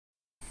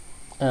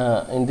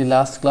In the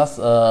last class,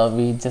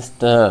 we just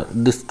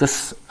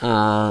discussed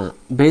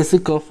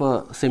basic of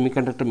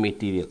semiconductor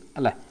material.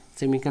 അല്ലേ,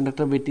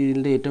 semiconductor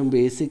മെറ്റീരിയലിൻ്റെ ഏറ്റവും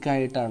basic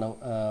ആയിട്ടാണ്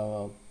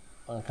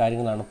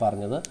കാര്യങ്ങളാണ്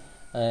പറഞ്ഞത്.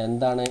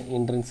 എന്താണ്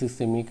ഇൻട്രിൻസിക്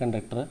സെമി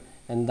കണ്ടക്ടർ,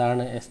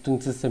 എന്താണ്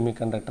എക്സ്ട്രിൻസിക് സെമി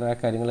കണ്ടക്ടർ, ആ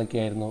കാര്യങ്ങളൊക്കെ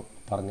ആയിരുന്നു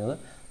പറഞ്ഞത്.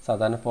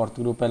 സാധാരണ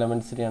ഫോർത്ത് ഗ്രൂപ്പ്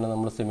എലമെൻസിനെയാണ്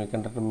നമ്മൾ സെമി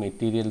കണ്ടക്ടർ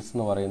മെറ്റീരിയൽസ്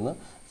എന്ന് പറയുന്നത്.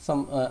 സം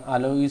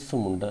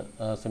അലോയിസുമുണ്ട്.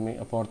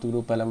 ഫോർത്ത്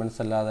ഗ്രൂപ്പ് എലമെൻറ്റ്സ്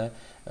അല്ലാതെ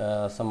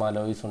സം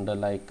അലോയിസ് ഉണ്ട്,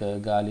 like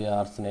gallium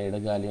arsenide,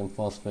 gallium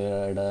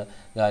phosphide,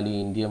 gallium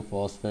indium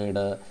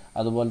phosphide,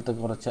 അതുപോലത്തെ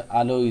കുറച്ച്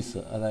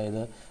അലോയിസ്,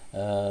 അതായത്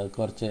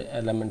കുറച്ച്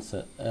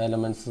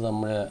എലമെൻറ്റ്സ്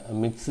നമ്മൾ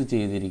മിക്സ്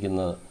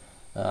ചെയ്തിരിക്കുന്നത്,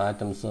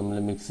 ആറ്റംസ് നമ്മൾ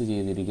മിക്സ്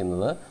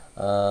ചെയ്തിരിക്കുന്നത്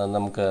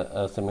നമുക്ക്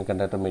സെമി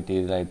കണ്ടക്ടർ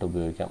മെറ്റീരിയലായിട്ട്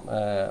ഉപയോഗിക്കാം.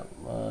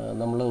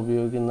 നമ്മൾ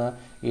ഉപയോഗിക്കുന്ന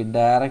ഈ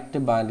ഡയറക്റ്റ്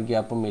ബാൻഡ്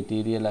ഗ്യാപ്പ്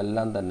മെറ്റീരിയൽ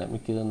എല്ലാം തന്നെ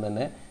മിക്കതും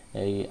തന്നെ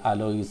ഈ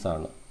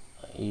അലോയിസാണ്.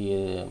 ഈ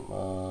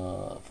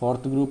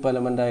ഫോർത്ത് ഗ്രൂപ്പ്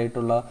എലമെൻ്റ്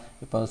ആയിട്ടുള്ള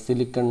ഇപ്പോൾ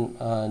സിലിക്കൺ,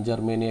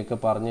 ജർമ്മേനിയൊക്കെ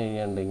പറഞ്ഞു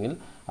കഴിഞ്ഞിട്ടുണ്ടെങ്കിൽ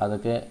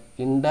അതൊക്കെ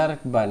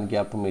ഇൻഡയറക്റ്റ് ബാൻഡ്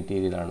ഗ്യാപ്പ്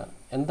മെറ്റീരിയലാണ്.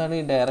 എന്താണ്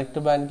ഈ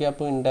direct band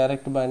gap,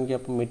 indirect band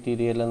gap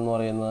material എന്ന്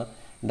പറയുന്നത്?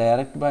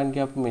 ഡയറക്റ്റ് ബാൻഡ്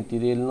ഗ്യാപ്പ്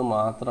മെറ്റീരിയലിൽ നിന്ന്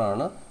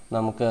മാത്രമാണ്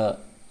നമുക്ക്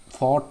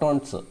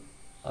ഫോട്ടോൺസ്,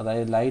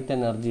 അതായത് ലൈറ്റ്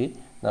എനർജി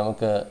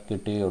നമുക്ക്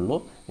കിട്ടുകയുള്ളൂ.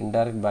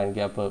 ഇൻഡയറക്റ്റ് ബാൻഡ്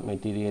ഗ്യാപ്പ്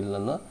മെറ്റീരിയലിൽ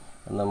നിന്ന്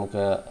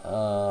നമുക്ക്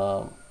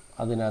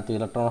അതിനകത്ത്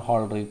ഇലക്ട്രോൺ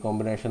ഹോൾ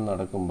റീകോമ്പിനേഷൻ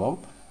നടക്കുമ്പം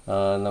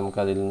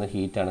നമുക്കതിൽ നിന്ന്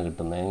ഹീറ്റാണ്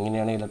കിട്ടുന്നത്.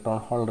 എങ്ങനെയാണ് ഇലക്ട്രോൺ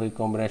ഹോൾ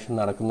റീകോമ്പിനേഷൻ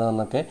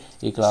നടക്കുന്നതെന്നൊക്കെ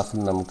ഈ ക്ലാസ്സിൽ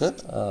നമുക്ക്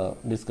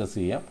ഡിസ്കസ്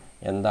ചെയ്യാം.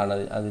 എന്താണ്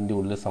അതിൻ്റെ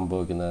ഉള്ളിൽ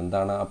സംഭവിക്കുന്നത്,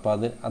 എന്താണ്, അപ്പോൾ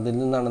അതിൽ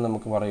നിന്നാണ്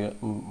നമുക്ക്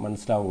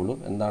മനസ്സിലാവുള്ളൂ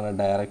എന്താണ്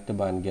ഡയറക്റ്റ്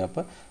ബാൻഡ്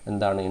ഗ്യാപ്പ്,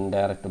 എന്താണ്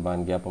ഇൻഡയറക്റ്റ്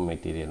ബാൻഡ് ഗ്യാപ്പ്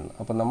മെറ്റീരിയൽ.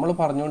 അപ്പോൾ നമ്മൾ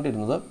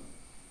പറഞ്ഞുകൊണ്ടിരുന്നത്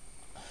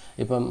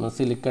ഇപ്പം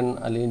സിലിക്കൺ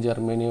അല്ലെങ്കിൽ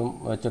ജർമ്മേനിയം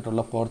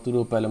വെച്ചിട്ടുള്ള ഫോർത്ത്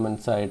ഗ്രൂപ്പ്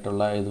എലമെൻറ്റ്സ്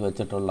ആയിട്ടുള്ള ഇത്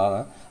വെച്ചിട്ടുള്ള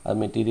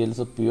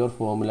മെറ്റീരിയൽസ് പ്യുവർ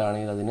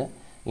ഫോമിലാണെങ്കിൽ അതിന്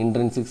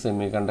ഇൻട്രിൻസിക്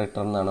സെമി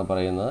കണ്ടക്ടർ എന്നാണ്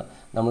പറയുന്നത്.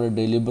 നമ്മൾ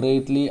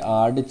ഡെലിബറേറ്റ്ലി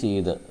ആഡ്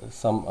ചെയ്ത്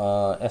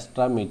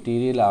എക്സ്ട്രാ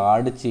മെറ്റീരിയൽ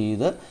ആഡ്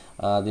ചെയ്ത്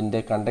അതിൻ്റെ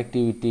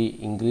കണ്ടക്ടിവിറ്റി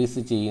ഇൻക്രീസ്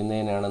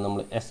ചെയ്യുന്നതിനാണ്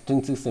നമ്മൾ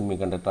എക്സ്ട്രിൻസിക് സെമി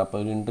കണ്ടക്ടർ. അപ്പോൾ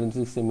ഒരു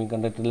intrinsic semi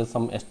കണ്ടക്ടറിൽ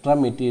extra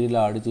material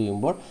add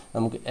ചെയ്യുമ്പോൾ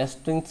നമുക്ക്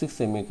എക്സ്ട്രിൻസിക്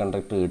സെമി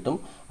കണ്ടക്ടർ കിട്ടും.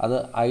 അത്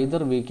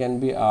either we can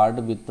be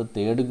add with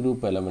third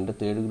group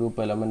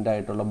element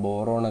ആയിട്ടുള്ള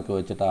ബോറോണൊക്കെ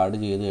വെച്ചിട്ട് ആഡ്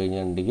ചെയ്ത്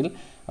കഴിഞ്ഞിട്ടുണ്ടെങ്കിൽ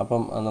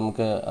അപ്പം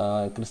നമുക്ക്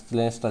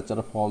ക്രിസ്റ്റലൈൻ സ്ട്രക്ചർ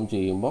ഫോം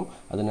ചെയ്യുമ്പം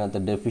അതിനകത്ത്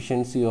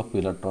ഡെഫിഷ്യൻസി ഓഫ്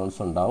ഇലക്ട്രോൺസ്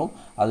ഉണ്ടാവും.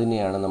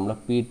 അതിനെയാണ് നമ്മൾ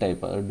പി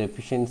ടൈപ്പ്.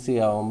 ഡെഫിഷ്യൻസി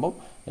ആവുമ്പം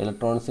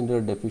ഇലക്ട്രോൺസിൻ്റെ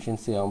ഒരു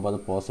ഡെഫിഷ്യൻസി ആകുമ്പോൾ അത്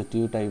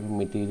പോസിറ്റീവ് ടൈപ്പ്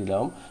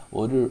മെറ്റീരിയലാവും.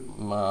 ഒരു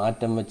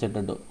ആറ്റം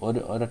വെച്ചിട്ട്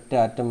ഒരൊറ്റ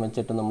ആറ്റം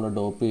വെച്ചിട്ട് നമ്മൾ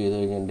ഡോപ്പ് ചെയ്ത്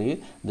കഴിഞ്ഞിട്ടുണ്ടെങ്കിൽ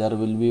there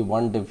will be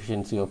one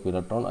deficiency of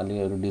electron,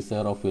 അല്ലെങ്കിൽ ഒരു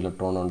ഡിസയർ ഓഫ്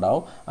ഇലക്ട്രോൺ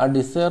ഉണ്ടാവും. ആ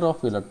ഡിസയർ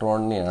ഓഫ്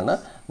ഇലക്ട്രോണിനെയാണ്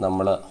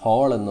നമ്മൾ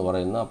ഹോൾ എന്ന്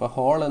പറയുന്നത്. അപ്പോൾ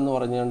ഹോൾ എന്ന്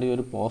പറഞ്ഞുകൊണ്ടെങ്കിൽ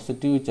ഒരു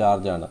പോസിറ്റീവ്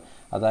ചാർജാണ്.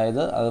 അതായത്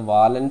അത്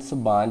വാലൻസ്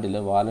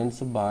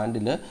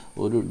ബാൻഡിൽ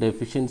ഒരു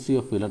ഡെഫിഷ്യൻസി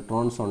ഓഫ്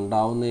ഇലക്ട്രോൺസ്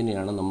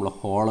ഉണ്ടാവുന്നതിനെയാണ് നമ്മൾ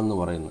ഹോൾ എന്ന്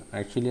പറയുന്നത്.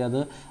 ആക്ച്വലി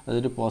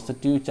അതൊരു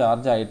പോസിറ്റീവ്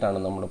ചാർജ് ആയിട്ടാണ്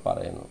നമ്മൾ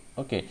പറയുന്നത്.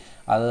 ഓക്കെ,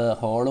 അത്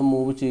ഹോൾ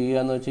മൂവ് ചെയ്യുക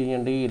എന്ന് വെച്ച്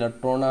കഴിഞ്ഞിട്ടുണ്ടെങ്കിൽ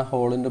ഇലക്ട്രോൺ ആ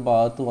ഹോളിൻ്റെ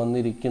ഭാഗത്ത്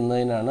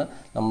വന്നിരിക്കുന്നതിനാണ്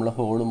നമ്മൾ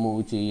ഹോൾ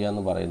മൂവ് ചെയ്യുക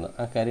എന്ന് പറയുന്നത്.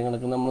 ആ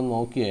കാര്യങ്ങളൊക്കെ നമ്മൾ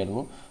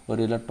നോക്കിയായിരുന്നു.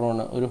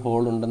 ഒരു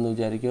ഹോൾ ഉണ്ടെന്ന്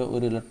വിചാരിക്കുക.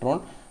 ഒരു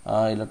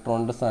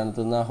ഇലക്ട്രോണിൻ്റെ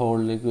സ്ഥാനത്ത് നിന്ന് ആ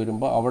ഹോളിലേക്ക്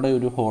വരുമ്പോൾ അവിടെ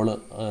ഒരു ഹോള്,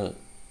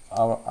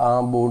 ആ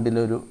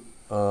ബോണ്ടിലൊരു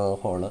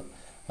ഹോള്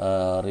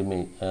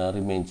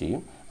റിമെയിൻ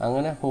ചെയ്യും.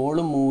 അങ്ങനെ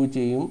ഹോള് മൂവ്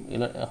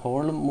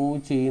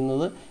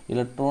ചെയ്യുന്നത്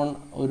ഇലക്ട്രോൺ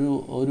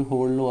ഒരു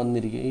ഹോളിൽ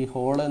വന്നിരിക്കും. ഈ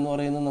ഹോൾ എന്ന്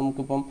പറയുന്നത്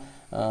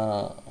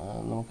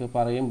നമുക്ക്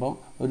പറയുമ്പം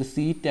ഒരു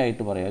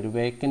സീറ്റായിട്ട് പറയാം. ഒരു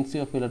വേക്കൻസി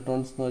ഓഫ്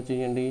ഇലക്ട്രോൺസ് എന്ന് വെച്ച്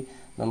കഴിഞ്ഞിട്ടുണ്ടെങ്കിൽ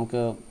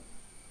നമുക്ക്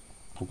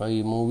ഇപ്പോൾ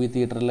ഈ മൂവി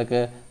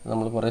തിയേറ്ററിലൊക്കെ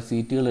നമ്മൾ കുറേ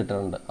സീറ്റുകൾ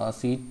ഇട്ടിട്ടുണ്ട്. ആ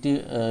സീറ്റ്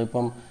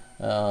ഇപ്പം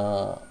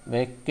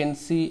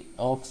വേക്കൻസി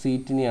ഓഫ്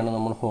സീറ്റിനെയാണ്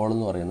നമ്മൾ ഹോൾ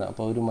എന്ന് പറയുന്നത്.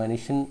 അപ്പോൾ ഒരു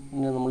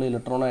മനുഷ്യനെ നമ്മൾ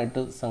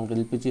ഇലക്ട്രോണായിട്ട്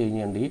സങ്കല്പിച്ച്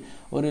കഴിഞ്ഞിട്ടുണ്ടെങ്കിൽ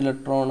ഒരു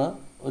ഇലക്ട്രോണ്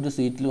ഒരു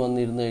സീറ്റിൽ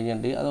വന്നിരുന്ന്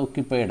കഴിഞ്ഞിട്ടുണ്ടെങ്കിൽ അത്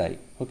ഒക്യുപ്പൈഡായി.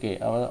 ഓക്കെ,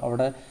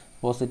 അവിടെ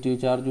പോസിറ്റീവ്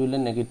ചാർജും ഇല്ല,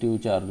 നെഗറ്റീവ്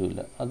ചാർജും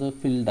ഇല്ല, അത്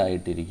ഫിൽഡ്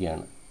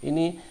ആയിട്ടിരിക്കുകയാണ്.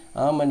 ഇനി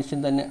ആ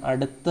മനുഷ്യൻ തന്നെ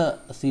അടുത്ത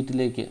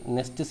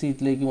നെക്സ്റ്റ്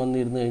സീറ്റിലേക്ക്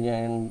വന്നിരുന്ന്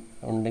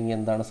ഉണ്ടെങ്കിൽ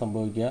എന്താണ്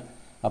സംഭവിക്കുക?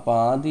 അപ്പോൾ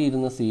ആദ്യം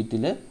ഇരുന്ന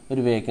സീറ്റിൽ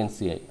ഒരു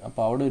വേക്കൻസി ആയി,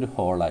 അപ്പോൾ അവിടെ ഒരു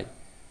ഹോളായി.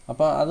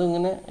 അപ്പോൾ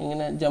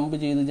ഇങ്ങനെ ജമ്പ്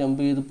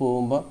ചെയ്ത്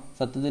പോകുമ്പോൾ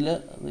സത്യത്തിൽ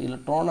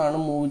ഇലക്ട്രോണാണ്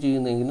മൂവ്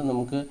ചെയ്യുന്നതെങ്കിലും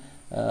നമുക്ക്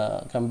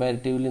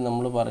കമ്പാരിറ്റീവ്ലി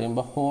നമ്മൾ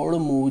പറയുമ്പോൾ ഹോള്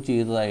മൂവ്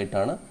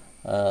ചെയ്തതായിട്ടാണ്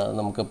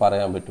നമുക്ക്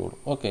പറയാൻ പറ്റുള്ളൂ.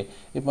 ഓക്കെ,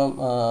 ഇപ്പം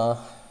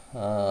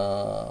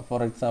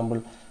ഫോർ എക്സാമ്പിൾ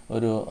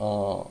ഒരു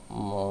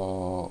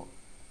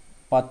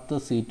 10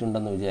 സീറ്റ്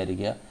ഉണ്ടെന്ന്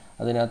വിചാരിക്കുക.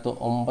 അതിനകത്ത്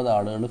 9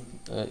 ആളുകൾ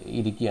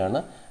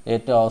ഇരിക്കുകയാണ്.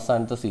 ഏറ്റവും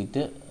അവസാനത്തെ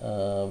സീറ്റ്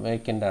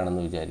വേക്കൻ്റ്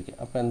ആണെന്ന് വിചാരിക്കുക.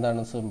 അപ്പോൾ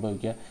എന്താണ്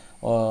സംഭവിക്കുക?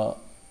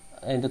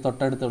 അതിൻ്റെ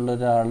തൊട്ടടുത്തുള്ള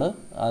ഒരാൾ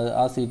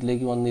ആ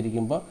സീറ്റിലേക്ക്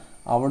വന്നിരിക്കുമ്പോൾ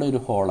അവിടെ ഒരു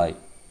ഹോളായി.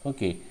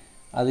 ഓക്കെ,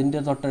 അതിൻ്റെ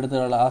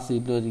തൊട്ടടുത്തുള്ള ആ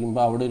സീറ്റിൽ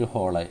വരിക്കുമ്പോൾ അവിടെ ഒരു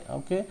ഹോളായി.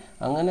 ഓക്കെ,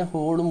 അങ്ങനെ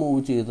ഹോള് മൂവ്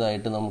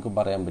ചെയ്തതായിട്ട് നമുക്ക്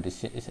പറയാൻ പറ്റും.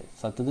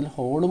 സത്യത്തിൽ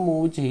ഹോള്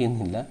മൂവ്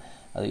ചെയ്യുന്നില്ല,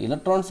 അത്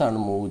ഇലക്ട്രോൺസാണ്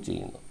മൂവ്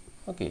ചെയ്യുന്നത്.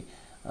 ഓക്കെ,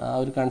 ആ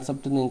ഒരു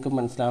കൺസെപ്റ്റ് നിങ്ങൾക്ക്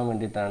മനസ്സിലാവാൻ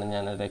വേണ്ടിയിട്ടാണ്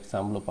ഞാനൊരു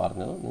എക്സാമ്പിൾ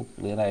പറഞ്ഞത്. നിങ്ങൾക്ക്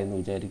ക്ലിയർ ആയെന്ന്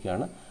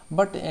വിചാരിക്കുകയാണ്.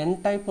 ബട്ട് എൻ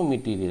ടൈപ്പ്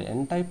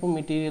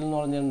മെറ്റീരിയൽ എന്ന്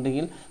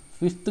പറഞ്ഞിട്ടുണ്ടെങ്കിൽ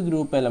ഫിഫ്ത്ത്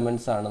ഗ്രൂപ്പ്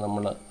എലമെൻറ്റ്സ് ആണ്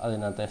നമ്മൾ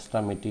അതിനകത്ത് എക്സ്ട്രാ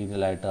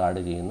മെറ്റീരിയലായിട്ട്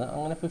ആഡ് ചെയ്യുന്നത്.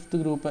 അങ്ങനെ ഫിഫ്ത്ത്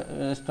ഗ്രൂപ്പ്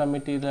എക്സ്ട്രാ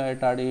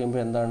മെറ്റീരിയലായിട്ട് ആഡ്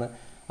ചെയ്യുമ്പോൾ എന്താണ്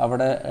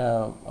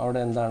അവിടെ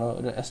എന്താണ്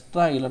ഒരു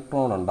എക്സ്ട്രാ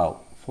ഇലക്ട്രോൺ ഉണ്ടാവും.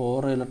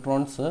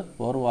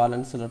 4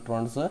 വാലൻസ്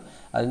ഇലക്ട്രോൺസ്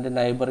അതിൻ്റെ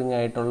നൈബറിങ്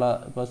ആയിട്ടുള്ള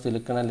ഇപ്പോൾ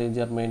സിലിക്കൺ അല്ലെങ്കിൽ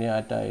ജെർമേനിയം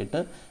ആറ്റായിട്ട്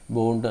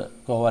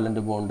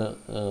കോവാലൻ്റ് ബോണ്ട്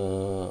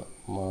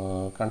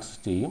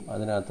കൺസിസ്റ്റ് ചെയ്യും.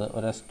 അതിനകത്ത്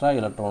ഒരു എക്സ്ട്രാ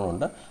ഇലക്ട്രോൺ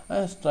ഉണ്ട്. ആ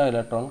എക്സ്ട്രാ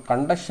ഇലക്ട്രോൺ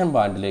കണ്ടക്ഷൻ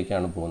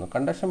ബാൻഡിലേക്കാണ് പോകുന്നത്.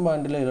 കണ്ടക്ഷൻ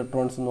ബാൻഡിലെ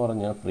ഇലക്ട്രോൺസ് എന്ന്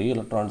പറഞ്ഞാൽ ഫ്രീ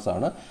ഇലക്ട്രോൺസ്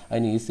ആണ്,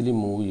 അതിന് ഈസിലി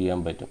മൂവ്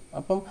ചെയ്യാൻ പറ്റും.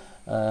 അപ്പം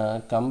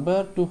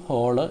കമ്പയർ ടു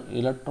ഹോള്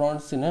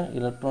ഇലക്ട്രോൺസിന്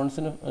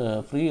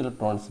ഫ്രീ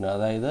ഇലക്ട്രോൺസിന്,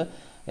 അതായത്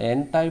എൻ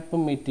ടൈപ്പ്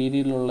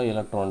മെറ്റീരിയലുള്ള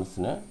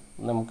ഇലക്ട്രോൺസിന്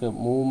നമുക്ക്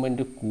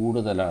മൂവ്മെൻറ്റ്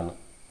കൂടുതലാണ്.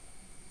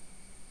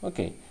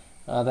 ഓക്കെ,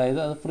 അതായത്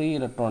അത് ഫ്രീ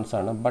ഇലക്ട്രോൺസ്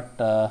ആണ്.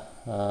 ബട്ട്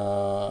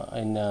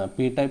പിന്നെ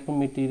പി ടൈപ്പ്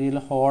മെറ്റീരിയൽ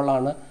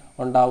ഹോളാണ്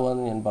ഉണ്ടാവുക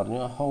എന്ന് ഞാൻ പറഞ്ഞു.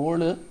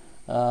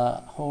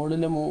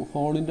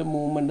 ഹോളിൻ്റെ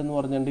മൂവ്മെൻറ്റ് എന്ന്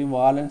പറഞ്ഞിട്ടുണ്ടെങ്കിൽ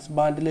വാലൻസ്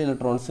ബാൻഡിലെ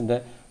ഇലക്ട്രോൺസിൻ്റെ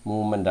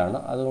മൂവ്മെൻറ്റാണ്.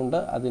 അതുകൊണ്ട്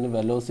അതിന്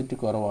വെലോസിറ്റി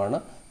കുറവാണ്.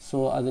 സോ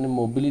അതിന്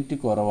മൊബിലിറ്റി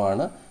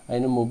കുറവാണ്.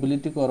 അതിന്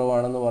മൊബിലിറ്റി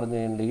കുറവാണെന്ന് പറഞ്ഞു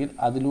കഴിഞ്ഞിട്ടുണ്ടെങ്കിൽ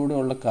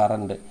അതിലൂടെയുള്ള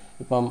കറണ്ട്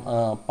ഇപ്പം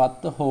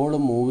 10 ഹോള്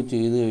മൂവ്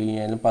ചെയ്ത്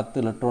കഴിഞ്ഞാലും 10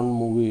 ഇലക്ട്രോൺ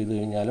മൂവ് ചെയ്ത്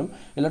കഴിഞ്ഞാലും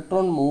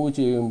ഇലക്ട്രോൺ മൂവ്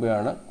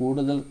ചെയ്യുമ്പോഴാണ്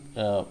കൂടുതൽ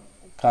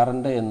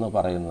കറണ്ട് എന്ന്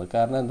പറയുന്നത്.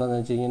 കാരണം എന്താണെന്ന്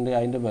വെച്ച്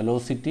കഴിഞ്ഞിട്ടുണ്ടെങ്കിൽ അതിൻ്റെ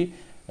വെലോസിറ്റി,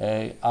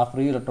 ആ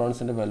free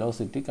ഇലക്ട്രോൺസിൻ്റെ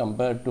velocity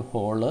compared to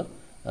hall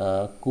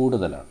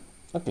കൂടുതലാണ്.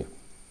 ഓക്കെ,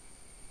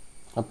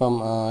 അപ്പം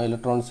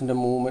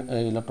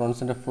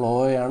ഇലക്ട്രോൺസിൻ്റെ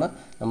ഫ്ലോയാണ്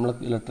നമ്മൾ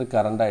ഇലക്ട്രിക്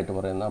കറണ്ടായിട്ട്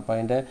പറയുന്നത്. അപ്പോൾ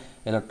അതിൻ്റെ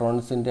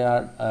ഇലക്ട്രോൺസിൻ്റെ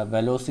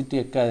വെലോസിറ്റി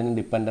ഒക്കെ അതിന്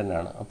ഡിപ്പെൻഡൻ്റ്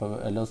ആണ്. അപ്പോൾ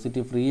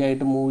വെലോസിറ്റി ഫ്രീ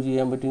ആയിട്ട് മൂവ്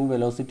ചെയ്യാൻ പറ്റുമെങ്കിൽ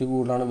വെലോസിറ്റി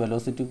കൂടുതലാണ്.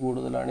 വെലോസിറ്റി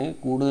കൂടുതലാണെങ്കിൽ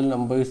കൂടുതൽ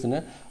നമ്പേഴ്സിന്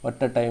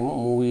ഒറ്റ ടൈം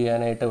മൂവ്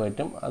ചെയ്യാനായിട്ട്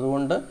പറ്റും.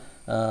 അതുകൊണ്ട്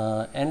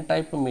എൻ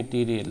ടൈപ്പ്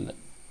മെറ്റീരിയലിൽ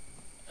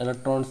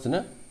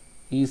ഇലക്ട്രോൺസിന്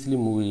ഈസിലി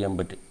മൂവ് ചെയ്യാൻ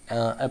പറ്റും.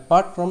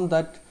 അപ്പാർട്ട് ഫ്രം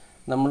ദാറ്റ്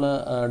നമ്മൾ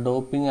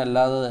ഡോപ്പിംഗ്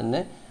അല്ലാതെ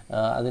തന്നെ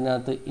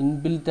അതിനകത്ത്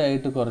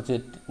ഇൻബിൽറ്റായിട്ട് കുറച്ച്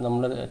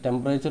നമ്മൾ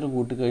ടെമ്പറേച്ചർ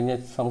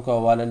കൂട്ടിക്കഴിഞ്ഞാൽ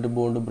കോവാലൻ്റ്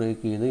ബോണ്ട്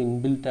ബ്രേക്ക് ചെയ്ത്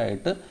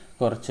ഇൻബിൽറ്റായിട്ട്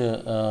കുറച്ച്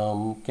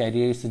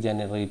കാരിയേഴ്സ്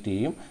ജനറേറ്റ്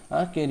ചെയ്യും. ആ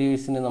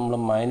കാരിയേഴ്സിനെ നമ്മൾ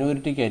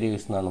മൈനോറിറ്റി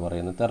കാരിയേഴ്സ് എന്നാണ്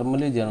പറയുന്നത്,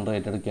 തെർമലി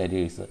ജനറേറ്റഡ്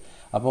കാരിയേഴ്സ്.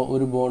 അപ്പോൾ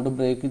ഒരു ബോണ്ട്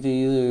ബ്രേക്ക്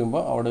ചെയ്ത്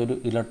കഴിയുമ്പോൾ അവിടെ ഒരു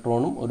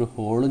ഇലക്ട്രോണും ഒരു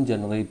ഹോളും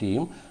ജനറേറ്റ്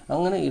ചെയ്യും.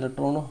 അങ്ങനെ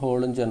ഇലക്ട്രോണും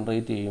ഹോളും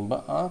ജനറേറ്റ് ചെയ്യുമ്പോൾ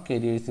ആ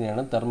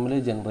കാരിയേഴ്സിനെയാണ് തെർമലി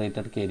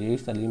ജനറേറ്റഡ്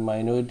കാരിയേഴ്സ് അല്ലെങ്കിൽ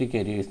മൈനോറിറ്റി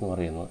കാരിയേഴ്സ് എന്ന്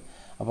പറയുന്നത്.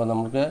 അപ്പോൾ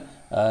നമുക്ക്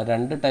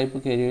 2 ടൈപ്പ്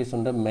കാരിയേഴ്സ്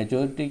ഉണ്ട്.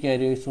 മെജോറിറ്റി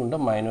കാരിയേഴ്സും ഉണ്ട്,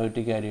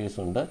 മൈനോറിറ്റി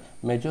കാരിയേഴ്സും ഉണ്ട്.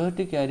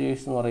 മെജോറിറ്റി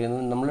കാരിയേഴ്സ് എന്ന്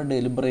പറയുന്നത് നമ്മൾ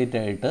ഡെലിബറേറ്റ്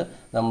ആയിട്ട്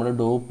നമ്മൾ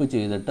ഡോപ്പ്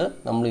ചെയ്തിട്ട്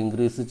നമ്മൾ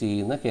ഇൻക്രീസ്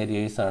ചെയ്യുന്ന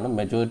കാരിയേഴ്സാണ്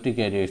മെജോറിറ്റി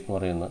കാരിയേഴ്സ് എന്ന്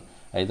പറയുന്നത്.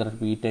 ഐദർ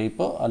പി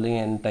ടൈപ്പോ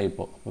അല്ലെങ്കിൽ എൻ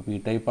ടൈപ്പോ. അപ്പോൾ പി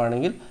ടൈപ്പ്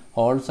ആണെങ്കിൽ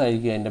ഹോൾസ്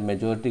ആയിരിക്കും അതിൻ്റെ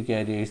majority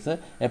careers.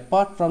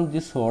 Apart from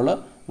this hall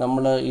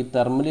നമ്മൾ ഈ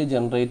തെർമലി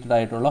ജനറേറ്റഡ്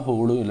ആയിട്ടുള്ള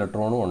ഹോളും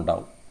ഇലക്ട്രോണും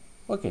ഉണ്ടാവും.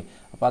 ഓക്കെ,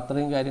 അപ്പോൾ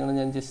അത്രയും കാര്യങ്ങൾ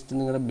ഞാൻ ജസ്റ്റ്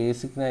നിങ്ങളുടെ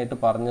ബേസിക്കിനായിട്ട്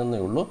പറഞ്ഞതേ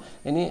ഉള്ളൂ.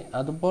 ഇനി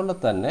അതുപോലെ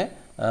തന്നെ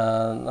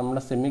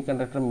നമ്മുടെ സെമി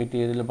കണ്ടക്ടർ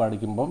മെറ്റീരിയൽ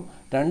പഠിക്കുമ്പം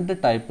 2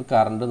 ടൈപ്പ്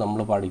കറണ്ട് നമ്മൾ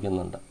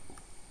പഠിക്കുന്നുണ്ട്.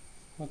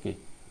 ഓക്കെ,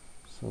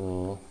 സോ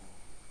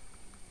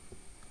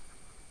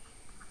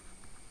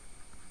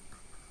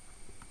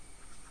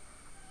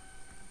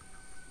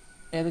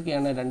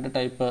ഏതൊക്കെയാണ് 2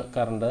 ടൈപ്പ്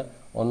കറണ്ട്?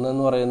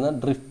 ഒന്നെന്ന് പറയുന്നത്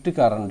ഡ്രിഫ്റ്റ്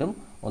കറണ്ടും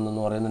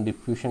ഒന്നെന്ന് പറയുന്നത്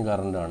ഡിഫ്യൂഷൻ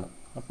കറണ്ടുമാണ്.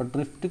 അപ്പോൾ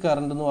ഡ്രിഫ്റ്റ്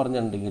കറണ്ട് എന്ന്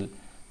പറഞ്ഞിട്ടുണ്ടെങ്കിൽ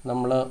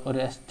നമ്മൾ ഒരു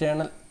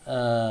എക്സ്റ്റേണൽ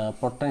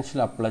പൊട്ടൻഷ്യൽ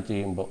അപ്ലൈ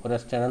ചെയ്യുമ്പോൾ, ഒരു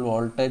എക്സ്റ്റേണൽ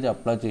വോൾട്ടേജ്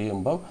അപ്ലൈ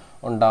ചെയ്യുമ്പോൾ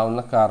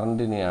ഉണ്ടാകുന്ന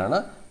കറണ്ടിനെയാണ്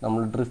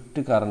നമ്മൾ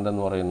ഡ്രിഫ്റ്റ് കറണ്ട്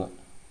എന്ന് പറയുന്നത്.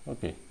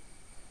 ഓക്കെ,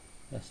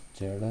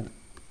 എക്സ്റ്റേണൽ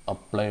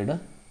അപ്ലൈഡ്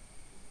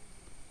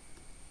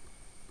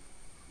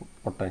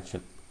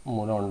പൊട്ടൻഷ്യൽ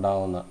മൂലം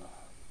ഉണ്ടാകുന്ന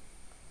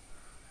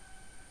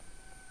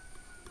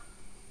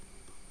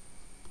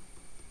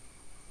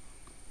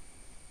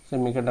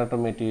സെമി കണ്ടക്ടർ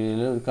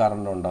മെറ്റീരിയലിൽ ഒരു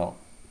കറണ്ട് ഉണ്ടാവും.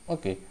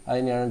 ഓക്കെ,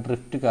 അതിനെയാണ്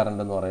ഡ്രിഫ്റ്റ്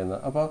കറണ്ട് എന്ന്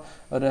പറയുന്നത്. അപ്പോൾ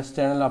ഒരു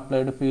എക്സ്റ്റേണൽ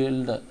അപ്ലൈഡ്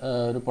ഫീൽഡ്,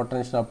 ഒരു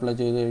പൊട്ടൻഷ്യൽ അപ്ലൈ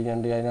ചെയ്ത്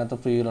കഴിഞ്ഞിട്ടുണ്ടെങ്കിൽ അതിനകത്ത്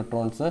ഫ്രീ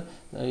ഇലക്ട്രോൺസ്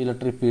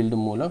ഇലക്ട്രിക് ഫീൽഡ്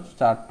മൂലം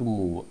സ്റ്റാർട്ട് ടു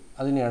മൂവ്.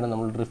 അതിനെയാണ്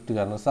നമ്മൾ ഡ്രിഫ്റ്റ്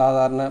കറണ്ട്.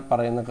 സാധാരണ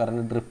പറയുന്ന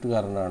കറണ്ട് ഡ്രിഫ്റ്റ്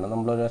കറണ്ടാണ്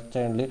നമ്മളൊരു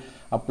എക്സ്റ്റേണലി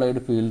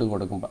അപ്ലൈഡ് ഫീൽഡ്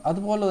കൊടുക്കുമ്പോൾ.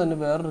 അതുപോലെ തന്നെ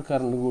വേറൊരു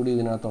കറണ്ട് കൂടി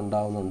ഇതിനകത്ത്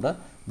ഉണ്ടാകുന്നുണ്ട്,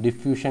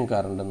 ഡിഫ്യൂഷൻ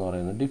കറണ്ട് എന്ന്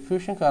പറയുന്നത്.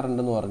 ഡിഫ്യൂഷൻ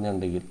കറണ്ട് എന്ന്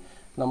പറഞ്ഞിട്ടുണ്ടെങ്കിൽ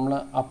നമ്മൾ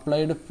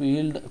അപ്ലൈഡ്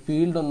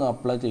ഫീൽഡൊന്നും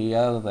അപ്ലൈ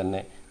ചെയ്യാതെ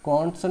തന്നെ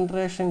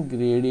കോൺസെൻട്രേഷൻ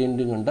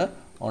ഗ്രേഡിയൻ്റ് കൊണ്ട്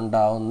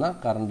ഉണ്ടാവുന്ന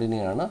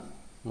കറണ്ടിനെയാണ്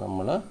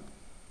നമ്മൾ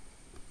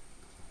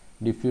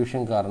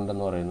ഡിഫ്യൂഷൻ കറണ്ട്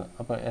എന്ന് പറയുന്നത്.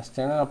 അപ്പോൾ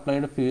എക്സ്റ്റേണൽ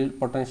അപ്ലൈഡ് ഫീൽഡ്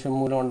പൊട്ടൻഷ്യൽ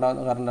മൂലം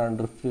ഉണ്ടാകുന്ന കറണ്ടാണ്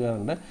ഡ്രിഫ്റ്റ്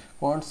കറണ്ട്.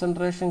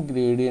 കോൺസെൻട്രേഷൻ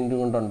ഗ്രേഡിയൻ്റ്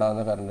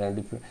കൊണ്ടുണ്ടാകുന്ന കറണ്ടാണ്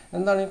ഡിഫ്യൂഷൻ.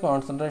 എന്താണ് ഈ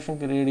കോൺസെൻട്രേഷൻ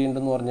ഗ്രേഡിയൻ്റ്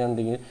എന്ന്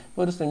പറഞ്ഞിട്ടുണ്ടെങ്കിൽ,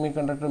 ഒരു സെമി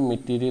കണ്ടക്ടർ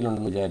മെറ്റീരിയൽ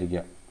ഉണ്ടെന്ന്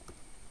വിചാരിക്കുക.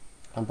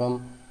 അപ്പം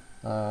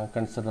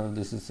consider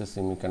this is A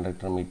semi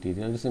conductor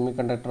material. ഒരു സെമി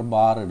കണ്ടക്ടർ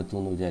ബാർ എടുത്തു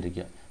എന്ന്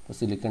വിചാരിക്കുക. ഇപ്പോൾ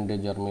സിലിക്കൻ്റെയോ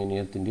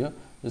ജെർമേനിയത്തിൻ്റെയോ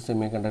ഒരു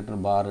സെമി കണ്ടക്ടർ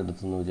ബാർ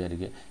എടുത്തു എന്ന്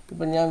വിചാരിക്കുക.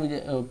 ഇപ്പം ഞാൻ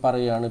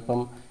പറയുകയാണ്,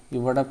 ഇപ്പം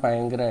ഇവിടെ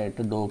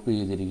ഭയങ്കരമായിട്ട് ഡോപ്പ്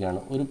ചെയ്തിരിക്കുകയാണ്,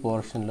 ഒരു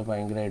പോർഷനിൽ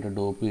ഭയങ്കരമായിട്ട്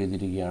ഡോപ്പ്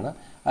ചെയ്തിരിക്കുകയാണ്,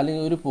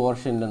 അല്ലെങ്കിൽ ഒരു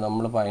പോർഷനിൽ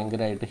നമ്മൾ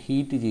ഭയങ്കരമായിട്ട്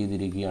ഹീറ്റ്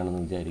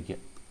ചെയ്തിരിക്കുകയാണെന്ന് വിചാരിക്കുക.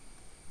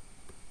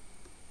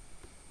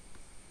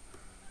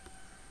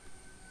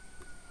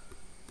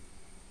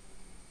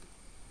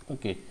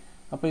 ഓക്കെ,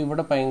 അപ്പോൾ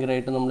ഇവിടെ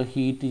ഭയങ്കരമായിട്ട് നമ്മൾ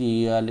ഹീറ്റ്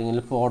ചെയ്യുക അല്ലെങ്കിൽ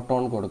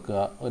ഫോട്ടോൺ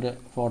കൊടുക്കുക. ഒരു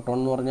ഫോട്ടോൺ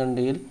എന്ന്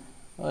പറഞ്ഞിട്ടുണ്ടെങ്കിൽ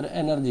ഒരു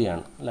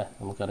എനർജിയാണ് അല്ലേ,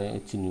 നമുക്കറിയാം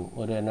എച്ച് ന്യൂ,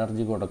 ഒരു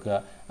എനർജി കൊടുക്കുക.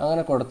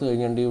 അങ്ങനെ കൊടുത്തു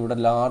കഴിഞ്ഞിട്ടുണ്ടെങ്കിൽ ഇവിടെ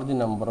large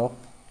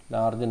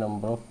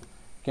number of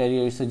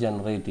careers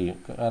generate ചെയ്യും.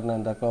 കാരണം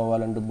എന്താ,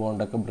 കോവാലൻ്റ്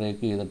ബോണ്ടൊക്കെ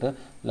ബ്രേക്ക് ചെയ്തിട്ട്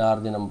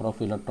large number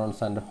of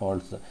electrons and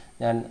holes.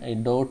 ഞാൻ ഈ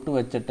ഡോട്ട്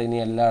വെച്ചിട്ട് ഇനി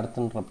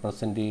എല്ലായിടത്തും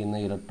റെപ്രസെൻറ്റ്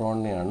ചെയ്യുന്ന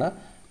ഇലക്ട്രോണിനെയാണ്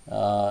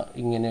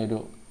ഇങ്ങനെ ഒരു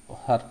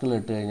സർക്കിൾ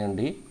ഇട്ട്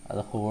കഴിഞ്ഞിട്ടുണ്ടെങ്കിൽ അത്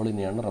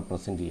ഹോളിനെയാണ്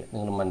റെപ്രസെൻറ്റ് ചെയ്യുക.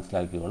 നിങ്ങൾ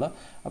മനസ്സിലാക്കിയോളൂ.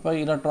 അപ്പോൾ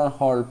ഇലക്ട്രോൺ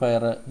ഹോൾ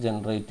പെയർ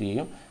ജനറേറ്റ്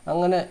ചെയ്യും.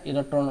 അങ്ങനെ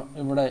ഇലക്ട്രോൺ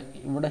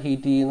ഇവിടെ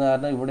ഹീറ്റ് ചെയ്യുന്ന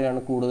കാരണം ഇവിടെയാണ്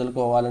കൂടുതൽ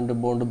കോവാലൻ്റ്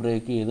ബോണ്ട്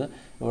ബ്രേക്ക് ചെയ്ത്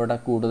ഇവിടെ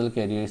കൂടുതൽ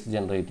കാരിയേഴ്സ്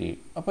ജനറേറ്റ് ചെയ്യും.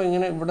 അപ്പോൾ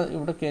ഇങ്ങനെ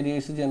ഇവിടെ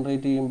കാരിയേഴ്സ്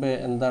ജനറേറ്റ് ചെയ്യുമ്പോൾ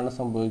എന്താണ്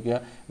സംഭവിക്കുക,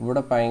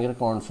 ഇവിടെ ഭയങ്കര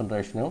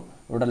കോൺസെൻട്രേഷനും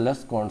ഇവിടെ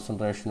ലെസ്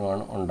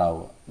കോൺസെൻട്രേഷനുമാണ്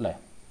ഉണ്ടാവുക അല്ലേ.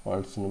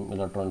 ഹോൾസിനും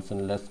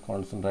ഇലക്ട്രോൺസിനും ലെസ്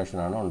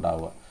കോൺസെൻട്രേഷനാണ്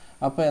ഉണ്ടാവുക.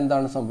 അപ്പോൾ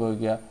എന്താണ്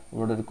സംഭവിക്കുക,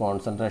 ഇവിടെ ഒരു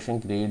കോൺസെൻട്രേഷൻ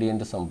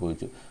ഗ്രേഡിയൻറ്റ്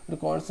സംഭവിച്ചു. ഒരു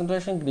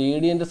കോൺസെൻട്രേഷൻ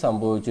ഗ്രേഡിയൻറ്റ്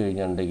സംഭവിച്ചു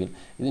കഴിഞ്ഞിട്ടുണ്ടെങ്കിൽ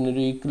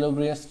ഇതിനൊരു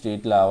ഈക്വിലിബ്രിയം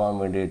സ്റ്റേറ്റിലാവാൻ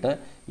വേണ്ടിയിട്ട്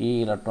ഈ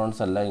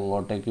ഇലക്ട്രോൺസ് എല്ലാം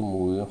ഇങ്ങോട്ടേക്ക്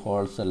മൂവ് ചെയ്യും,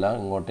 ഹോൾസ് എല്ലാം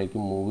ഇങ്ങോട്ടേക്ക്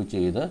മൂവ്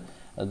ചെയ്ത്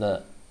അത്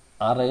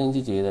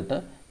അറേഞ്ച് ചെയ്തിട്ട്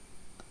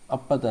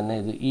അപ്പം തന്നെ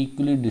ഇത്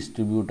ഈക്വലി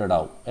ഡിസ്ട്രിബ്യൂട്ടഡ്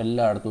ആവും,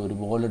 എല്ലായിടത്തും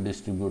ഒരുപോലെ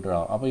ഡിസ്ട്രിബ്യൂട്ടഡ്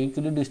ആവും. അപ്പോൾ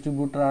ഈക്വലി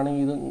ഡിസ്ട്രിബ്യൂട്ടഡ്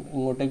ആണെങ്കിൽ ഇത്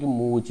ഇങ്ങോട്ടേക്ക്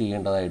മൂവ്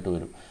ചെയ്യേണ്ടതായിട്ട്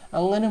വരും.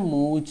 അങ്ങനെ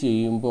മൂവ്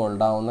ചെയ്യുമ്പോൾ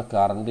ഉണ്ടാകുന്ന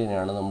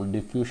കറണ്ടിനെയാണ് നമ്മൾ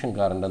ഡിഫ്യൂഷൻ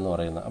കറണ്ട് എന്ന്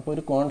പറയുന്നത്. അപ്പോൾ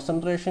ഒരു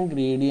കോൺസെൻട്രേഷൻ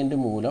ഗ്രേഡിയൻറ്റ്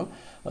മൂലം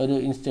ഒരു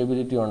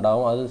ഇൻസ്റ്റെബിലിറ്റി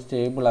ഉണ്ടാവും. അത്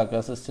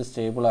സിസ്റ്റം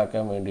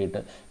സ്റ്റേബിളാക്കാൻ വേണ്ടിയിട്ട്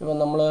ഇപ്പം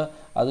നമ്മൾ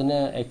അതിന്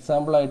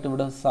എക്സാമ്പിളായിട്ട്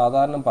ഇവിടെ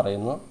സാധാരണ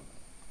പറയുന്നു,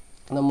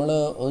 നമ്മൾ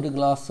ഒരു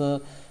ഗ്ലാസ്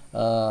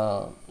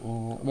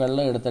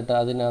വെള്ളം എടുത്തിട്ട്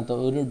അതിനകത്ത്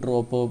ഒരു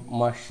ഡ്രോപ്പ്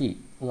മഷി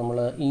നമ്മൾ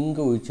ഇങ്ക്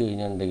ഒഴിച്ച്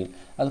കഴിഞ്ഞിട്ടുണ്ടെങ്കിൽ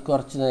അത്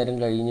കുറച്ച് നേരം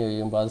കഴിഞ്ഞ്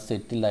കഴിയുമ്പോൾ അത്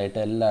സെറ്റിലായിട്ട്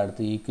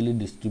എല്ലായിടത്തും ഈക്വലി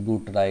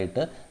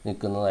ഡിസ്ട്രിബ്യൂട്ടഡായിട്ട്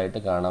നിൽക്കുന്നതായിട്ട്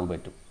കാണാൻ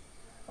പറ്റും.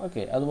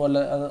 ഓക്കെ, അതുപോലെ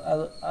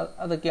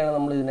അതൊക്കെയാണ്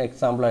നമ്മൾ ഇതിന്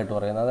എക്സാമ്പിളായിട്ട്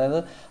പറയുന്നത്. അതായത്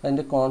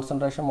അതിൻ്റെ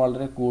കോൺസെൻട്രേഷൻ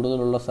വളരെ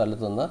കൂടുതലുള്ള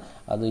സ്ഥലത്തു നിന്ന്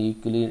അത്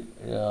ഈക്വലി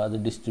അത്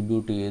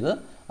ഡിസ്ട്രിബ്യൂട്ട് ചെയ്ത്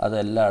അത്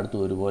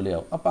എല്ലായിടത്തും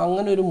ഒരുപോലെയാവും. അപ്പോൾ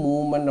അങ്ങനെ ഒരു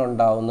മൂവ്മെൻറ്റ്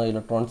ഉണ്ടാകുന്ന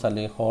ഇലക്ട്രോൺസ്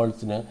അല്ലെങ്കിൽ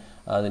ഹോൾസിന്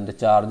അതിൻ്റെ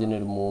ചാർജിന്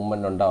ഒരു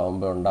മൂവ്മെൻറ്റ്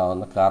ഉണ്ടാകുമ്പോൾ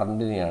ഉണ്ടാകുന്ന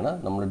കറണ്ടിനെയാണ്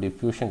നമ്മൾ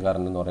ഡിഫ്യൂഷൻ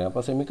കറണ്ട് എന്ന് പറയുന്നത്.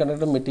 അപ്പോൾ സെമി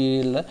കണ്ടക്ടർ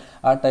മെറ്റീരിയലിൽ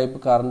ആ ടൈപ്പ്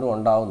കറണ്ടും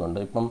ഉണ്ടാകുന്നുണ്ട്.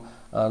 ഇപ്പം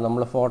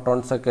നമ്മൾ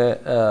ഫോട്ടോൺസൊക്കെ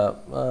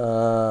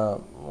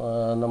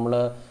നമ്മൾ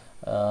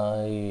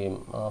ഈ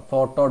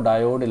ഫോട്ടോ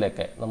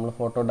ഡയോഡിലൊക്കെ നമ്മൾ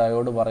ഫോട്ടോ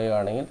ഡയോഡ്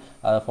പറയുകയാണെങ്കിൽ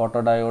ഫോട്ടോ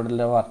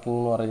ഡയോഡിലെ വർക്കിംഗ്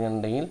എന്ന്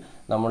പറഞ്ഞിട്ടുണ്ടെങ്കിൽ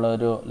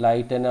നമ്മളൊരു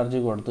ലൈറ്റ് എനർജി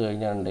കൊടുത്തു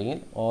കഴിഞ്ഞിട്ടുണ്ടെങ്കിൽ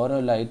ഓരോ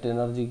ലൈറ്റ്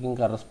എനർജിക്കും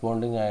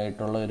കറസ്പോണ്ടിങ്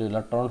ആയിട്ടുള്ള ഒരു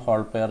ഇലക്ട്രോൺ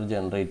ഹോൾ പെയർ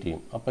ജനറേറ്റ്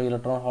ചെയ്യും. അപ്പോൾ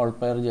ഇലക്ട്രോൺ ഹോൾ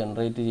പെയർ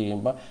ജനറേറ്റ്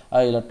ചെയ്യുമ്പോൾ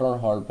ആ ഇലക്ട്രോൺ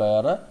ഹോൾ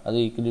പെയർ അത്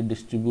ഈക്വലി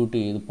ഡിസ്ട്രിബ്യൂട്ട്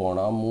ചെയ്ത്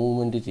പോകണം, ആ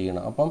മൂവ്മെൻറ്റ്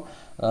ചെയ്യണം. അപ്പം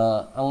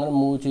അങ്ങനെ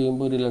മൂവ്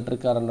ചെയ്യുമ്പോൾ ഒരു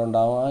ഇലക്ട്രിക് കറണ്ട്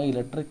ഉണ്ടാകും. ആ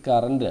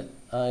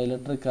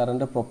electric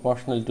current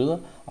proportional to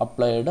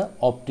applied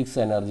optics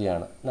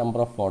എനർജിയാണ്, നമ്പർ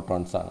ഓഫ്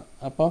ഫോട്ടോൺസ് ആണ്.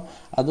 അപ്പോൾ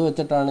അത്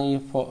വെച്ചിട്ടാണ് ഈ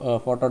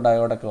ഫോട്ടോ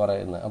ഡയോഡൊക്കെ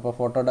പറയുന്നത്. അപ്പോൾ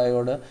ഫോട്ടോ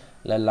ഡയോഡ്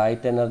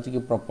ലൈറ്റ് എനർജിക്ക്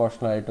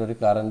പ്രൊപ്പോർഷനായിട്ട് ഒരു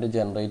കറണ്ട്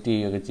ജനറേറ്റ്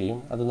ചെയ്യുകയൊക്കെ ചെയ്യും.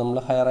 അത് നമ്മൾ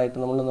ഹയറായിട്ട്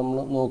നമ്മൾ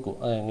നോക്കും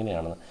അത്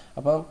എങ്ങനെയാണെന്ന്.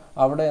 അപ്പം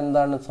അവിടെ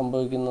എന്താണ്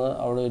സംഭവിക്കുന്നത്,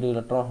 അവിടെ ഒരു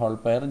ഇലക്ട്രോൺ ഹോൾ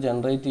പെയർ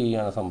ജനറേറ്റ്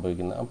ചെയ്യുകയാണ്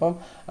സംഭവിക്കുന്നത്. അപ്പം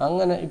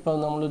അങ്ങനെ ഇപ്പം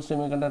നമ്മളൊരു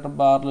സെമി കണ്ടക്ടർ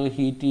ബാറിൽ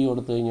ഹീറ്റ്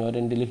കൊടുത്തു കഴിഞ്ഞാൽ ഒരു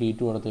എൻഡിൽ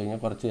ഹീറ്റ് കൊടുത്തു കഴിഞ്ഞാൽ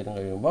കുറച്ച് നേരം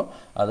കഴിയുമ്പോൾ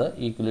അത്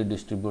ഈക്വലി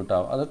ഡിസ്ട്രിബ്യൂട്ട്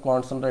ആവും. അത്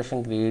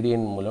കോൺസെൻട്രേഷൻ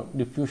ഗ്രേഡിയൻറ്റ് മൂലം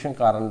ഡിഫ്യൂഷൻ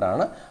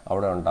കറണ്ടാണ്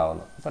അവിടെ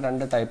ഉണ്ടാകുന്നത്. അപ്പോൾ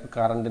രണ്ട് ടൈപ്പ്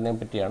കറണ്ടിനെ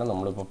പറ്റിയാണ്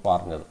നമ്മളിപ്പോൾ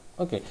പറഞ്ഞത്.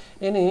 ഓക്കെ,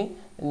 ഇനി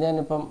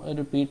ഞാനിപ്പം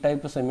ഒരു P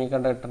type semi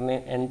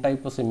കണ്ടക്ടറിനെയും N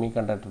type semi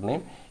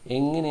കണ്ടക്ടറിനെയും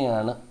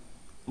എങ്ങനെയാണ്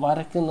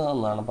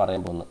വരയ്ക്കുന്നതെന്നാണ്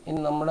പറയാൻ പോകുന്നത്. ഇനി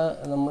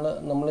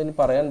നമ്മളിനി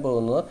പറയാൻ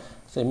പോകുന്നത്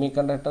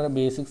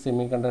ബേസിക്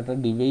സെമി കണ്ടക്ടർ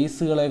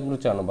ഡിവൈസുകളെ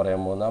കുറിച്ചാണ്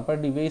പറയാൻ പോകുന്നത്. അപ്പോൾ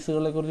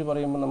ഡിവൈസുകളെ കുറിച്ച്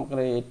പറയുമ്പോൾ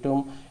നമുക്കറിയാം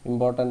ഏറ്റവും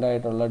ഇമ്പോർട്ടൻ്റ്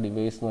ആയിട്ടുള്ള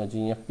ഡിവൈസ് എന്ന് വെച്ച്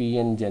കഴിഞ്ഞാൽ പി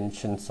എൻ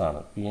ജംഗ്ഷൻസ്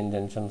ആണ്. പി എൻ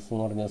ജംഗ്ഷൻസ്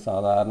എന്ന് പറഞ്ഞാൽ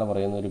സാധാരണ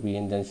പറയുന്ന ഒരു പി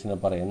എൻ ജംഗ്ഷനെ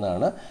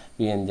പറയുന്നതാണ്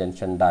P N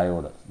junction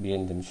diode, P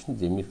N junction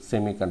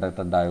semi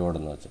conductor diode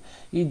എന്ന് വെച്ചാൽ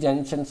ഈ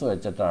ജംഗ്ഷൻസ്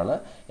വെച്ചിട്ടാണ്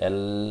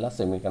എല്ലാ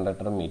സെമി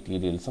കണ്ടക്ടർ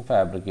മെറ്റീരിയൽസും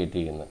ഫാബ്രിക്കേറ്റ്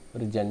ചെയ്യുന്നത്.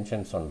 ഒരു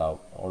ജംഗ്ഷൻസ്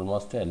ഉണ്ടാവും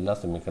ഓൾമോസ്റ്റ് എല്ലാ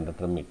സെമി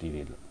കണ്ടക്ടർ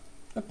മെറ്റീരിയലും.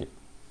 ഓക്കെ,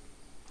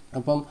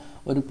 അപ്പം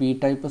ഒരു പി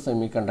ടൈപ്പ്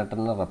സെമി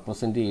കണ്ടക്ടറിനെ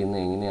റെപ്രസെൻറ്റ് ചെയ്യുന്നത്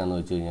എങ്ങനെയാണെന്ന്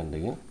വെച്ച്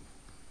കഴിഞ്ഞിട്ടുണ്ടെങ്കിൽ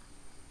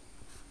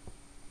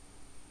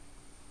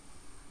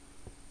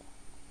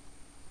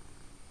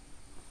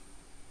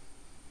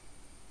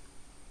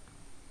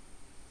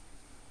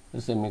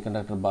ഒരു സെമി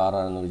കണ്ടക്ടർ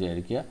ബാറാണെന്ന്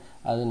വിചാരിക്കുക.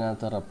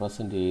 അതിനകത്ത്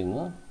റെപ്രസെൻറ്റ് ചെയ്യുന്ന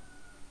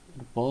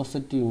ഒരു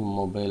പോസിറ്റീവ്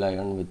മൊബൈൽ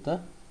അയൺ വിത്ത്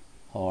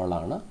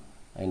ഹോളാണ്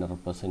അതിനെ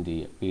റെപ്രസെൻറ്റ്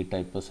ചെയ്യുക P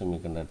type semi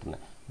കണ്ടക്ടറിനെ.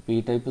 P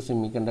type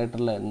semi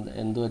കണ്ടക്ടറിൽ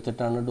എന്ത്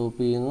വെച്ചിട്ടാണ്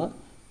ഡോപ്പ് ചെയ്യുന്നത്,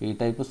 P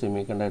type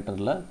semi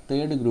കണ്ടക്ടറിൽ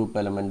third group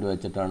element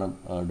വെച്ചിട്ടാണ്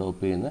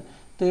ഡോപ്പ് ചെയ്യുന്നത്.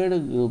 തേർഡ്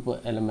ഗ്രൂപ്പ്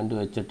എലമെൻറ്റ്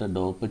വെച്ചിട്ട്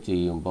ഡോപ്പ്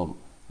ചെയ്യുമ്പം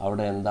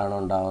അവിടെ എന്താണ്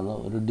ഉണ്ടാകുന്നത്,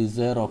 ഒരു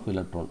ഡിസയർ ഓഫ്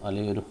ഇലക്ട്രോൺ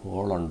അല്ലെങ്കിൽ ഒരു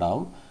ഹോൾ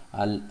ഉണ്ടാവും.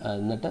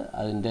 എന്നിട്ട്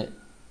അതിൻ്റെ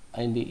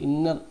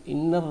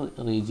ഇന്നർ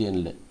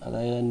റീജിയനിൽ,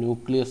 അതായത്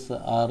ന്യൂക്ലിയസ്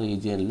ആ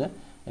റീജിയനിൽ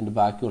അതിൻ്റെ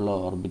ബാക്കിയുള്ള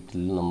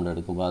ഓർബിറ്റിൽ നമ്മൾ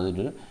എടുക്കുമ്പോൾ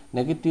അതൊരു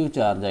നെഗറ്റീവ്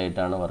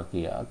ചാർജായിട്ടാണ് വർക്ക്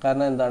ചെയ്യുക.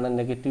 കാരണം എന്താണ്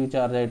നെഗറ്റീവ്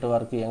ചാർജായിട്ട്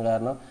വർക്ക് ചെയ്യാൻ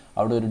കാരണം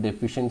അവിടെ ഒരു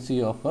ഡെഫിഷ്യൻസി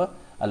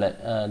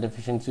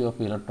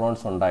ഓഫ്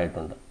ഇലക്ട്രോൺസ്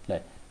ഉണ്ടായിട്ടുണ്ട് അല്ലേ.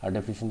 ആ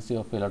deficiency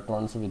of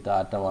electrons with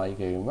atom ആയി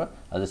കഴിയുമ്പോൾ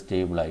അത്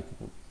സ്റ്റേബിളായി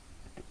പറ്റും.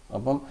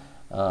 അപ്പം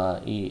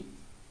ഈ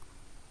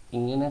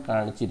ഇങ്ങനെ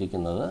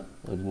കാണിച്ചിരിക്കുന്നത്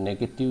ഒരു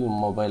നെഗറ്റീവ്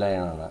ഇമ്മൊബൈൽ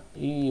അയണാണ്.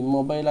 ഈ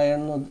ഇമ്മൊബൈൽ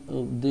അയൺ എന്ന്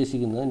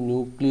ഉദ്ദേശിക്കുന്നത്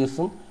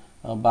ന്യൂക്ലിയസും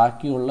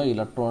ബാക്കിയുള്ള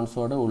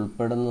ഇലക്ട്രോൺസോടെ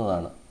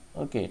ഉൾപ്പെടുന്നതാണ്.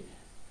 ഓക്കെ,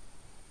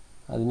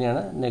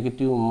 അതിനെയാണ്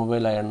നെഗറ്റീവ്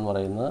ഇമ്മൊബൈൽ അയൺ എന്ന്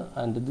പറയുന്നത്.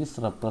 And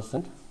this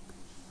represent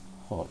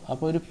whole.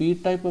 അപ്പോൾ ഒരു പി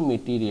ടൈപ്പ്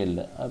മെറ്റീരിയലിൽ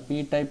ആ പി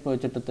ടൈപ്പ്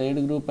വെച്ചിട്ട്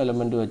തേർഡ് ഗ്രൂപ്പ്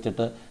എലമെൻറ്റ്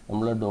വെച്ചിട്ട്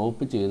നമ്മൾ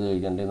ഡോപ്പ് ചെയ്ത്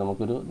കഴിഞ്ഞിട്ടുണ്ടെങ്കിൽ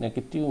നമുക്കൊരു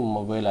നെഗറ്റീവ്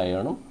ഇമ്മൊബൈൽ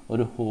അയണും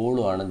ഒരു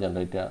ഹോളും ആണ്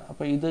ജനറേറ്റ് ചെയ്യുക.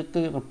 അപ്പോൾ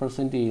ഇതൊക്കെ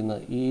റെപ്രസെൻറ്റ് ചെയ്യുന്ന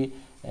ഈ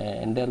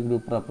എൻ്റയർ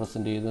ഗ്രൂപ്പ്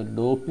റെപ്രസെൻറ്റ് ചെയ്യുന്ന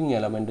ഡോപ്പിംഗ്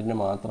എലമെൻറ്റിനെ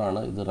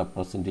മാത്രമാണ് ഇത്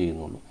റെപ്രസെൻറ്റ്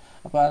ചെയ്യുന്നുള്ളൂ.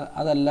 അപ്പോൾ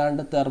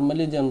അതല്ലാണ്ട്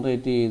തെർമലി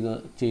ജനറേറ്റ്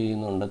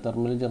ചെയ്യുന്നുണ്ട്.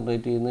 തെർമലി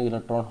ജനറേറ്റ് ചെയ്യുന്ന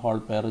ഇലക്ട്രോൺ ഹോൾ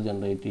പെയർ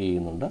ജനറേറ്റ്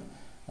ചെയ്യുന്നുണ്ട്.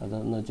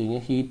 അതെന്ന് വെച്ച്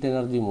കഴിഞ്ഞാൽ ഹീറ്റ്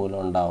എനർജി മൂലം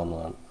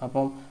ഉണ്ടാകുന്നതാണ്.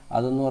 അപ്പം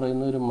അതെന്ന്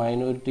പറയുന്ന ഒരു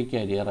മൈനോറിറ്റി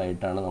കാരിയർ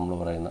ആയിട്ടാണ് നമ്മൾ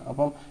പറയുന്നത്.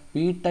 അപ്പം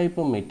പി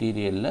ടൈപ്പ്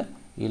മെറ്റീരിയലിൽ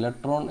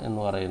ഇലക്ട്രോൺ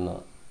എന്ന്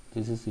പറയുന്നത്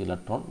this is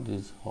electron,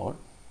 this is whole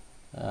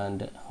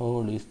and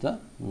whole is the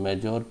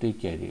majority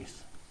careers.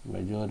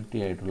 Majority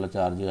ആയിട്ടുള്ള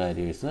ചാർജ്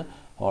കാരിയേഴ്സ്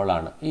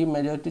ഹോളാണ്. ഈ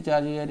മെജോറിറ്റി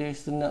ചാർജ്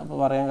കാരിയേഴ്സിന്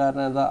പറയാൻ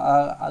കാരണം എന്താ,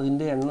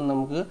 അതിൻ്റെ എണ്ണം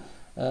നമുക്ക്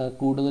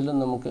കൂടുതലും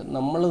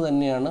നമ്മൾ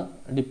തന്നെയാണ്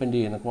ഡിപ്പെൻഡ്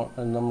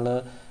ചെയ്യുന്നത്. നമ്മൾ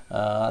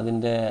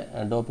അതിൻ്റെ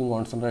ഡോപ്പിംഗ്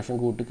കോൺസെൻട്രേഷൻ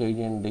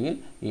കൂട്ടിക്കഴിഞ്ഞിട്ടുണ്ടെങ്കിൽ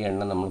ഈ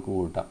എണ്ണം നമുക്ക്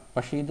കൂട്ടാം.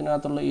 പക്ഷേ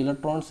ഇതിനകത്തുള്ള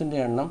ഇലക്ട്രോൺസിൻ്റെ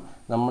എണ്ണം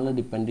നമ്മൾ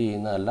ഡിപ്പെൻഡ്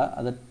ചെയ്യുന്നതല്ല,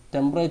 അത്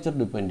ടെമ്പറേച്ചർ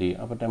ഡിപ്പെൻഡ് ചെയ്യും.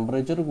 അപ്പോൾ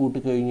ടെമ്പറേച്ചർ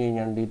കൂട്ടിക്കഴിഞ്ഞ്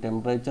കഴിഞ്ഞാൽ ഈ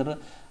ടെമ്പറേച്ചർ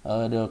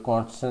ഒരു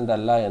കോൺസ്റ്റൻ്റ്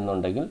അല്ല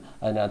എന്നുണ്ടെങ്കിൽ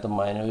അതിനകത്ത്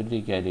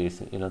മൈനോറിറ്റി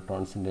കാരിയേഴ്സ്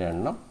ഇലക്ട്രോൺസിൻ്റെ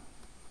എണ്ണം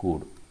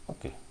കൂടും.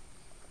 Okay,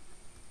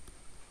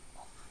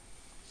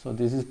 so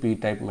this is P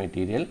type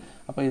material.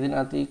 അപ്പോൾ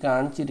ഇതിനകത്ത് ഈ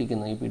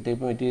പി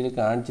ടൈപ്പ് മെറ്റീരിയൽ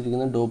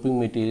കാണിച്ചിരിക്കുന്ന ഡോപ്പിംഗ്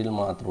മെറ്റീരിയൽ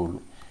മാത്രമേ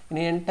ഉള്ളൂ.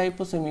 ഇനി എൻ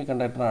ടൈപ്പ് സെമി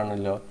കണ്ടക്ടർ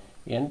ആണല്ലോ.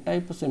 എൻ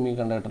ടൈപ്പ് സെമി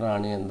കണ്ടക്ടർ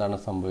ആണ് എന്താണ്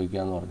സംഭവിക്കുക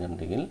എന്ന്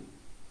പറഞ്ഞിട്ടുണ്ടെങ്കിൽ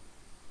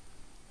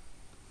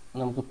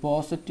നമുക്ക്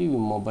പോസിറ്റീവ്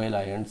ഇമ്മൊബൈൽ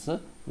അയൺസ്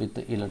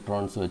വിത്ത്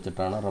ഇലക്ട്രോൺസ്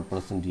വെച്ചിട്ടാണ്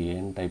റെപ്രസെൻറ്റ്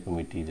ചെയ്യുക എൻ ടൈപ്പ്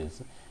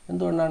മെറ്റീരിയൽസ്.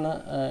 എന്തുകൊണ്ടാണ്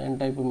N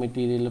type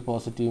material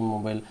positive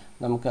immobile?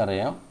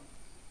 നമുക്കറിയാം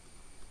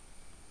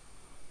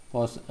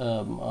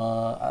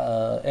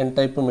എൻ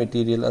ടൈപ്പ്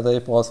മെറ്റീരിയൽ,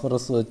 അതായത്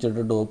ഫോസ്ഫറസ്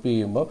വെച്ചിട്ട് ഡോപ്പ്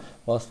ചെയ്യുമ്പോൾ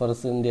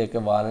ഫോസ്ഫറസിൻ്റെയൊക്കെ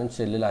വാലൻസ്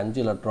ഷെല്ലിൽ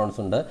 5 ഇലക്ട്രോൺസ്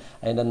ഉണ്ട്.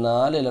 അതിൻ്റെ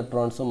 4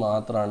 ഇലക്ട്രോൺസ്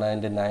മാത്രമാണ്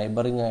അതിൻ്റെ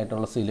നൈബറിങ്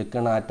ആയിട്ടുള്ള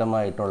സിലിക്കൺ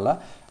ആറ്റമായിട്ടുള്ള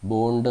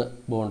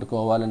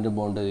കോവാലൻ്റ്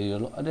ബോണ്ട്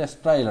ഒരു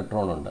എക്സ്ട്രാ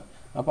ഇലക്ട്രോൺ ഉണ്ട്.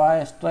 അപ്പോൾ ആ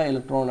എക്സ്ട്രാ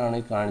ഇലക്ട്രോണാണ്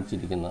ഈ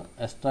കാണിച്ചിരിക്കുന്നത്.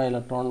 എക്സ്ട്രാ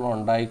ഇലക്ട്രോൺ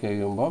ഉണ്ടായി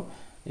കഴിയുമ്പോൾ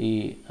ഈ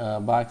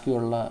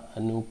ബാക്കിയുള്ള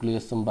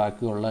ന്യൂക്ലിയസും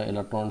ബാക്കിയുള്ള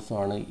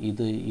ഇലക്ട്രോൺസുമാണ്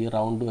ഈ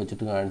റൗണ്ട്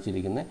വെച്ചിട്ട്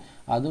കാണിച്ചിരിക്കുന്നത്.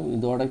 അതും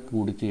ഇതോടെ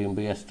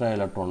കൂടിച്ചേരുമ്പോൾ എക്സ്ട്രാ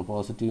ഇലക്ട്രോൺ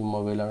പോസിറ്റീവ്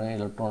ഇമ്മൊബൈലാണ്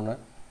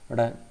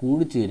ഇലക്ട്രോണിവിടെ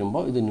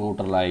കൂടിച്ചേരുമ്പോൾ ഇത്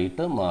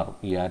ന്യൂട്രലായിട്ട് മാറും.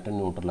 ഈ ആറ്റം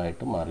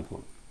ന്യൂട്രലായിട്ട്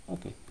മാറിക്കോളും.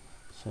 ഓക്കെ,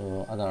 സോ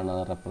അതാണ്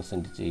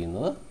റെപ്രസെൻറ്റ്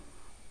ചെയ്യുന്നത്.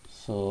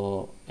 സോ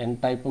എൻ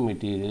ടൈപ്പ്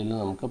മെറ്റീരിയലിൽ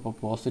നമുക്കിപ്പോൾ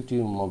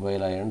പോസിറ്റീവ്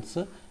ഇമ്മൊബൈൽ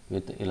അയൺസ്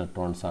വിത്ത്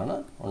ഇലക്ട്രോൺസ് ആണ്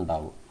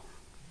ഉണ്ടാവുക.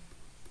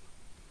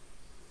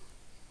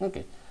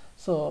 ഓക്കെ,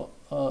 സോ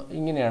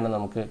ഇങ്ങനെയാണ്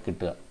നമുക്ക്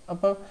കിട്ടുക.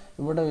 അപ്പം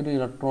ഇവിടെ ഒരു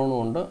ഇലക്ട്രോണും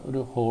ഉണ്ട്, ഒരു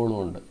ഹോളും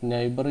ഉണ്ട്.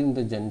 നൈബറിങ്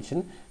ദ ജംഗ്ഷൻ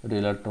ഒരു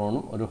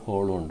ഇലക്ട്രോണും ഒരു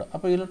ഹോളും ഉണ്ട്.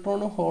 അപ്പോൾ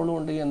ഇലക്ട്രോണും ഹോളും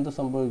ഉണ്ടെങ്കിൽ എന്ത്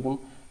സംഭവിക്കും?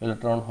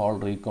 ഇലക്ട്രോൺ ഹോൾ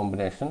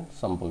റീകോമ്പിനേഷൻ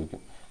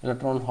സംഭവിക്കും.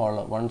 ഇലക്ട്രോൺ ഹോൾ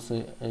വൺസ്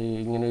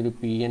ഇങ്ങനെ ഒരു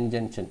പി എൻ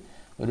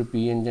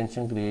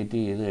ജംഗ്ഷൻ ക്രിയേറ്റ്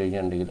ചെയ്ത്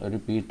കഴിഞ്ഞിട്ടുണ്ടെങ്കിൽ ഒരു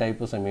P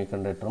type semi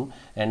കണ്ടക്ടറും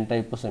N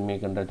type semi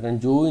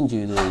കണ്ടക്ടറും join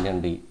ചെയ്ത്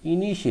കഴിഞ്ഞിട്ടുണ്ടെങ്കിൽ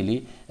ഇനീഷ്യലി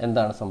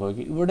എന്താണ്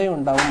സംഭവിക്കുക? ഇവിടെ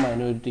ഉണ്ടാവും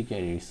മൈനോറിറ്റി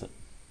കാരിയേഴ്സ്.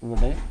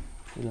 ഇവിടെ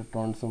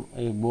ഇലക്ട്രോൺസും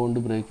ഈ ബോണ്ട്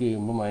ബ്രേക്ക്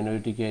ചെയ്യുമ്പോൾ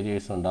മൈനോറിറ്റി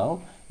കാരിയേഴ്സ് ഉണ്ടാവും.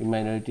 ഈ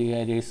മൈനോറിറ്റി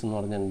കാരിയേഴ്സ് എന്ന്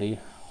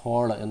പറഞ്ഞിട്ടുണ്ടെങ്കിൽ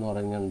ഹോൾ എന്ന്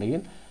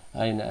പറഞ്ഞിട്ടുണ്ടെങ്കിൽ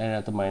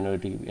അതിനകത്ത്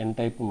എൻ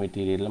ടൈപ്പ്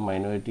മെറ്റീരിയലിൽ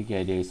മൈനോറിറ്റി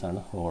കാരിയേഴ്സ്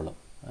ആണ് whole.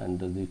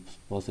 And the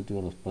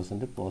positive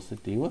represent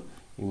positive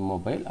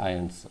immobile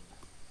ions.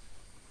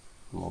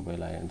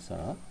 Immobile ions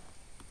ആണ്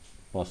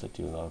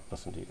പോസിറ്റീവ്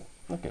റെപ്രസെൻറ്റ് ചെയ്യുന്നത്.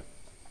 ഓക്കെ,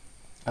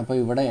 അപ്പോൾ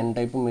ഇവിടെ എൻ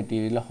ടൈപ്പ്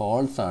മെറ്റീരിയൽ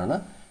ഹോൾസ് ആണ്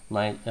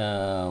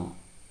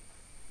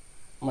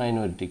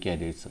minority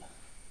careers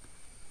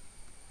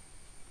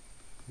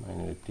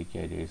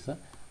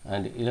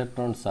and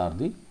electrons are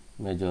the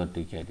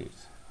majority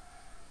carriers.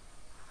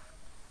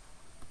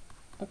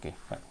 Okay,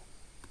 fine.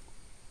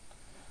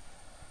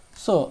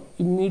 So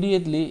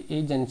immediately ഈ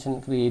junction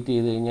create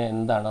ചെയ്ത് കഴിഞ്ഞാൽ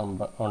എന്താണ്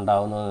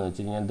ഉണ്ടാകുന്നതെന്ന്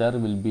വെച്ച് കഴിഞ്ഞാൽ there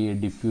will be A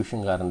diffusion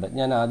current.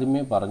 ഞാൻ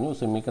ആദ്യമേ പറഞ്ഞു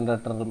സെമി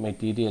കണ്ടക്ടർ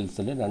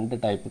മെറ്റീരിയൽസിൽ 2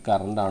 ടൈപ്പ്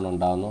കറണ്ടാണ്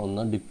ഉണ്ടാകുന്നത്.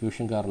 ഒന്ന്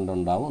ഡിഫ്യൂഷൻ കറണ്ട്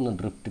ഉണ്ടാവും, ഒന്ന്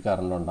ഡ്രിഫ്റ്റ്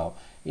കറണ്ട് ഉണ്ടാവും.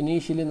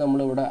 ഇനീഷ്യലി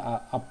നമ്മളിവിടെ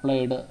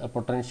അപ്ലൈഡ്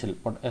പൊട്ടൻഷ്യൽ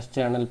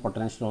എക്സ്റ്റേണൽ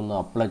പൊട്ടൻഷ്യൽ ഒന്നും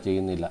അപ്ലൈ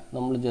ചെയ്യുന്നില്ല,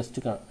 നമ്മൾ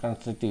ജസ്റ്റ്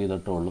കൺസ്ട്രക്ട്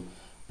ചെയ്തിട്ടുള്ളൂ.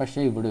 പക്ഷേ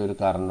ഇവിടെ ഒരു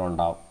കറണ്ട്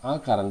ഉണ്ടാവും. ആ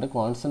കറണ്ട്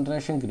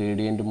കോൺസെൻട്രേഷൻ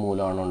ഗ്രേഡിയൻറ്റ്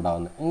മൂലമാണ്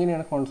ഉണ്ടാകുന്നത്.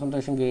 എങ്ങനെയാണ്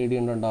കോൺസെൻട്രേഷൻ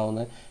ഗ്രേഡിയൻറ്റ്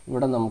ഉണ്ടാകുന്നത്?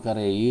 ഇവിടെ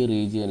നമുക്കറിയാം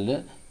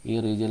ഈ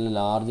റീജിയനിൽ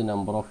ലാർജ്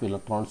നമ്പർ ഓഫ്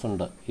ഇലക്ട്രോൺസ്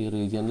ഉണ്ട്, ഈ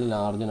റീജിയനിൽ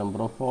ലാർജ്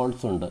നമ്പർ ഓഫ്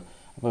ഹോൾസ് ഉണ്ട്.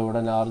 അപ്പോൾ ഇവിടെ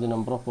ലാർജ്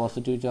നമ്പർ ഓഫ്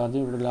പോസിറ്റീവ് ചാർജും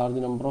ഇവിടെ ലാർജ്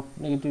നമ്പർ ഓഫ്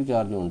നെഗറ്റീവ്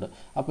ചാർജും ഉണ്ട്.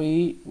 അപ്പോൾ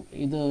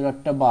ഇത്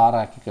ഒരൊറ്റ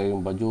ബാറാക്കി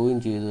കഴിയുമ്പോൾ ജോയിൻ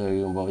ചെയ്ത്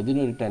കഴിയുമ്പോൾ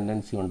ഇതിനൊരു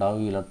ടെൻഡൻസി ഉണ്ടാവും.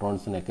 ഈ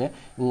ഇലക്ട്രോൺസിനൊക്കെ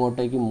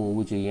ഇങ്ങോട്ടേക്ക്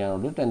മൂവ്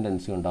ചെയ്യാനുള്ളൊരു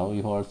ടെൻഡൻസി ഉണ്ടാവും,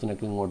 ഈ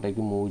ഹോൾസിനൊക്കെ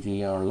ഇങ്ങോട്ടേക്ക് മൂവ്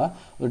ചെയ്യാനുള്ള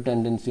ഒരു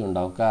ടെൻഡൻസി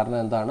ഉണ്ടാവും. കാരണം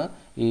എന്താണ്?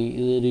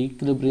 ഇത്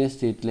ഈക്വിലിബ്രിയം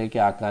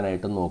സ്റ്റേറ്റിലേക്ക്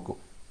ആക്കാനായിട്ട് നോക്കും.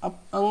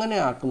 അങ്ങനെ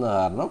ആക്കുന്ന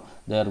കാരണം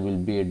there will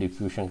be A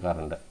diffusion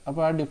current.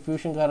 അപ്പോൾ ആ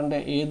ഡിഫ്യൂഷൻ കറണ്ട്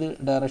ഏത്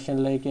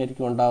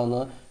ഡയറക്ഷനിലേക്കായിരിക്കും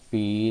ഉണ്ടാകുന്നത്?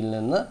 പിയിൽ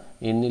നിന്ന്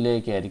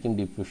എന്നിലേക്കായിരിക്കും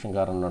ഡിഫ്യൂഷൻ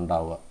കറണ്ട്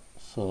ഉണ്ടാവുക.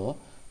 So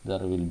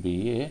there will be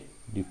A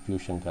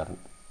diffusion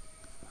current.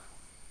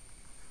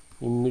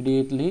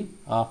 Immediately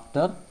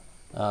after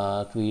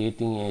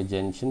creating a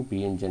junction,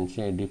 PN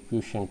junction, a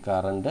diffusion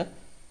current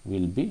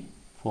will be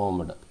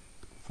formed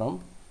from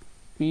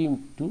P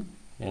to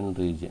N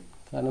region.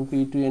 കാരണം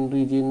P to N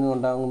region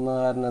ഉണ്ടാകുന്ന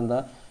കാരണം എന്താ,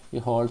 ഈ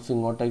holes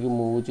ഇങ്ങോട്ടേക്ക്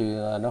move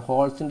ചെയ്യുന്ന കാരണം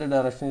ഹോൾസിൻ്റെ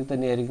ഡയറക്ഷനിൽ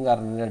തന്നെയായിരിക്കും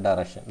കറണ്ടിൻ്റെ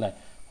ഡയറക്ഷൻ അല്ലേ.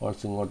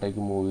 ഹോൾസ്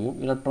ഇങ്ങോട്ടേക്ക് മൂവ് ചെയ്യും,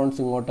 ഇലക്ട്രോൺസ്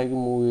ഇങ്ങോട്ടേക്ക്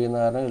മൂവ് ചെയ്യുന്ന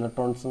കാരണം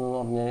ഇലക്ട്രോൺസ് എന്ന്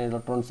പറഞ്ഞു കഴിഞ്ഞാൽ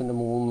ഇലക്ട്രോൺസിൻ്റെ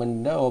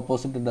മൂവ്മെൻറ്റിൻ്റെ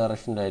ഓപ്പോസിറ്റ്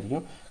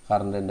ഡയറക്ഷനിലായിരിക്കും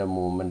കറണ്ടിൻ്റെ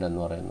മൂവ്മെൻറ്റ്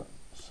എന്ന് പറയുന്നത്.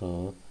 So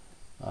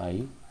I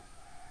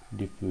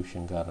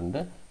diffusion current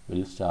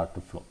will start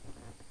to flow.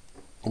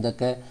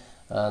 ഇതൊക്കെ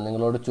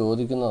നിങ്ങളോട്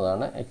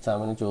ചോദിക്കുന്നതാണ്,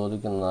 എക്സാമിന്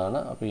ചോദിക്കുന്നതാണ്.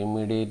 അപ്പോൾ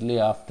immediately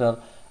after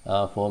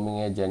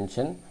forming A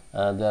junction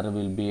there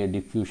will be a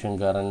diffusion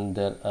current.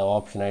 there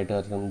option ആയിട്ട്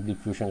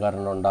diffusion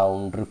current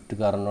ഉണ്ടാവും, ഡ്രിഫ്റ്റ്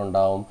കറണ്ട്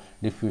ഉണ്ടാവും.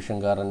 diffusion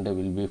current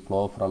will be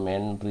flow from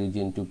N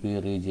region to P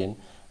region,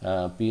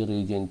 P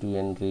region to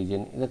N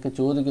region. ഇതൊക്കെ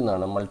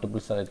ചോദിക്കുന്നതാണ്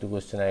multiple select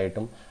question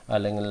ആയിട്ടും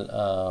അല്ലെങ്കിൽ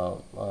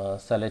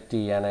select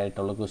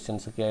ചെയ്യാനായിട്ടുള്ള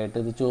questions ഒക്കെ ആയിട്ട്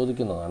ഇത്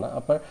ചോദിക്കുന്നതാണ്.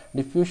 അപ്പോൾ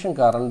ഡിഫ്യൂഷൻ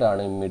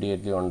കറണ്ടാണ്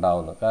ഇമ്മീഡിയറ്റ്ലി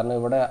ഉണ്ടാവുന്നത്. കാരണം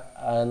ഇവിടെ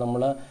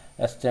നമ്മൾ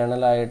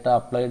എക്സ്റ്റേണലായിട്ട്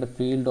അപ്ലൈഡ്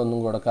ഫീൽഡ് ഒന്നും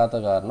കൊടുക്കാത്ത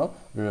കാരണം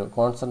ഒരു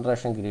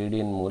കോൺസെൻട്രേഷൻ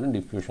ഗ്രേഡിയൻറ്റ് മൂലം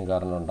ഡിഫ്യൂഷൻ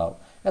കറണ്ട് ഉണ്ടാവും.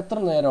 എത്ര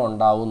നേരം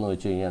ഉണ്ടാവും എന്ന്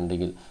വെച്ച്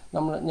കഴിഞ്ഞിട്ടുണ്ടെങ്കിൽ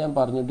ഞാൻ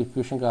പറഞ്ഞു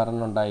ഡിഫ്യൂഷൻ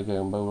കറണ്ട് ഉണ്ടായി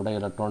കഴിയുമ്പോൾ ഇവിടെ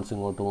ഇലക്ട്രോൺസ്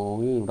ഇങ്ങോട്ട് മൂവ്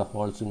ചെയ്യും, ഇവിടെ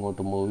ഹോൾസ്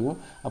ഇങ്ങോട്ട് മൂവ് ചെയ്യും.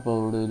 അപ്പോൾ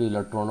ഇവിടെ ഒരു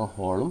ഇലക്ട്രോണും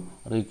ഹോളും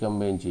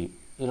റീകമ്പൈൻ ചെയ്യും.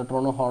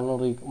 ഇലക്ട്രോണും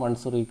ഹോളും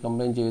വൺസ്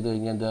റീകമ്പൈൻ ചെയ്ത്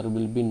കഴിഞ്ഞാൽ there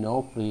will be no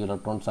free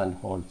electrons and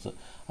holes.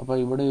 അപ്പോൾ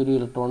ഇവിടെ ഒരു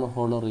ഇലക്ട്രോണും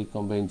ഹോളും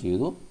റീകമ്പൈൻ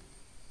ചെയ്തു.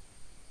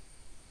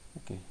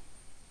 ഓക്കെ,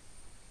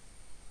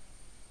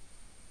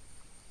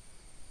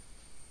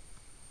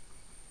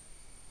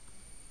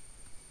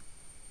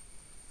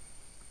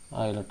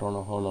 ആ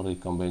ഇലക്ട്രോണും ഹോളും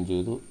റീകമ്പൈൻ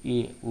ചെയ്തു. ഈ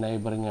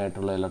നൈബറിംഗ്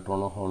ആയിട്ടുള്ള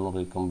ഇലക്ട്രോണും ഹോളും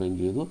റീകമ്പൈൻ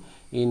ചെയ്തു.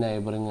 ഈ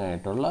നൈബറിംഗ്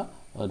ആയിട്ടുള്ള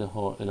ഒരു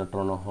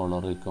ഇലക്ട്രോണും ഹോളും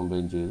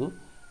റീകമ്പൈൻ ചെയ്തു.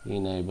 ഈ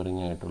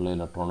നൈബറിംഗ് ആയിട്ടുള്ള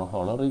ഇലക്ട്രോണും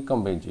ഹോളും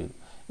റീകമ്പൈൻ ചെയ്തു.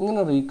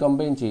 ഇങ്ങനെ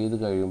റീകമ്പൈൻ ചെയ്ത്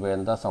കഴിയുമ്പോൾ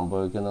എന്താ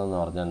സംഭവിക്കുന്നതെന്ന്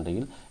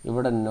പറഞ്ഞിട്ടുണ്ടെങ്കിൽ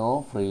ഇവിടെ no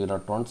free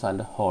electrons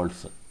and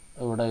holes.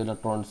 ഇവിടെ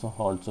ഇലക്ട്രോൺസും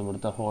ഹോൾസും,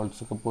 ഇവിടുത്തെ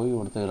ഹോൾസൊക്കെ പോയി,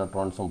 ഇവിടുത്തെ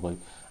ഇലക്ട്രോൺസും പോയി.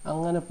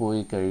 അങ്ങനെ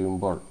പോയി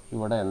കഴിയുമ്പോൾ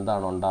ഇവിടെ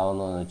എന്താണ്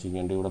ഉണ്ടാകുന്നതെന്ന് വെച്ച്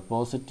കഴിഞ്ഞാൽ ഇവിടെ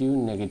പോസിറ്റീവും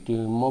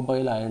നെഗറ്റീവും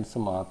ഇമ്മൊബൈൽ അയൺസ്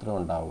മാത്രമേ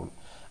ഉണ്ടാവുള്ളൂ.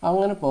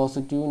 അങ്ങനെ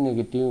പോസിറ്റീവും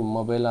നെഗറ്റീവും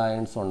ഇമ്മൊബൈൽ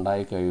അയൺസ്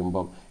ഉണ്ടായി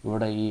കഴിയുമ്പം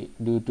ഇവിടെ ഈ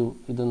ഡ്യൂ ടു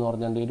ഇതെന്ന്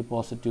പറഞ്ഞാൽ ഒരു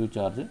പോസിറ്റീവ്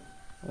ചാർജ്,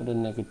 ഒരു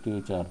negative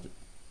charge.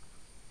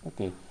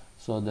 Okay,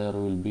 so there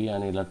will be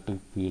an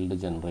electric field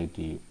generate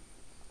ചെയ്യും.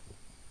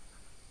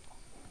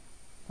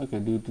 Okay,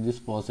 due to this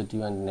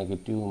positive and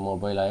negative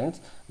immobile ions,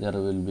 there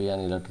will be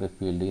an electric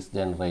field is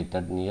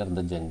generated near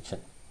the junction.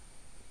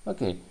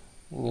 Okay,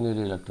 ഇങ്ങനെ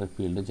ഒരു electric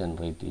field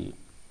generate ചെയ്യും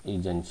ഈ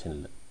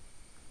ജംഗ്ഷനിൽ.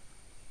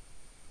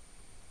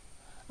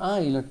 ആ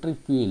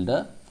electric field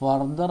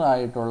further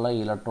ആയിട്ടുള്ള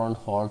electron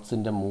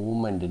ഹോൾസിൻ്റെ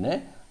മൂവ്മെൻറ്റിനെ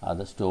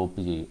അത് stop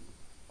ചെയ്യും.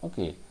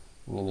 ഓക്കെ,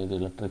 ഇങ്ങനെ ഒരു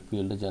ഇലക്ട്രിക്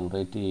ഫീൽഡ്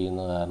ജനറേറ്റ്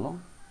ചെയ്യുന്ന കാരണം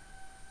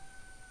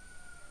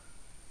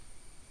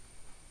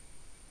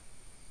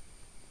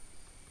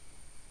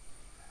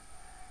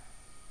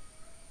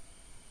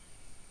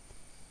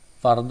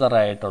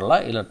ഫർദറായിട്ടുള്ള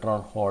ഇലക്ട്രോൺ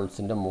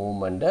ഹോൾസിൻ്റെ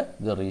മൂവ്മെൻറ്റ്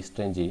ഇത്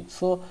റീസ്ട്രെയിൻ ചെയ്യും.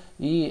 സോ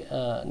ഈ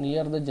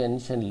നിയർ ദ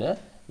ജംഗ്ഷനിൽ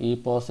ഈ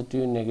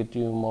പോസിറ്റീവ്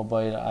നെഗറ്റീവ്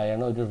മൊബൈൽ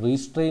അയൺ ഒരു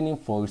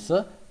റീസ്ട്രെയിനിങ് ഫോഴ്സ്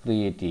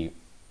ക്രിയേറ്റ് ചെയ്യും.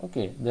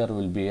 Okay, there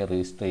will be A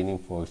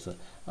റീസ്ട്രെയിനിങ് force.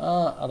 ആ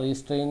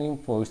റീസ്ട്രെയിനിങ്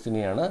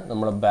ഫോഴ്സിനെയാണ്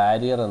നമ്മൾ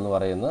ബാരിയർ എന്ന്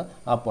പറയുന്നത്.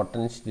 ആ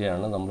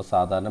പൊട്ടൻഷ്യലാണ് നമ്മൾ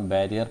സാധാരണ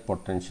ബാരിയർ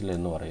പൊട്ടൻഷ്യൽ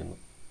എന്ന്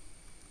പറയുന്നത്.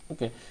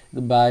 ഓക്കെ,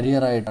 ഇത്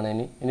ബാരിയർ ആയിട്ടാണ്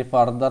ഇനി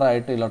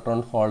ഫർദറായിട്ട്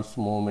ഇലക്ട്രോൺ ഹോൾസ്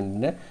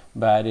മൂവ്മെൻറ്റിൻ്റെ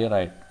ബാരിയർ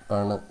ആയിട്ട്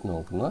ആണ്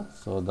നോക്കുന്നത്.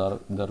 So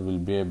there will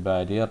be A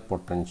barrier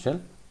potential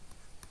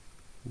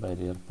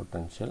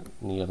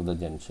near the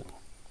junction.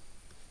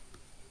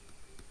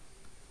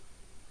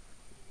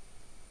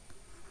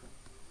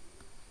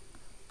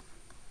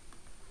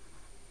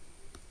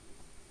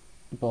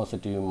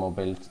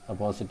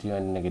 Positive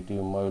and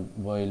negative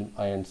mobile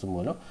ions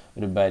മൂലം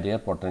ഒരു ബാരിയർ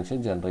പൊട്ടൻഷ്യൽ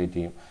ജനറേറ്റ്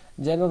ചെയ്യും.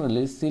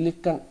 ജനറലി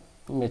സിലിക്കൺ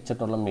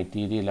വെച്ചിട്ടുള്ള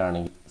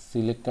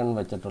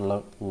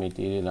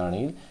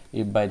മെറ്റീരിയലാണെങ്കിൽ ഈ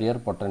ബാരിയർ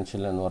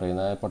പൊട്ടൻഷ്യൽ എന്ന്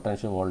പറയുന്നത്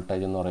പൊട്ടൻഷ്യൽ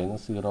വോൾട്ടേജ് എന്ന്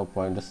പറയുന്നത്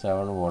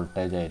 0.7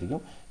 വോൾട്ടേജ്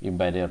ആയിരിക്കും ഈ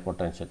ബാരിയർ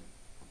പൊട്ടൻഷ്യൽ.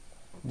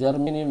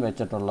 ജെർമനിയം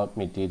വെച്ചിട്ടുള്ള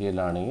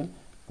മെറ്റീരിയലാണെങ്കിൽ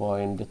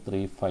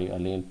 0.35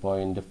 അല്ലെങ്കിൽ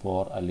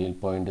 0.4 അല്ലെങ്കിൽ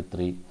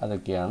 0.3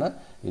 അതൊക്കെയാണ്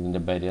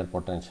ഇതിൻ്റെ ബാരിയർ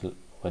പൊട്ടൻഷ്യൽ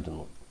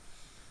വരുന്നത്.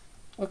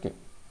 ഓക്കെ,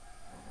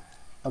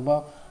 അപ്പോൾ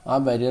ആ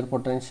barrier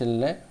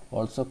പൊട്ടൻഷ്യലിനെ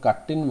also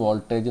cut in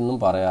voltage എന്നും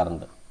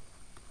പറയാറുണ്ട്.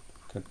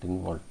 കട്ട് ഇൻ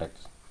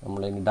വോൾട്ടേജ്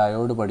നമ്മൾ ഇനി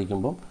ഡയോഡ്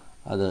പഠിക്കുമ്പം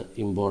അത്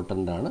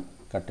ഇമ്പോർട്ടൻ്റ് ആണ്,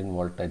 കട്ട് ഇൻ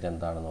വോൾട്ടേജ്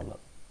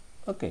എന്താണെന്നുള്ളത്.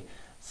 ഓക്കെ,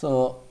 സോ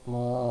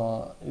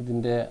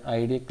ഇതിൻ്റെ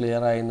ഐഡിയ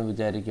ക്ലിയർ ആയി എന്ന്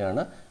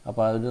വിചാരിക്കുകയാണ്.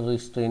 അപ്പോൾ അതൊരു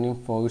റീസ്ട്രെയിനിങ്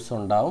ഫോഴ്സ്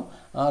ഉണ്ടാവും.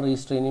 ആ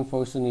റീസ്ട്രെയിനിങ്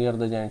ഫോഴ്സ് നിയർ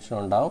ദ ജംഗ്ഷൻ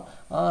ഉണ്ടാവും.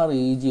 ആ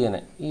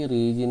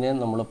റീജിയനെ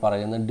നമ്മൾ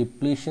പറയുന്നത്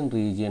ഡിപ്ലീഷൻ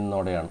റീജിയൻ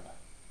എന്നോടെയാണ്.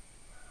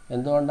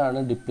 എന്തുകൊണ്ടാണ്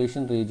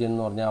ഡിപ്ലീഷൻ റീജിയൻ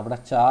എന്ന് പറഞ്ഞാൽ അവിടെ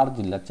ചാർജ്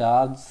ഇല്ല,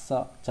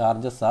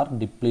 ചാർജസ് ആർ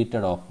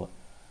ഡിപ്ലീറ്റഡ് ഓഫ്.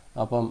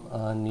 അപ്പം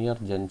near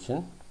junction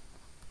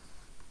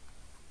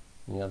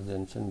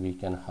we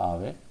can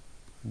have a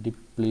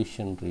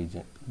depletion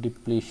region.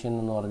 Depletion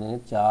എന്ന് പറഞ്ഞു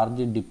കഴിഞ്ഞാൽ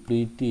ചാർജ്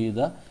ഡിപ്ലീറ്റ് ചെയ്ത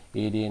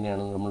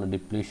ഏരിയനെയാണ് നമ്മൾ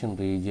ഡിപ്ലീഷൻ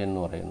റീജിയൻ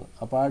എന്ന് പറയുന്നത്.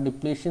 അപ്പോൾ ആ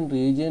ഡിപ്ലീഷൻ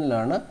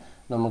റീജിയനിലാണ്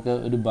നമുക്ക്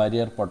ഒരു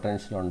ബാരിയർ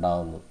പൊട്ടൻഷ്യൽ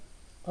ഉണ്ടാകുന്നത്.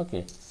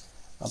 ഓക്കെ,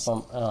 അപ്പം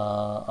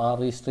ആ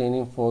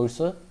റീസ്ട്രെയിനിങ്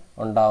ഫോഴ്സ്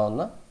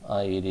ഉണ്ടാവുന്ന ആ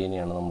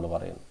ഏരിയനെയാണ് നമ്മൾ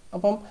പറയുന്നത്.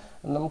 അപ്പം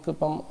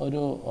നമുക്കിപ്പം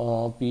ഒരു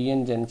P N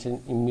junction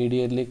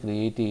immediately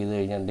create ചെയ്ത്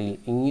കഴിഞ്ഞിട്ടുണ്ടെങ്കിൽ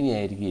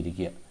ഇങ്ങനെയായിരിക്കും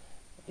ഇരിക്കുക.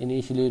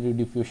 ഇനീഷ്യലി ഒരു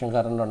ഡിഫ്യൂഷൻ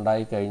കറണ്ട്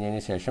ഉണ്ടായി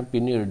കഴിഞ്ഞതിന് ശേഷം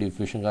പിന്നെ ഒരു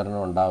ഡിഫ്യൂഷൻ കറണ്ട്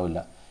ഉണ്ടാവില്ല.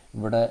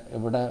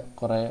 ഇവിടെ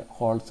കുറേ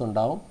ഹോൾസ്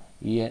ഉണ്ടാവും,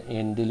 ഈ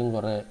എൻഡിലും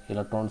കുറേ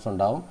ഇലക്ട്രോൺസ്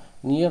ഉണ്ടാവും.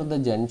 നിയർ ദ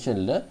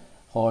ജംഗ്ഷനിൽ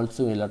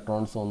ഹോൾസും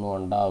ഇലക്ട്രോൺസും ഒന്നും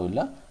ഉണ്ടാവില്ല.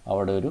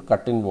 അവിടെ ഒരു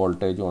കട്ടിങ്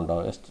വോൾട്ടേജും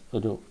ഉണ്ടാവും,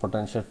 ഒരു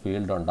പൊട്ടൻഷ്യൽ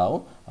ഫീൽഡ്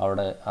ഉണ്ടാവും.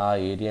 അവിടെ ആ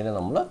ഏരിയനെ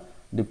നമ്മൾ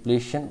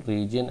ഡിപ്ലീഷൻ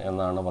റീജിയൻ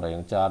എന്നാണ്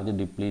പറയുന്നത്. ചാർജ്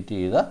ഡിപ്ലീറ്റ്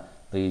ചെയ്ത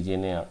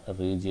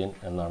റീജിയൻ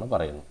എന്നാണ്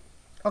പറയുന്നത്.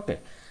 ഓക്കെ,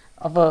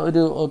 അപ്പോൾ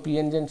ഒരു പി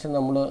എൻ ജംഗ്ഷൻ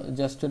നമ്മൾ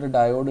ജസ്റ്റ് ഒരു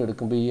ഡയോഡ്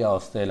എടുക്കുമ്പോൾ ഈ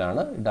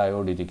അവസ്ഥയിലാണ്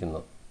ഡയോഡ്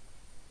ഇരിക്കുന്നത്.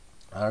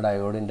 ആ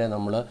ഡയോഡിൻ്റെ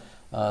നമ്മൾ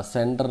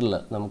സെൻറ്ററിൽ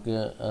നമുക്ക്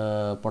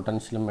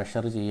പൊട്ടൻഷ്യൽ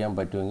മെഷർ ചെയ്യാൻ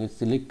പറ്റുമെങ്കിൽ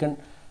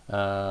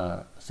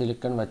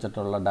സിലിക്കൺ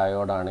വെച്ചിട്ടുള്ള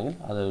ഡയോഡാണെങ്കിൽ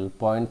അത്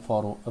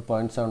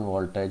 0.7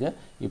 വോൾട്ടേജ്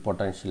ഈ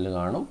പൊട്ടൻഷ്യലിൽ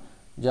കാണും.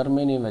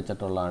 ജർമ്മേനിയം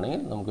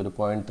വെച്ചിട്ടുള്ളതാണെങ്കിൽ നമുക്കൊരു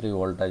 0.3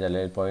 വോൾട്ടേജ്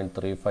അല്ലെങ്കിൽ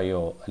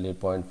 0.35 അല്ലെങ്കിൽ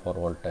 0.4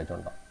 വോൾട്ടേജ്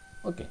ഉണ്ടാവും.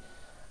 ഓക്കെ,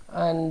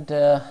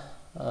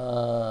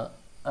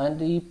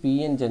 ആൻഡ് ഈ പി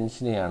എൻ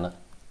ജംഗ്ഷനെയാണ്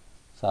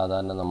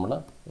സാധാരണ നമ്മൾ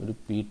ഒരു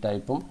പി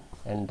ടൈപ്പും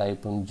എൻ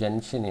ടൈപ്പും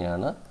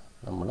ജംഗ്ഷനെയാണ്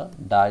നമ്മൾ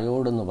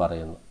ഡയോഡ് എന്ന്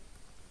പറയുന്നത്.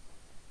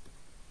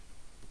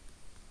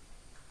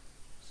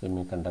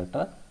 സെമി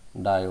കണ്ടക്ടർ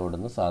ഡയോഡ്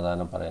എന്ന്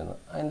സാധാരണ പറയുന്നത്.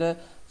 അതിൻ്റെ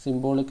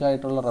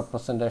സിംബോളിക്കായിട്ടുള്ള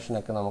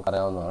റെപ്രസെൻറ്റേഷനൊക്കെ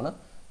നമുക്കറിയാവുന്നതാണ്.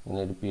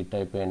 ഇങ്ങനെ ഒരു പി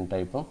ടൈപ്പ് എൻ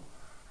ടൈപ്പും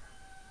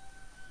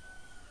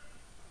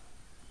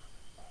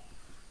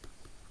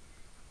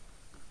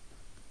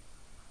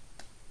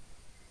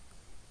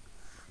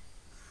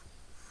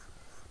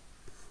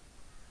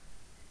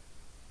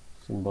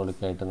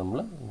സിംബോളിക്കായിട്ട് നമ്മൾ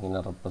ഇങ്ങനെ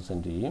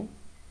റെപ്രസെൻറ്റ് ചെയ്യും.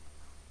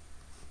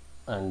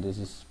 And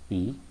this is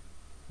P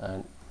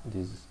and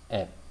this is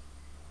an.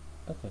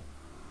 Okay,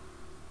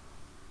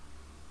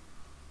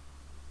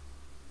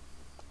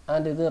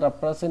 and ഇത്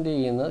റെപ്രസെൻറ്റ്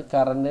ചെയ്യുന്നത്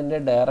കറണ്ടിൻ്റെ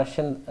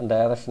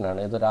ഡയറക്ഷനാണ്.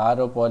 ഇതൊരു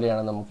ആരോ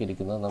പോലെയാണ്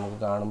നമുക്കിരിക്കുന്നത്. നമുക്ക്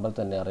കാണുമ്പോൾ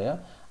തന്നെ അറിയാം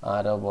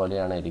ആരോ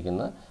പോലെയാണ്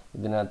ഇരിക്കുന്നത്.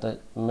 ഇതിനകത്ത്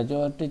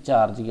മെജോറിറ്റി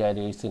ചാർജ്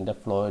ക്യാരിയേഴ്സിൻ്റെ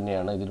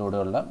ഫ്ലോയിനെയാണ്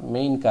ഇതിലൂടെയുള്ള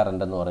മെയിൻ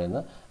കറണ്ട് എന്ന്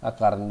പറയുന്നത്. ആ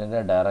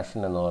കറണ്ടിൻ്റെ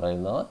ഡയറക്ഷൻ എന്ന്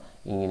പറയുന്നത്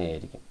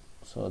ഇങ്ങനെയായിരിക്കും.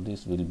 So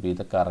this will be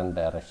the current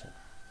direction.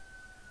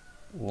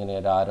 ഇങ്ങനെ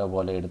ഒരു ആരോ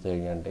പോലെ എടുത്തു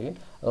കഴിഞ്ഞിട്ടുണ്ടെങ്കിൽ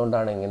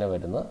അതുകൊണ്ടാണ് ഇങ്ങനെ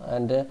വരുന്നത്.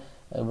 ആൻഡ്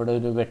ഇവിടെ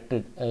ഒരു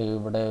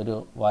ഇവിടെ ഒരു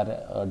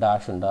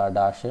ഡാഷ് ഉണ്ട്. ആ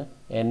ഡാഷ്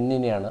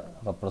എന്നിനെയാണ്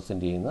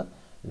റെപ്രസെൻറ്റ് ചെയ്യുന്നത്.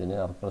 ഇതിനെ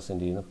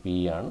റെപ്രസെൻറ്റ് ചെയ്യുന്ന പി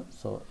ആണ്.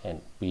 സോ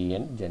പി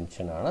എൻ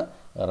ജംഗ്ഷനാണ്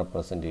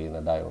റെപ്രസെൻറ്റ്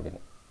ചെയ്യുന്നത്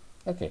ഡയോഡിന്.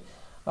 ഓക്കെ,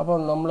 അപ്പോൾ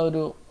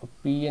നമ്മളൊരു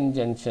പി എൻ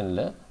ജംഗ്ഷനിൽ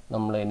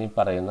നമ്മൾ ഇനി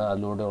പറയുന്ന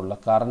അതിലൂടെയുള്ള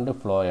കറണ്ട്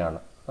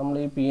ഫ്ലോയാണ്. നമ്മൾ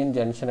ഈ പി എൻ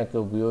ജംഗ്ഷനൊക്കെ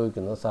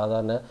ഉപയോഗിക്കുന്നത്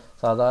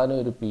സാധാരണ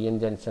ഒരു പി എൻ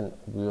ജംഗ്ഷൻ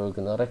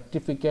ഉപയോഗിക്കുന്നത്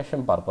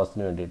റെക്ടിഫിക്കേഷൻ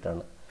പർപ്പസിന്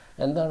വേണ്ടിയിട്ടാണ്.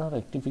 എന്താണ്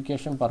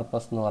റെക്ടിഫിക്കേഷൻ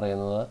പർപ്പസ് എന്ന്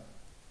പറയുന്നത്?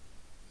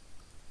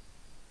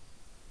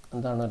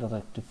 എന്താണ് ഒരു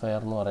റെക്ടിഫയർ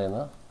എന്ന്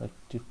പറയുന്നത്?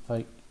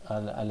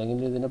 അല്ലെങ്കിൽ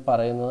ഇതിനെ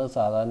പറയുന്നത്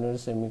സാധാരണ ഒരു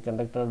സെമി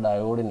കണ്ടക്ടർ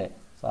ഡയോഡിനെ,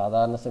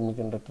 സാധാരണ സെമി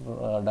കണ്ടക്ടർ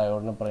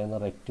ഡയോഡിനെ പറയുന്ന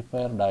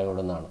റെക്ടിഫയർ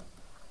ഡയോഡ് എന്നാണ്.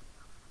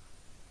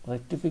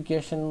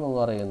 റെക്ടിഫിക്കേഷൻ എന്ന്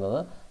പറയുന്നത്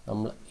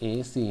നമ്മൾ എ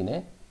സിനെ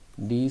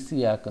ഡി സി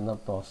ആക്കുന്ന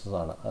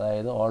പ്രോസസ്സാണ്.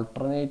 അതായത്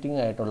ഓൾട്ടർനേറ്റിംഗ്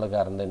ആയിട്ടുള്ള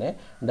കറണ്ടിനെ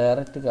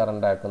ഡയറക്റ്റ്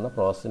കറണ്ട് ആക്കുന്ന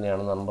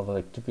പ്രോസസ്സിനെയാണ് നമ്മൾ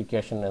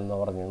റെക്ടിഫിക്കേഷൻ എന്ന്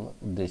പറഞ്ഞ്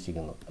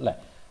ഉദ്ദേശിക്കുന്നത്, അല്ലേ?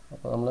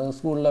 അപ്പോൾ നമ്മൾ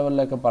സ്കൂൾ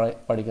ലെവലിലൊക്കെ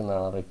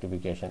പഠിക്കുന്നതാണ്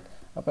റെക്ടിഫിക്കേഷൻ.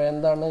 അപ്പോൾ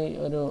എന്താണ് ഈ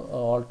ഒരു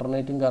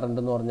ഓൾട്ടർനേറ്റിംഗ് കറണ്ട്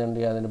എന്ന്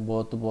പറഞ്ഞിട്ടുണ്ടെങ്കിൽ അതിന്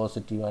both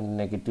positive and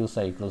negative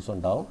cycles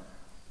ഉണ്ടാവും.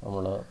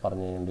 നമ്മൾ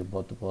പറഞ്ഞു കഴിഞ്ഞിട്ട്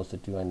both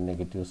positive and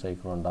negative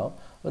cycle ഉണ്ടാവും.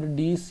 ഒരു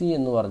ഡി സി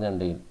എന്ന്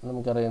പറഞ്ഞിട്ടുണ്ടെങ്കിൽ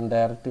നമുക്കറിയാം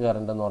ഡയറക്റ്റ്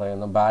കറണ്ട് എന്ന്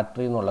പറയുന്നത്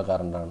ബാറ്ററി എന്നുള്ള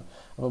കറണ്ടാണ്.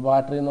 അപ്പോൾ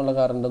ബാറ്ററി എന്നുള്ള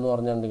കറണ്ട് എന്ന്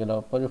പറഞ്ഞിട്ടുണ്ടെങ്കിലോ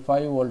ഇപ്പോൾ ഒരു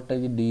 5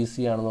 വോൾട്ടേജ് ഡി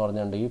സി ആണെന്ന്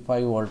പറഞ്ഞിട്ടുണ്ടെങ്കിൽ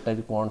 5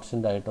 വോൾട്ടേജ്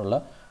കോൺസ്റ്റൻ്റ് ആയിട്ടുള്ള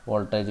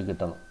വോൾട്ടേജ്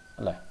കിട്ടണം,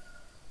 അല്ലേ?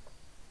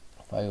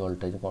 5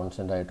 വോൾട്ടേജ്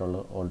കോൺസ്റ്റൻ്റ് ആയിട്ടുള്ള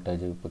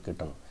വോൾട്ടേജ് ഇപ്പോൾ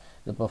കിട്ടണം.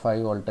 ഇതിപ്പോൾ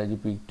 5 വോൾട്ടേജ്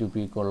പീക്ക് ടു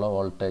പീക്ക് ഉള്ള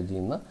വോൾട്ടേജിൽ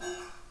നിന്ന്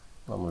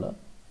നമ്മൾ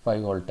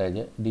 5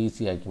 വോൾട്ടേജ് ഡി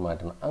സി ആക്കി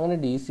മാറ്റണം. അങ്ങനെ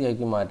ഡി സി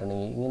ആക്കി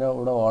മാറ്റണമെങ്കിൽ ഇങ്ങനെ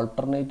ഇവിടെ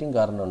ഓൾട്ടർനേറ്റിംഗ്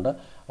കറണ്ട് ഉണ്ട്.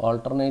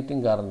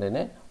 ഓൾട്ടർനേറ്റിംഗ്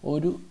കറണ്ടിനെ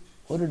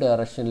ഒരു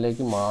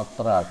ഡയറക്ഷനിലേക്ക്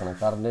മാത്രം ആക്കണം.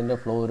 കറണ്ടിൻ്റെ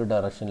ഫ്ലോ ഒരു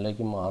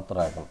ഡയറക്ഷനിലേക്ക്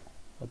മാത്രം ആക്കണം.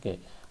 ഓക്കെ,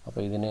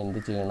 അപ്പോൾ ഇതിനെ എന്ത്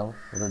ചെയ്യണം?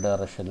 ഒരു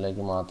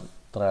ഡയറക്ഷനിലേക്ക്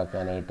മാത്രം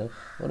ആക്കാനായിട്ട്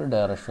ഒരു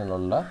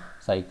ഡയറക്ഷനിലുള്ള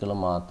സൈക്കിൾ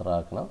മാത്രം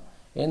ആക്കണം.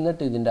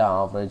 എന്നിട്ട് ഇതിൻ്റെ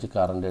ആവറേജ്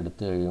കറണ്ട്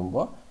എടുത്തു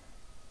കഴിയുമ്പോൾ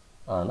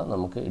ആണ്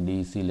നമുക്ക് ഡി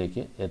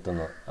സിയിലേക്ക്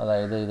എത്തുന്നത്.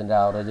 അതായത് ഇതിൻ്റെ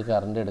ആവറേജ്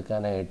കറണ്ട്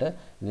എടുക്കാനായിട്ട്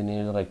ഇതിന്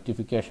ഒരു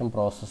റെക്ടിഫിക്കേഷൻ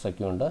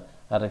പ്രോസസ്സൊക്കെ ഉണ്ട്.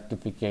 ആ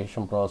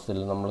റെക്ടിഫിക്കേഷൻ പ്രോസസ്സിൽ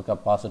നമ്മൾ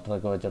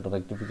കപ്പാസിറ്ററൊക്കെ വെച്ചിട്ട്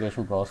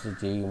റെക്ടിഫിക്കേഷൻ പ്രോസസ്സ്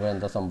ചെയ്യുമ്പോൾ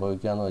എന്താ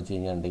സംഭവിക്കുക എന്ന് വെച്ച്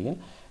കഴിഞ്ഞിട്ടുണ്ടെങ്കിൽ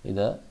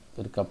ഇത്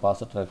ഒരു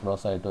കപ്പാസിറ്റർ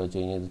അക്രോസ് ആയിട്ട് വെച്ച്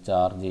കഴിഞ്ഞാൽ ഇത്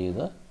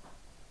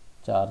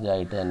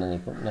ചാർജായിട്ട് തന്നെ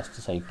നിൽക്കും. നെക്സ്റ്റ്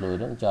സൈക്കിൾ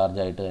വരും,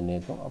 ചാർജായിട്ട് തന്നെ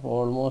നിൽക്കും. അപ്പോൾ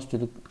ഓൾമോസ്റ്റ്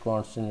ഒരു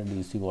കോൺസ്റ്റൻറ്റ്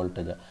ഡി സി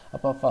വോൾട്ടേജ്.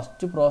 അപ്പോൾ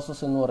ഫസ്റ്റ്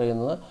പ്രോസസ്സ് എന്ന്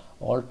പറയുന്നത്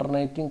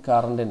ഓൾട്ടർനേറ്റിംഗ്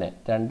കറണ്ടിനെ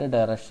 2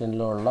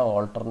 ഡയറക്ഷനിലുള്ള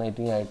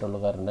ഓൾട്ടർനേറ്റിംഗ് ആയിട്ടുള്ള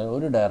കറണ്ട്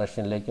ഒരു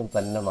ഡയറക്ഷനിലേക്കും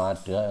തന്നെ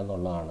മാറ്റുക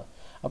എന്നുള്ളതാണ്.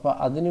 അപ്പോൾ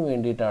അതിന്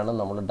വേണ്ടിയിട്ടാണ്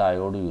നമ്മൾ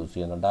ഡയോഡ് യൂസ്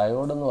ചെയ്യുന്നത്.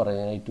 ഡയോഡ് എന്ന്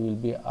പറയുന്നത് it will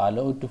be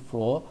hello to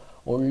flow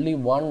only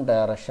 1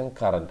 direction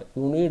current.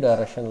 യൂണി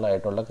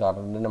ഡയറക്ഷനിലായിട്ടുള്ള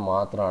കറണ്ടിനെ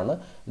മാത്രമാണ്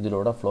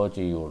ഇതിലൂടെ ഫ്ലോ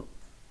ചെയ്യുകയുള്ളൂ.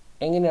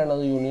 എങ്ങനെയാണ്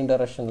അത് യൂണിയൻ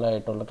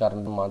ഡയറക്ഷനിലായിട്ടുള്ള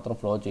കറണ്ട് മാത്രം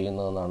ഫ്ലോ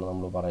ചെയ്യുന്നതെന്നാണ്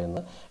നമ്മൾ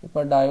പറയുന്നത്.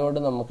 ഇപ്പോൾ ഡയോഡ്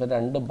നമുക്ക്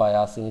 2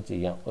 ബയാസിങ്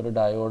ചെയ്യാം. ഒരു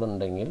ഡയോഡ്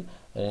ഉണ്ടെങ്കിൽ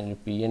അതിന്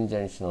PN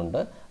ജംഗ്ഷനുണ്ട്,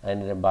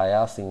 അതിന്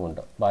ബയാസിംഗ്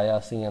ഉണ്ട്.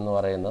 ബയാസിംഗ് എന്ന്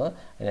പറയുന്നത്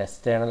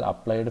എക്സ്റ്റേണൽ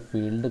അപ്ലൈഡ്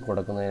ഫീൽഡ്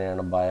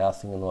കൊടുക്കുന്നതിനെയാണ്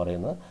ബയാസിംഗ് എന്ന്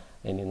പറയുന്നത്.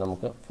 ഇനി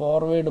നമുക്ക്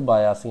ഫോർവേഡ്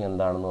ബയാസിംഗ്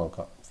എന്താണെന്ന്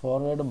നോക്കാം.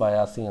 ഫോർവേഡ്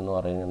ബയാസിംഗ് എന്ന്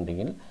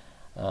പറയുന്നുണ്ടെങ്കിൽ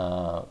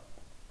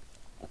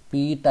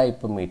പി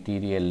ടൈപ്പ്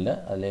മെറ്റീരിയലിൽ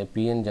അതിൽ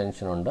PN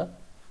ജംഗ്ഷനുണ്ട്.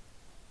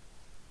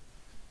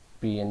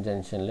 PN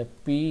ജംഗ്ഷനിൽ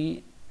പി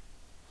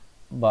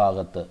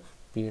ഭാഗത്ത്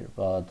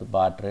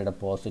ബാറ്ററിയുടെ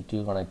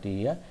പോസിറ്റീവ് കണക്ട്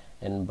ചെയ്യുക,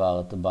 N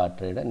ഭാഗത്ത്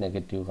ബാറ്ററിയുടെ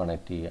നെഗറ്റീവ്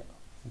കണക്ട് ചെയ്യുക.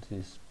 This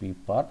is P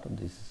part,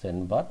 this is N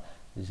part,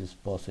 this is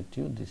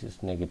positive, this is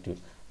negative.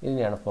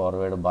 ഇതിനെയാണ്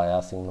ഫോർവേഡ്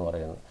ബയാസിംഗ് എന്ന്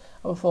പറയുന്നത്.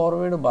 അപ്പോൾ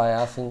ഫോർവേഡ്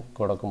ബയാസിംഗ്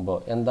കൊടുക്കുമ്പോൾ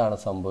എന്താണ്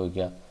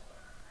സംഭവിക്കുക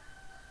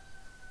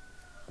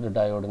ഒരു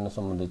ഡയോഡിനെ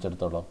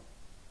സംബന്ധിച്ചിടത്തോളം?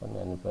 അപ്പം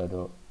ഞാനിപ്പോൾ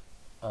ഒരു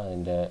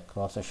അതിൻ്റെ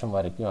ക്രോസ് സെക്ഷൻ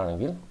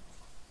വരയ്ക്കുകയാണെങ്കിൽ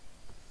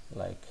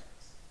like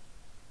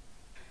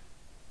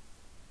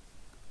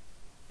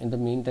in the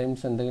mean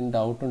times എന്തെങ്കിലും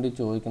ഡൗട്ട് ഉണ്ടെങ്കിൽ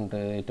ചോദിക്കുന്നുണ്ട്.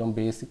 ഏറ്റവും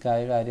ബേസിക്കായ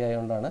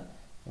കാര്യമായതുകൊണ്ടാണ്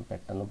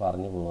പെട്ടെന്ന്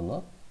പറഞ്ഞു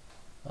പോകുന്നത്.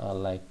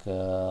 ലൈക്ക്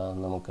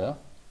നമുക്ക്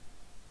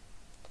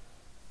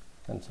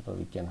consider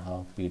we can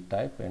have P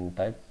type, N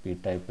type. P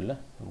ടൈപ്പിൽ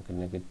നമുക്ക്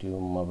നെഗറ്റീവ്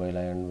മൊബൈൽ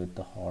അയൺ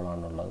വിത്ത് ഹോൾ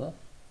ആണുള്ളത്.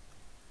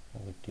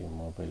 Negative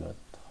mobile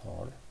with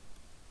whole.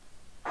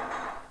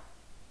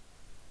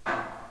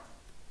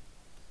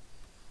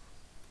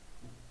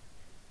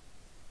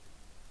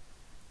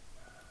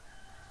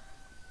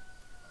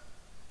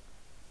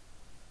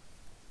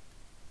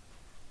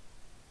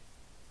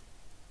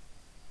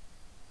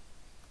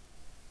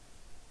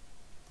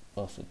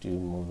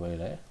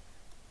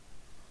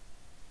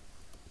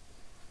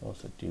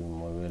 positive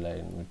mobile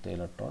ion with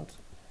electrons.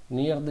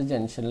 Near the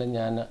junction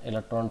ഞാൻ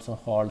ഇലക്ട്രോൺസും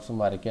ഹോൾസും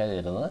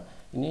വരയ്ക്കാതിരുന്നത്.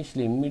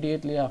 Initially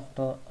immediately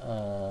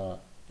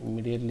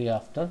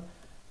after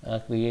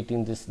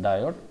creating this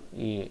diode,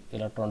 ഈ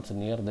electrons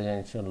near the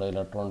ജംഗ്ഷനുള്ള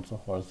ഇലക്ട്രോൺസും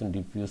ഹോൾസും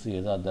diffuse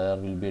ചെയ്ത് there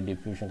will be a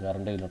diffusion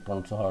current,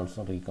 ഇലക്ട്രോൺസും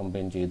ഹോൾസും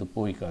recombine ചെയ്ത്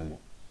പോയി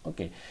കഴിയും.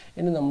 Okay,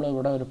 ഇനി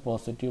നമ്മളിവിടെ ഒരു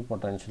പോസിറ്റീവ്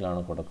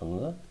പൊട്ടൻഷ്യലാണ്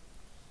കൊടുക്കുന്നത്,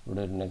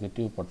 ഇവിടെ ഒരു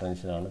നെഗറ്റീവ്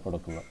പൊട്ടൻഷ്യലാണ്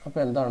കൊടുക്കുന്നത്. അപ്പോൾ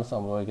എന്താണ്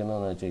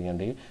സംഭവിക്കുന്നതെന്ന് വെച്ച്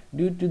കഴിഞ്ഞിട്ടുണ്ടെങ്കിൽ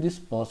due to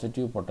this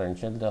positive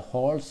potential the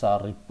holes R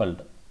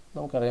repelled.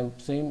 നമുക്കറിയാം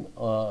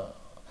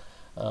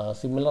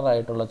സിമിലർ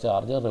ആയിട്ടുള്ള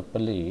ചാർജ്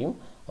റിപ്പൽ ചെയ്യും,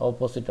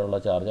 ഓപ്പോസിറ്റുള്ള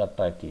ചാർജ്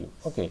അട്രാക്റ്റ് ചെയ്യും.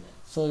 ഓക്കെ,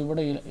 സോ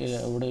ഇവിടെ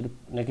ഒരു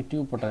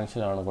നെഗറ്റീവ്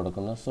പൊട്ടൻഷ്യലാണ്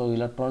കൊടുക്കുന്നത്. So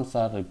electrons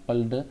are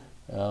repelled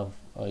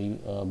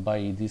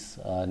by this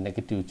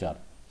negative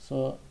charge. So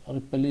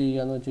ripple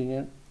ചെയ്യുക എന്ന് വെച്ച്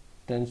കഴിഞ്ഞാൽ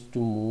tense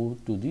to move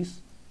to this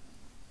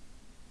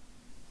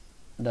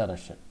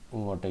direction,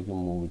 ഇങ്ങോട്ടേക്ക്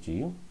മൂവ്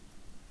ചെയ്യും.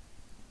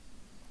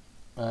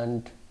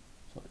 ആൻഡ്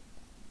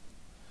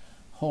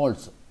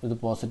ഹോൾസ്, ഇത്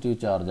positive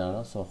ചാർജാണ്,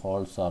 so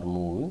holes are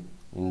moving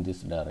in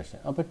this direction.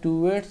 അപ്പോൾ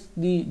ടുവേഡ്സ്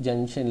ദി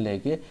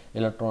ജംഗ്ഷനിലേക്ക്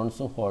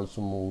ഇലക്ട്രോൺസും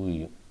ഹോൾസും മൂവ്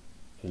ചെയ്യും.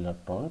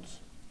 Electrons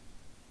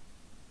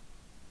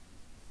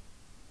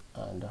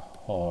and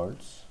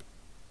holes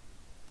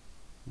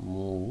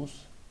moves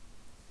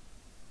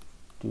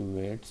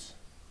towards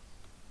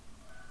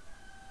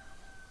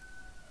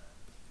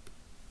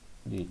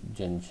the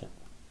junction.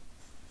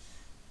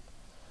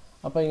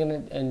 അപ്പോൾ ഇങ്ങനെ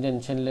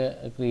ജംഗ്ഷനിൽ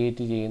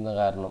ക്രിയേറ്റ് ചെയ്യുന്ന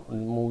കാരണം,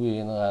 മൂവ്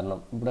ചെയ്യുന്ന കാരണം,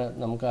 ഇവിടെ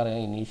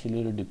നമുക്കറിയാം ഇനീഷ്യലി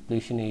ഒരു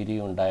ഡിപ്ലീഷൻ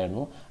ഏരിയ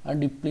ഉണ്ടായിരുന്നു. ആ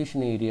ഡിപ്ലീഷൻ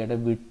ഏരിയയുടെ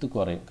വിഡ്ത്ത്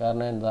കുറയും.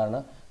 കാരണം എന്താണ്,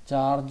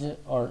 ചാർജ്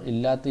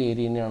ഇല്ലാത്ത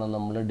ഏരിയനെയാണ്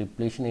നമ്മൾ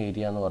ഡിപ്ലീഷൻ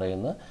ഏരിയ എന്ന്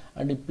പറയുന്നത്.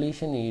 ആ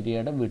ഡിപ്ലീഷൻ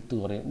ഏരിയയുടെ വിഡ്ത്ത്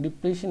കുറയും.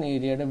 ഡിപ്ലീഷൻ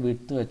ഏരിയയുടെ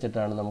വിഡ്ത്ത്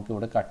വെച്ചിട്ടാണ്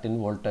നമുക്കിവിടെ കട്ടിൻ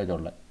വോൾട്ടേജ്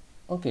ഉള്ളത്.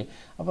 ഓക്കെ,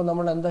 അപ്പോൾ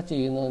നമ്മൾ എന്താ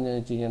ചെയ്യുന്നതെന്ന്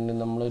വെച്ച്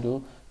കഴിഞ്ഞിട്ടുണ്ടെങ്കിൽ നമ്മളൊരു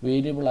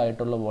വേരിയബിൾ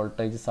ആയിട്ടുള്ള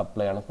വോൾട്ടേജ്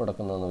സപ്ലൈ ആണ്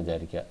കൊടുക്കുന്നതെന്ന്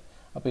വിചാരിക്കുക.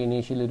 അപ്പോൾ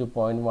ഇനീഷ്യലി ഒരു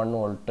 0.1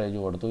 വോൾട്ടേജ്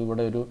കൊടുത്തു.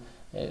 ഇവിടെ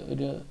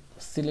ഒരു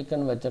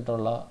സിലിക്കൺ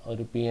വെച്ചിട്ടുള്ള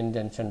ഒരു PN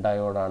ജംഗ്ഷൻ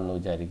ഡയോഡാണെന്ന്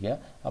വിചാരിക്കുക.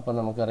 അപ്പോൾ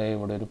നമുക്കറിയാം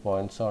ഇവിടെ ഒരു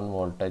 0.7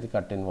 വോൾട്ടേജ്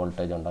കട്ടിൻ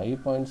വോൾട്ടേജ് ഉണ്ടാകും. ഈ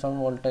 0.7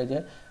 voltage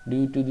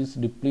due to this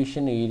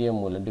depletion area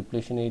മൂലം,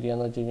 ഡിപ്ലീഷൻ ഏരിയ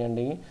എന്ന് വെച്ച്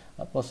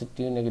കഴിഞ്ഞിട്ടുണ്ടെങ്കിൽ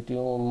പോസിറ്റീവ്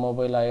നെഗറ്റീവ്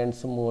മൊബൈൽ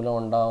അയൺസ് മൂലം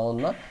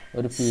ഉണ്ടാകുന്ന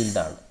ഒരു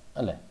ഫീൽഡാണ്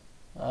അല്ലേ.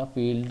 ആ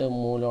ഫീൽഡ്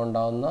മൂലം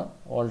ഉണ്ടാകുന്ന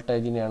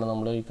വോൾട്ടേജിനെയാണ്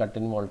നമ്മൾ ഈ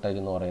കട്ടിൻ വോൾട്ടേജ്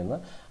എന്ന്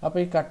പറയുന്നത്. അപ്പോൾ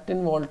ഈ കട്ടിൻ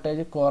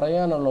വോൾട്ടേജ്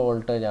കുറയാനുള്ള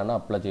വോൾട്ടേജാണ്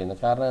അപ്ലൈ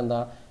ചെയ്യുന്നത്. കാരണം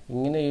എന്താ,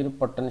 ഇങ്ങനെ ഈ ഒരു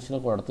പൊട്ടൻഷ്യൽ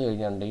കൊടുത്തു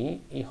കഴിഞ്ഞിട്ടുണ്ടെങ്കിൽ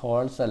ഈ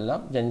ഹോൾസ് എല്ലാം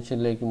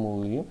ജംഗ്ഷനിലേക്ക്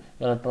മൂവ് ചെയ്യും,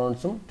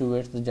 ഇലക്ട്രോൺസും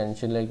ടുവേഡ്സ് ദി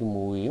ജംഗ്ഷനിലേക്ക്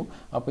മൂവ് ചെയ്യും.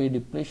 അപ്പോൾ ഈ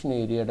ഡിപ്ലീഷൻ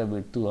ഏരിയയുടെ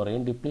വിഡ്ത്ത്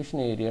കുറയും. ഡിപ്ലീഷൻ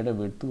ഏരിയയുടെ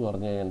വിഡ്ത്ത്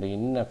കുറഞ്ഞു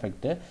കഴിഞ്ഞിട്ടുണ്ടെങ്കിൽ ഇൻ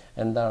എഫക്റ്റ്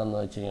എന്താണെന്ന്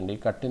വെച്ച്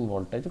കഴിഞ്ഞിട്ടുണ്ടെങ്കിൽ കട്ടിൻ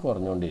വോൾട്ടേജ്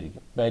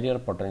കുറഞ്ഞുകൊണ്ടിരിക്കും, ബാരിയർ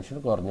പൊട്ടൻഷ്യൽ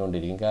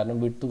കുറഞ്ഞുകൊണ്ടിരിക്കും. കാരണം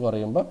വിഡ്ത്ത്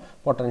കുറയുമ്പോൾ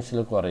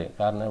പൊട്ടൻഷ്യൽ കുറയും.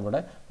 കാരണം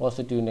ഇവിടെ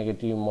പോസിറ്റീവ്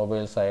നെഗറ്റീവ്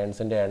മൊബൈൽ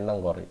അയൺസിൻ്റെ എണ്ണം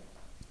കുറയും.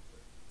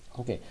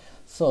 ഓക്കെ,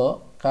 സോ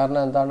കാരണം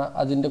എന്താണ്,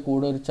 അതിൻ്റെ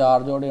കൂടെ ഒരു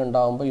ചാർജോടെ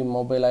ഉണ്ടാകുമ്പോൾ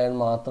ഇമ്മൊബൈൽ അയൺ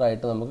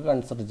മാത്രമായിട്ട് നമുക്ക്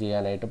കൺസിഡർ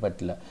ചെയ്യാനായിട്ട്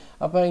പറ്റില്ല.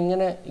 അപ്പോൾ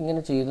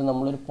ഇങ്ങനെ ചെയ്ത്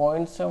നമ്മളൊരു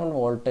 0.7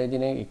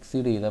 വോൾട്ടേജിനെ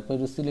എക്സീഡ് ചെയ്ത്, അപ്പോൾ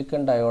ഒരു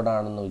സിലിക്കൺ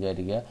ഡയോഡാണെന്ന്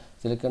വിചാരിക്കുക.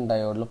 സിലിക്കൺ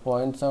ഡയോഡിൽ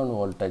 0.7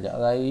 വോൾട്ടേജ്,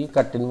 അതായത് ഈ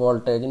കട്ടിൻ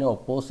വോൾട്ടേജിനെ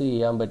ഒപ്പോസ്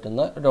ചെയ്യാൻ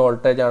പറ്റുന്ന ഒരു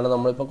വോൾട്ടേജാണ്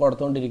നമ്മളിപ്പോൾ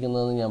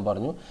കൊടുത്തുകൊണ്ടിരിക്കുന്നതെന്ന് ഞാൻ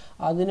പറഞ്ഞു.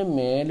 അതിന്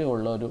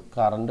മേലെയുള്ള ഒരു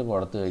കറണ്ട്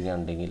കൊടുത്തു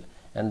കഴിഞ്ഞിട്ടുണ്ടെങ്കിൽ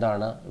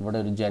എന്താണ്, ഇവിടെ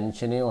ഒരു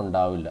ജംഗ്ഷനേ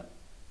ഉണ്ടാവില്ല.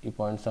 ഈ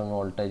 0.7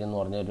 വോൾട്ടേജ് എന്ന്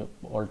പറഞ്ഞൊരു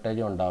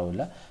വോൾട്ടേജ്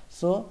ഉണ്ടാവില്ല.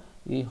 സോ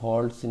ഈ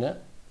ഹോൾസിന്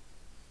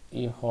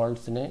ഈ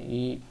ഹോൾസിനെ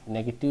ഈ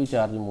നെഗറ്റീവ്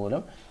ചാർജ്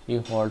മൂലം ഈ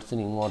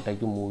ഹോൾസിന്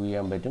ഇങ്ങോട്ടേക്ക് മൂവ്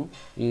ചെയ്യാൻ പറ്റും,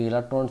 ഈ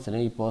ഇലക്ട്രോൺസിന്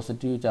ഈ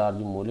പോസിറ്റീവ്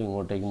ചാർജ് മൂലം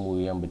ഇങ്ങോട്ടേക്ക് മൂവ്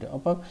ചെയ്യാൻ പറ്റും.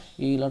 അപ്പം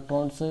ഈ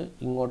ഇലക്ട്രോൺസ്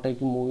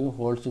ഇങ്ങോട്ടേക്ക് മൂവ് ചെയ്യും,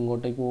 ഹോൾസ്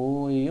ഇങ്ങോട്ടേക്ക്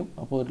മൂവ് ചെയ്യും.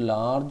 അപ്പോൾ ഒരു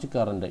ലാർജ്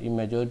കറണ്ട്, ഈ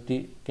മെജോറിറ്റി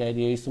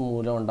കാരിയേഴ്സ്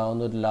മൂലം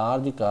ഉണ്ടാകുന്ന ഒരു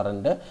ലാർജ്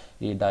കറണ്ട്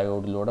ഈ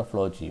ഡയോഡിലൂടെ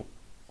ഫ്ലോ ചെയ്യും.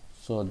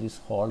 So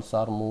this holes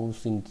R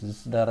moves in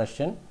this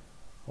direction,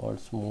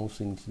 holes moves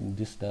in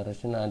this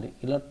direction, and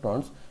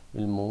electrons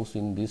will moves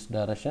in this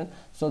direction.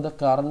 So the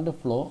current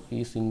flow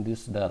is in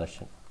this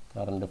direction.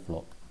 Current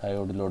flow,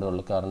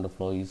 ഡയോഡിലൂടെയുള്ള current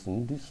flow is in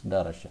this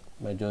direction.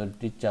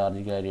 Majority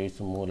charge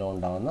careers മൂലം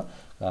ഉണ്ടാകുന്ന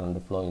current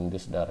flow in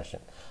this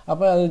direction.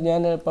 അപ്പോൾ അത്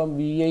ഞാൻ ഇപ്പം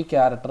V I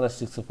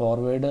characteristics,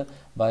 forward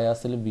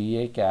ബയാസിൽ V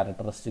I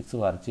characteristics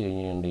വരച്ച്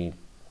കഴിഞ്ഞിട്ടുണ്ടെങ്കിൽ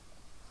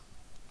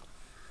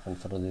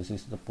answer, this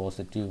is the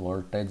positive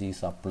voltage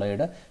is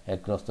applied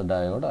across the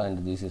diode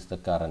and this is the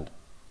current.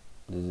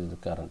 This is the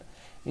current.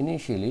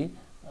 Initially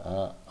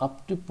up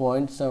to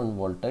 0.7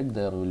 voltage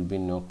there will be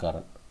no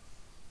current.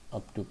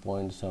 Up to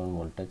 0.7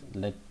 voltage,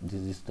 let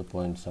this is the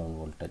 0.7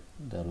 voltage,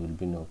 there will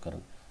be no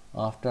current.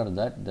 After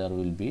that there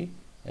will be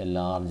a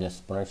large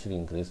exponential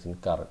increase in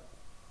current.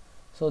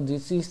 So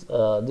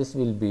this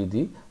will be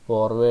the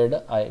forward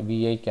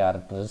VI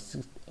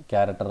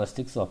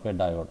characteristics of a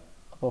diode.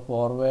 അപ്പോൾ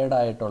forward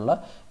ആയിട്ടുള്ള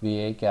V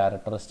I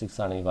characteristics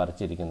ആണ് ഈ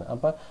വരച്ചിരിക്കുന്നത്.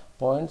 അപ്പോൾ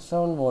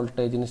 0.7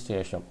 വോൾട്ടേജിന്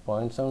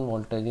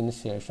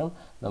ശേഷം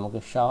നമുക്ക്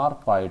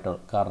ഷാർപ്പായിട്ട്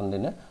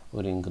കറണ്ടിന്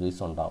ഒരു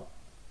increase ഉണ്ടാവും,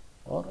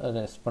 ഓർ ഒരു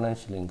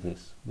exponential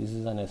increase. This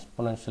is an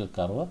exponential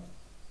curve.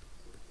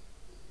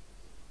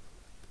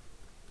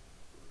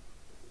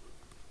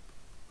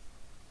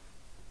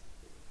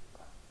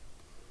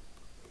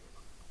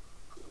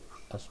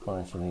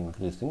 Exponential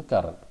increase in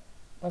current.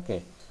 Okay,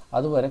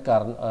 അതുവരെ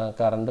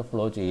കറണ്ട്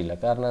ഫ്ലോ ചെയ്യില്ല.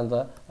 കാരണം എന്താ,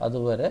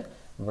 അതുവരെ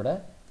ഇവിടെ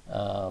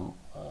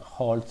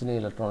ഹോൾസിനും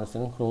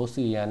ഇലക്ട്രോൺസിനും ക്രോസ്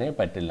ചെയ്യാനേ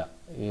പറ്റില്ല.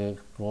 ഈ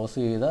ക്രോസ്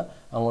ചെയ്ത്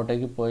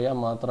അങ്ങോട്ടേക്ക് പോയാൽ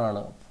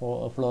മാത്രമാണ്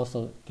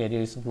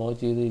കാരിയേഴ്സ് ഫ്ലോ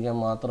ചെയ്ത് കഴിഞ്ഞാൽ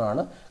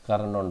മാത്രമാണ്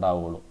കറണ്ട്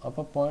ഉണ്ടാവുകയുള്ളൂ.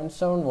 അപ്പോൾ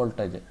 0.7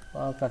 വോൾട്ടേജ്,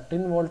 ആ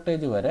കട്ടിൻ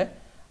വോൾട്ടേജ് വരെ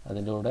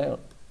അതിലൂടെ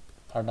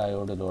ആ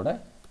ഡയോഡിലൂടെ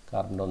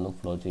കറണ്ടൊന്നും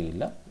ഫ്ലോ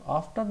ചെയ്യില്ല.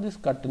 After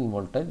this കട്ടിൻ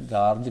voltage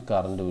large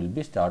current will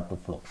be start to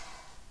flow.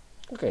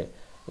 Okay,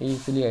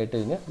 easily ആയിട്ട്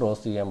ഇതിനെ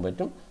ക്രോസ് ചെയ്യാൻ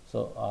പറ്റും.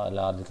 So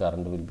large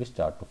current will be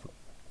start to flow.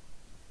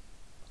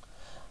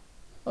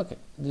 Okay,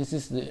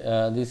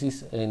 this is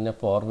in a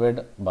forward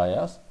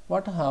bias.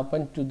 What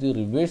happened to the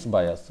reverse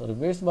bias?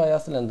 Reverse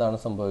bias il endana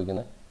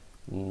sambhavikkunne?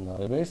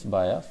 Reverse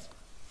bias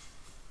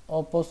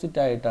opposite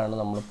ആയിട്ടാണ്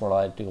നമ്മൾ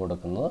polarity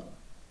കൊടുക്കുന്നത്.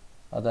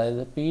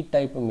 അതായത് P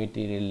type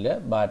മെറ്റീരിയലിൽ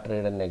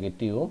ബാറ്ററിയുടെ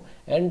നെഗറ്റീവും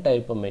N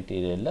type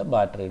മെറ്റീരിയലിൽ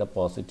ബാറ്ററിയുടെ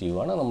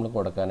പോസിറ്റീവുമാണ് നമ്മൾ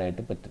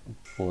കൊടുക്കാനായിട്ട്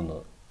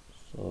പോകുന്നത്.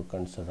 So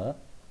consider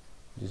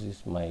this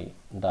is my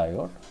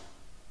diode.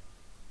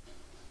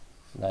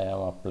 I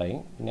am applying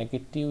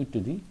negative to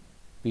the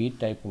p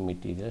type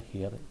material.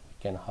 Here we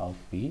can have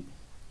p,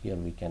 here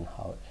we can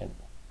have n.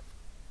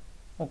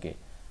 Okay,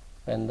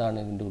 എന്താണ്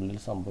ഇതിൻ്റെ ഉള്ളിൽ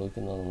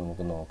സംഭവിക്കുന്നത്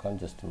നമുക്ക് നോക്കാം,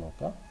 ജസ്റ്റ്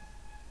നോക്കാം.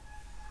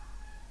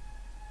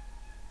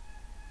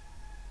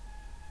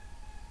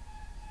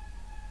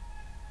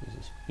 This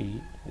is p,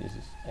 this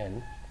is n.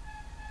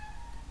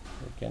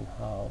 We can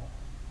have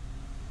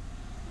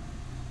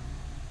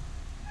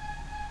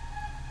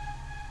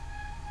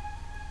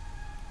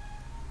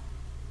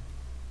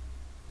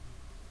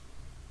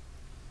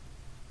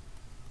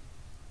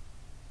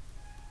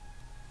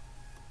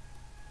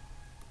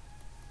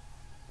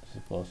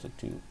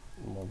positive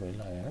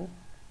mobile ion.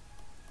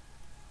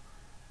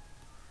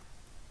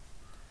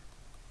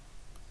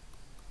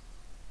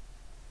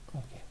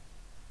 Okay,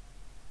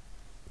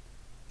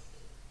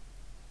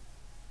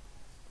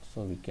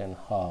 so we can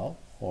have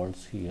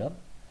holes here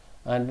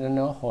and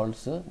no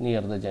holes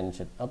near the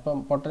junction.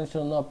 അപ്പം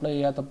potential ഒന്നും apply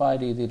ചെയ്യാത്തപ്പോൾ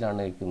ആ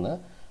രീതിയിലാണ് ഇരിക്കുന്നത്.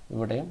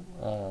 ഇവിടെയും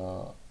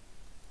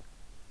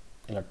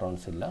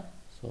ഇലക്ട്രോൺസ് ഇല്ല.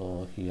 So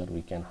here we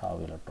can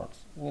have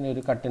electrons. ഇങ്ങനെ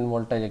ഒരു കട്ടിൻ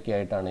voltage ഒക്കെ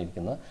ആയിട്ടാണ്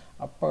ഇരിക്കുന്നത്.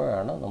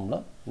 അപ്പോഴാണ് നമ്മൾ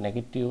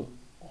നെഗറ്റീവ്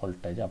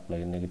വോൾട്ടേജ് അപ്ലൈ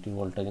ചെയ്യുന്നത്. നെഗറ്റീവ്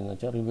വോൾട്ടേജ് എന്ന്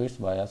വെച്ചാൽ റിവേഴ്സ്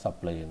ബയാസ്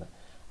അപ്ലൈ ചെയ്യുന്നത്.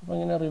 അപ്പോൾ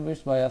ഇങ്ങനെ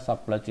റിവേഴ്സ് ബയാസ്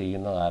അപ്ലൈ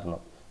ചെയ്യുന്ന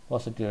കാരണം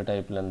പോസിറ്റീവ്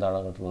ടൈപ്പിൽ എന്താണ്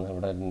കിട്ടുന്നത്,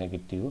 ഇവിടെ ഒരു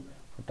നെഗറ്റീവ്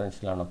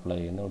പൊട്ടൻഷ്യലാണ് അപ്ലൈ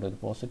ചെയ്യുന്നത്, ഇവിടെ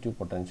ഒരു പോസിറ്റീവ്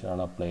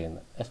പൊട്ടൻഷ്യലാണ് അപ്ലൈ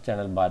ചെയ്യുന്നത്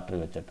എക്സ്റ്റേണൽ ബാറ്ററി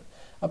വെച്ചിട്ട്.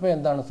 അപ്പോൾ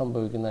എന്താണ്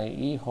സംഭവിക്കുന്നത്,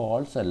 ഈ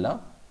ഹോൾസ് എല്ലാം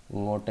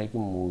ഇങ്ങോട്ടേക്ക്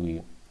മൂവ്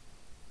ചെയ്യും.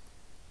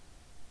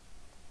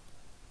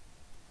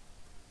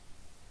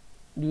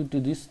 Due to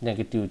this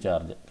negative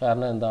charge,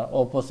 കാരണം എന്താ,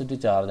 ഓപ്പോസിറ്റ്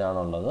ചാർജ്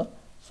ആണുള്ളത്.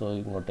 സോ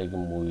ഇങ്ങോട്ടേക്ക്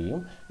മൂവ്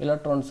ചെയ്യും.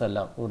 ഇലക്ട്രോൺസ്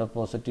എല്ലാം ഇവിടെ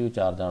പോസിറ്റീവ്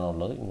ചാർജ്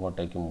ആണുള്ളത്,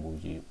 ഇങ്ങോട്ടേക്ക് മൂവ്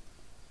ചെയ്യും.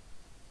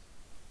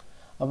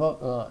 അപ്പോൾ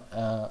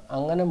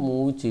അങ്ങനെ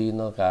മൂവ്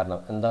ചെയ്യുന്നത് കാരണം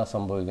എന്താ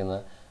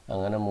സംഭവിക്കുന്നത്,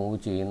 അങ്ങനെ മൂവ്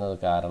ചെയ്യുന്നത്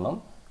കാരണം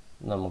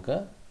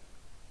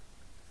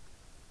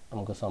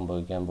നമുക്ക്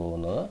സംഭവിക്കാൻ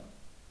പോകുന്നത്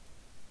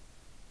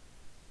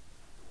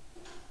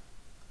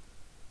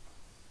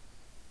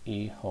ഈ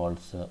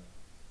ഹോൾസ്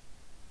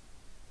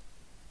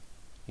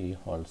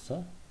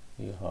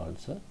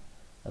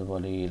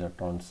അതുപോലെ ഈ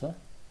ഇലക്ട്രോൺസ്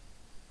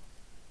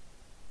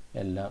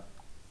എല്ലാം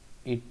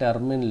ഈ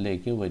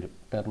ടെർമിനലിലേക്ക് വരും.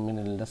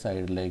 ടെർമിനലിൻ്റെ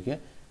സൈഡിലേക്ക്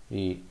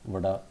ഈ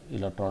ഇവിടെ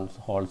ഇലക്ട്രോൺസ്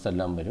ഹോൾസ്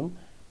എല്ലാം വരും.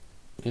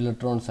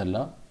 ഇലക്ട്രോൺസ്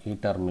എല്ലാം ഈ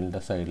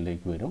ടെർമിനലിൻ്റെ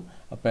സൈഡിലേക്ക് വരും.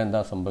 അപ്പോൾ എന്താ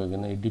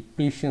സംഭവിക്കുന്നത്? ഈ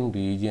ഡിപ്ലീഷൻ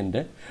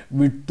റീജിയൻ്റെ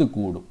വിഡ്ത്ത്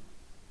കൂടും.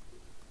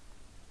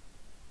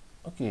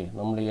 ഓക്കെ,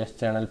 നമ്മൾ ഈ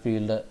എക്സ്റ്റേണൽ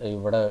ഫീൽഡ്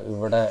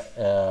ഇവിടെ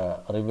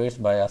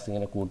റിവേഴ്സ് ബയാസ്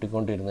ഇങ്ങനെ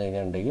കൂട്ടിക്കൊണ്ടിരുന്നു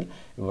കഴിഞ്ഞിട്ടുണ്ടെങ്കിൽ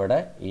ഇവിടെ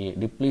ഈ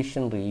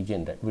depletion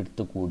റീജിയൻ്റെ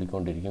width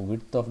കൂടിക്കൊണ്ടിരിക്കും.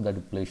 Width of the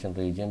depletion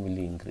region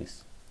will increase.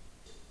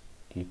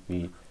 If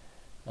we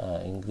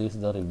increase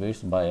the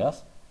reverse bias,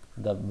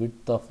 the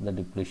width of the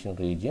depletion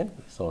region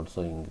is also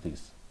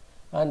increased,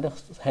 and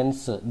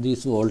hence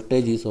this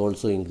voltage is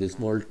also increased.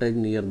 Voltage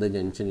near the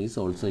junction is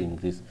also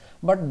increased,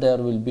 but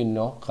there will be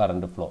no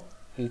current flow.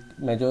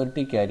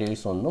 Majority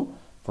carriers ഒന്നും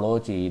flow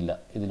ചെയ്യില്ല,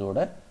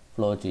 ഇതിലൂടെ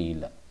flow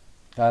ചെയ്യില്ല.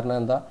 കാരണം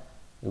എന്താ?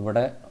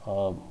 ഇവിടെ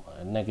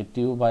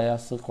negative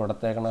bias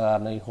കൊടുത്തേക്കണ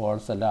കാരണം ഈ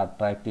holes എല്ലാം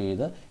അട്രാക്ട്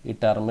ചെയ്ത് ഈ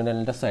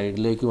ടെർമിനലിൻ്റെ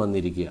സൈഡിലേക്ക്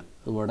വന്നിരിക്കുക.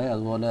 ഇവിടെ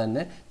അതുപോലെ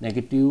തന്നെ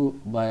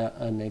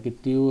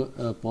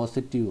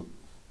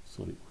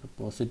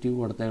പോസിറ്റീവ്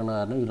കൊടുത്തേക്കണ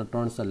കാരണം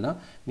ഇലക്ട്രോൺസ് എല്ലാം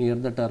നിയർ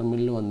ദ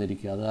ടെർമിനലിൽ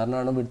വന്നിരിക്കുക. അത്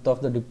കാരണമാണ് width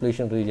of the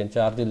depletion region,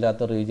 charge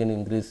ഇല്ലാത്ത റീജിയൻ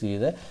ഇൻക്രീസ്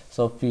ചെയ്ത്.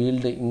 So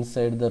field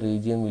inside the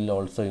region will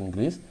also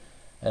increase.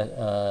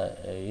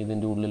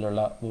 ഇതിൻ്റെ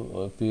ഉള്ളിലുള്ള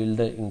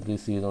ഫീൽഡ്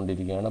ഇൻക്രീസ്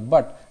ചെയ്തുകൊണ്ടിരിക്കുകയാണ്.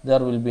 But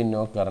there will be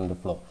no current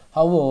flow.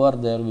 However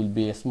there will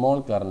be A small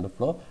current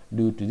flow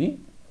due to the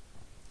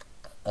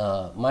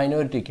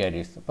minority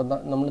careers. അപ്പം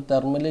നമ്മൾ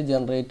thermally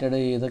generated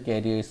ചെയ്ത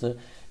careers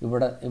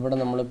ഇവിടെ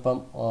നമ്മളിപ്പം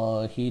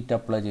heat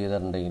apply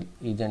ചെയ്തിട്ടുണ്ടെങ്കിൽ,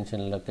 ഈ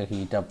ജംഗ്ഷനിലൊക്കെ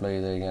ഹീറ്റ് അപ്ലൈ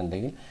ചെയ്ത്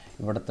കഴിഞ്ഞിട്ടുണ്ടെങ്കിൽ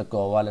ഇവിടുത്തെ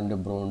കോവാലൻ്റ്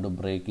ബ്രോണ്ട്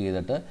ബ്രേക്ക്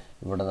ചെയ്തിട്ട്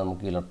ഇവിടെ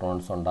നമുക്ക്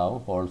ഇലക്ട്രോൺസ് ഉണ്ടാവും,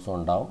 ഹോൾസും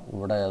ഉണ്ടാവും.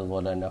 ഇവിടെ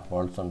അതുപോലെ തന്നെ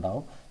ഹോൾസ്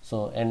ഉണ്ടാവും. So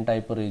N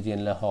type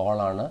റീജിയനിലെ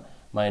ഹോളാണ്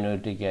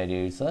minority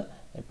careers,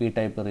 P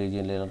type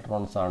റീജിയനിലെ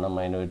electrons ആണ്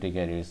മൈനോറിറ്റി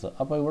കാരിയേഴ്സ്.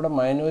 അപ്പോൾ ഇവിടെ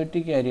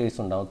മൈനോറിറ്റി കാരിയേഴ്സ്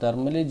ഉണ്ടാവും,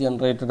 തെർമലി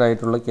ജനറേറ്റഡ്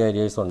ആയിട്ടുള്ള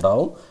കാരിയേഴ്സ്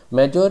ഉണ്ടാവും,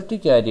 മെജോറിറ്റി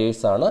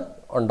കാരിയേഴ്സ് ആണ്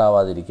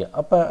ഉണ്ടാവാതിരിക്കുക.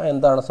 അപ്പോൾ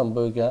എന്താണ്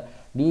സംഭവിക്കുക?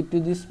 Due to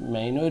this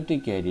minority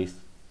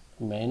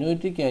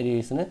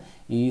കാരിയേഴ്സിന്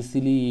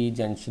easily ഈ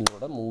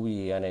ജംഗ്ഷനിലൂടെ മൂവ്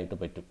ചെയ്യാനായിട്ട്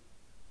പറ്റും.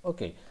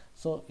 ഓക്കെ,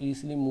 സോ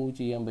ഈസിലി മൂവ്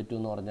ചെയ്യാൻ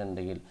പറ്റുമെന്ന്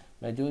പറഞ്ഞിട്ടുണ്ടെങ്കിൽ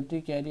മെജോറിറ്റി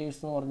കാരിയേഴ്സ്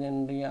എന്ന്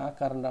പറഞ്ഞിട്ടുണ്ടെങ്കിൽ ആ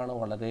കറണ്ടാണ്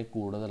വളരെ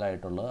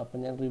കൂടുതലായിട്ടുള്ളത്. അപ്പം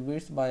ഞാൻ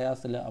റിവേഴ്സ്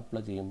ബയാസിൽ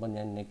അപ്ലൈ ചെയ്യുമ്പോൾ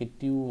ഞാൻ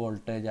നെഗറ്റീവ്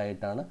വോൾട്ടേജ്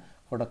ആയിട്ടാണ്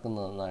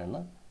കൊടുക്കുന്നതെന്നാണ്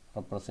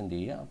റെപ്രസെൻ്റ്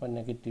ചെയ്യുക. അപ്പം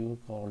നെഗറ്റീവ്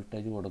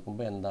വോൾട്ടേജ്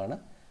കൊടുക്കുമ്പോൾ എന്താണ്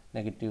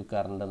നെഗറ്റീവ്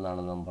കറണ്ട്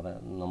എന്നാണ്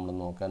നമ്മൾ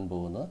നോക്കാൻ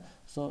പോകുന്നത്.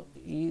 സോ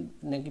ഈ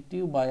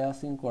നെഗറ്റീവ്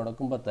ബയാസിങ്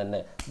കൊടുക്കുമ്പോൾ തന്നെ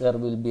there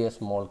will be A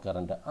small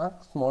current. ആ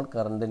സ്മോൾ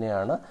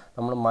കറണ്ടിനെയാണ്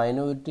നമ്മൾ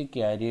മൈനോറിറ്റി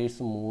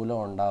കാരിയേഴ്സ് മൂലം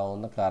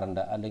ഉണ്ടാകുന്ന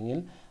കറണ്ട്, അല്ലെങ്കിൽ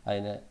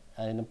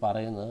അതിന്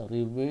പറയുന്നത്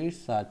റിവേഴ്സ്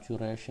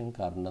സാച്ചുറേഷൻ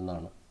കറണ്ട്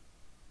എന്നാണ്.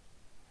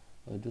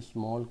 ഒരു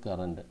സ്മോൾ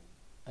കറണ്ട്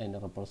അതിനെ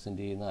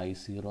റെപ്രസെൻ്റ് ചെയ്യുന്ന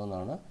I0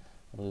 എന്നാണ്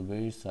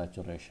റിവേഴ്സ്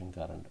സാച്ചുറേഷൻ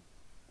കറണ്ട്.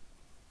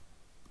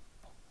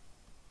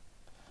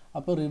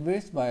 അപ്പോൾ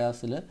റിവേഴ്സ്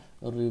ബയാസിൽ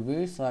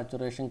റിവേഴ്സ്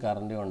സാച്ചുറേഷൻ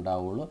കറണ്ടേ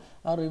ഉണ്ടാവുള്ളൂ.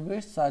 ആ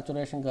reverse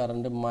saturation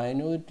current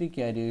minority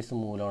careers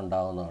മൂലം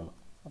ഉണ്ടാകുന്നതാണ്.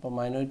 അപ്പോൾ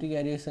മൈനോറിറ്റി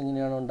കാരിയേഴ്സ്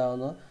എങ്ങനെയാണ്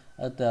ഉണ്ടാകുന്നത്?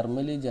 അത്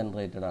തെർമലി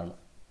ജനറേറ്റഡ് ആണ്,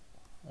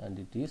 and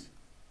it is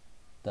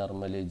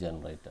thermally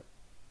generated.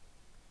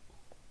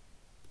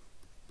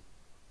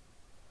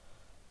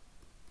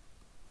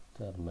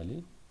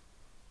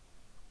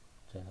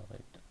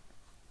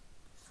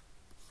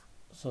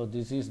 So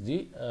this is the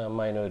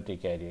minority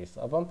carriers.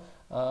 അപ്പം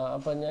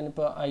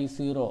ഞാനിപ്പോൾ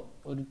I0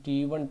 ഒരു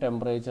T1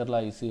 ടെമ്പറേച്ചറിൽ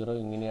I0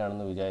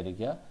 ഇങ്ങനെയാണെന്ന്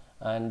വിചാരിക്കുക.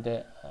 And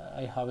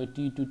I have a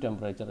T2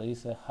 temperature,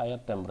 is a higher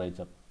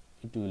temperature,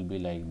 it will be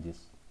like this,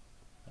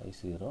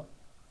 I0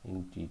 in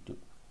T2.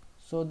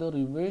 So the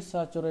reverse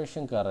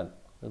saturation current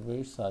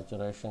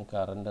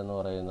എന്ന്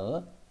പറയുന്നത്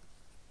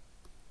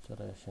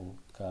saturation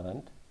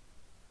current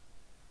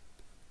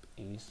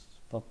is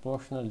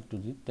proportional to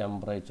the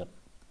temperature.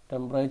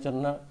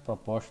 ടെമ്പറേച്ചറിന്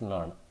proportional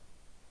ആണ്.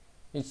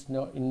 It's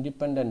no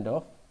independent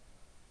of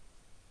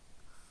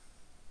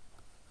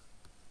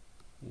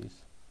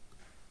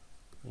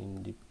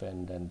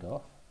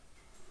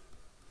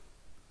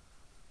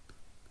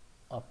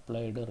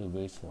applied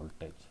reverse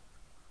voltage.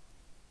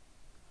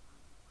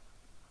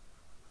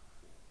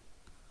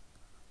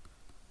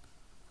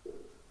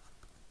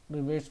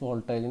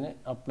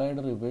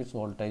 Applied reverse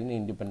വോൾട്ടേജിന്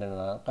independent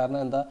ആണ്. കാരണം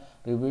എന്താ?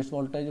 Reverse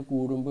voltage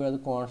കൂടുമ്പോൾ അത്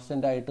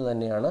constant ആയിട്ട്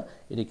തന്നെയാണ്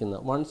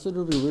ഇരിക്കുന്നത്. വൺസ്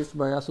ഒരു റിവേഴ്സ്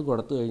ബയാസ്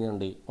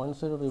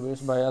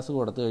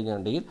കൊടുത്തു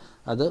കഴിഞ്ഞിട്ടുണ്ടെങ്കിൽ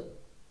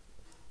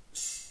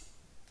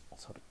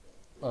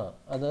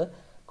അത്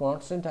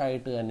കോൺസ്റ്റൻ്റ്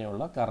ആയിട്ട്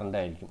തന്നെയുള്ള കറണ്ട്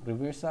ആയിരിക്കും,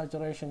 റിവേഴ്സ്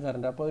സാച്ചുറേഷൻ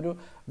കറണ്ട്. അപ്പോൾ ഒരു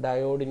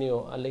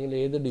ഡയോഡിനെയോ അല്ലെങ്കിൽ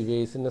ഏത്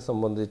ഡിവൈസിനെ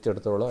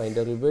സംബന്ധിച്ചിടത്തോളം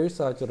അതിൻ്റെ reverse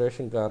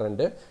saturation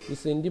current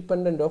is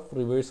independent of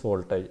reverse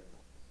voltage.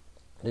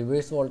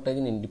 Reverse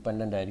വോൾട്ടേജിന്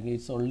ഇൻഡിപെൻഡൻ്റ് ആയിരിക്കും.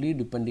 It's only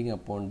depending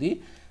upon the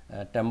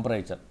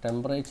temperature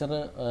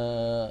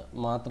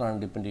മാത്രമാണ്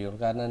ഡിപ്പെൻഡ് ചെയ്യുള്ളൂ.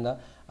 കാരണം എന്താ?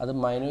 അത്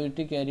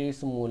മൈനോറിറ്റി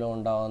കാരിയേഴ്സ് മൂലം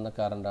ഉണ്ടാകുന്ന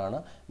കറണ്ടാണ്.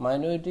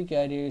 മൈനോറിറ്റി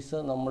കാരിയേഴ്സ്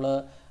നമ്മൾ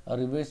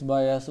റിവേഴ്സ്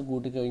ബയാസ്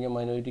കൂട്ടിക്കഴിഞ്ഞാൽ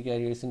മൈനോറിറ്റി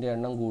കാരിയേഴ്സിൻ്റെ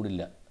എണ്ണം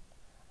കൂടില്ല.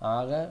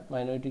 ആകെ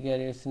മൈനോറിറ്റി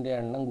കാരിയേഴ്സിൻ്റെ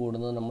എണ്ണം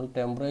കൂടുന്നത് നമ്മൾ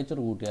ടെമ്പറേച്ചർ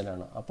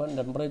കൂട്ടിയാലാണ്. അപ്പം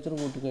ടെമ്പറേച്ചർ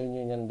കൂട്ടിക്കഴിഞ്ഞ്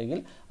കഴിഞ്ഞിട്ടുണ്ടെങ്കിൽ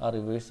ആ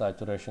റിവേഴ്സ്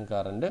സാച്ചുറേഷൻ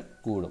കറണ്ട്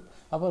കൂടും.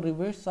 അപ്പോൾ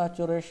reverse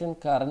saturation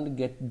current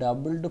get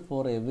doubled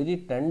for every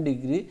 10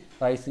 degree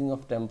rising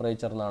of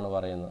temperature എന്നാണ്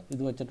പറയുന്നത്.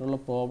 ഇത് വെച്ചിട്ടുള്ള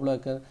പ്രോബ്ലം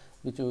ഒക്കെ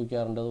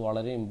ചോദിക്കാറുണ്ട്. അത്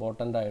വളരെ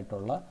ഇമ്പോർട്ടൻ്റ്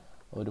ആയിട്ടുള്ള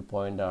ഒരു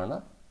പോയിൻ്റാണ്.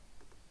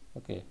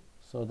 Okay,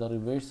 so the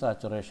reverse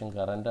saturation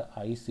current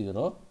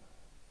I0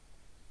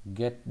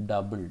 get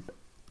doubled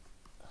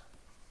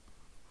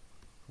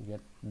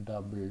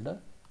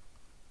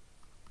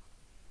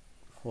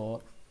for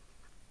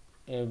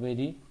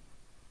every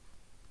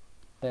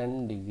 10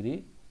 degree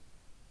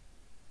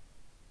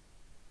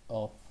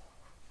of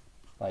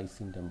rise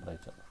in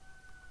temperature.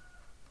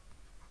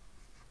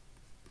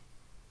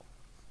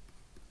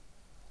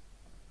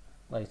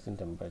 Rice in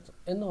temperature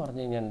എന്ന്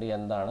പറഞ്ഞു കഴിഞ്ഞാൽ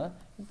എന്താണ്,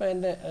 ഇപ്പോൾ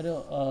എൻ്റെ ഒരു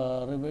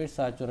reverse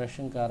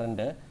saturation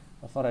current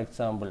for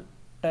example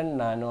 10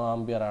 nano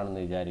ampere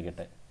ആണെന്ന്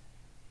വിചാരിക്കട്ടെ.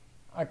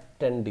 അറ്റ്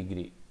 10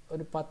 ഡിഗ്രി,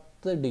 ഒരു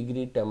 10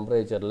 ഡിഗ്രി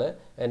ടെമ്പറേച്ചറിൽ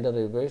എൻ്റെ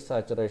reverse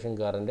saturation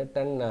current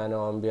 10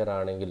 nano ampere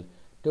ആണെങ്കിൽ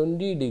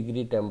 20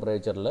 ഡിഗ്രി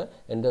ടെമ്പറേച്ചറിൽ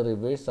എൻ്റെ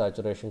reverse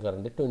saturation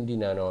current 20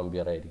 nano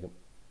ampere ആയിരിക്കും.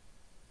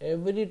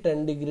 എവറി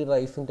 10 ഡിഗ്രി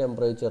റൈസ് ഇൻ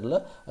ടെമ്പറേച്ചറിൽ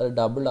അത്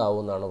ഡബിൾ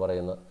ആവും എന്നാണ്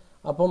പറയുന്നത്.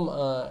 അപ്പം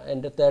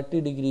എൻ്റെ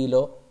 30 ഡിഗ്രിയിൽ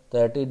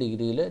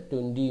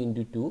 20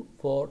 ഇൻറ്റു 2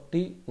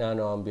 40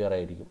 നാനോ ആംബിയർ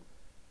ആയിരിക്കും.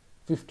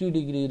 50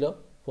 ഡിഗ്രിയിലോ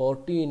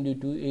 40 ഇൻറ്റു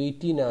 2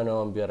 80 നാനോ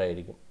ആംബിയർ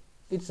ആയിരിക്കും.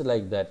 It's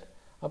like that.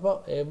 അപ്പോൾ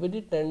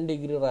എവരി 10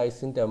 ഡിഗ്രി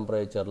റൈസ് ഇൻ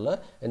ടെമ്പറേച്ചറിൽ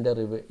എൻ്റെ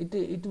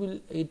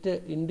it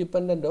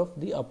independent of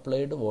the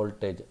applied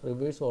voltage,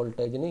 reverse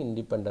വോൾട്ടേജിന്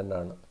ഇൻഡിപെൻഡൻ്റ്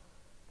ആണ്.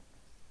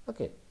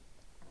 ഓക്കെ,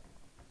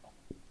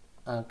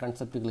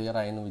 കൺസെപ്റ്റ് ക്ലിയർ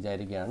ആയെന്ന്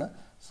വിചാരിക്കുകയാണ്.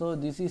 So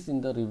this is in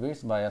the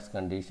reverse bias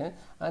condition.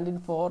 And in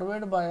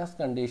forward bias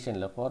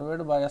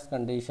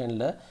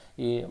കണ്ടീഷനിൽ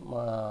ഈ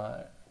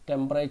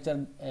ടെമ്പറേച്ചർ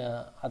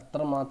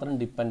അത്രമാത്രം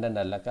ഡിപ്പെൻഡൻ്റ്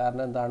അല്ല.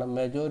 കാരണം എന്താണ്,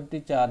 മെജോറിറ്റി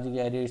ചാർജ്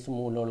ക്യാരിയേഴ്സ്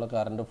മൂലമുള്ള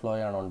കറണ്ട് ഫ്ലോ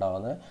ആണ്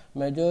ഉണ്ടാകുന്നത്.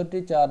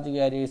 മെജോറിറ്റി ചാർജ്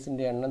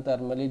ക്യാരിയേഴ്സിൻ്റെ എണ്ണം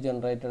തെർമലി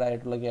ജനറേറ്റഡ്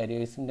ആയിട്ടുള്ള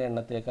ക്യാരിയേഴ്സിൻ്റെ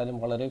എണ്ണത്തേക്കാളും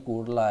വളരെ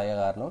കൂടുതലായ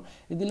കാരണം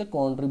ഇതിൽ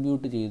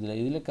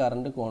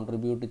കറണ്ട്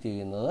കോൺട്രിബ്യൂട്ട്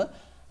ചെയ്യുന്നത്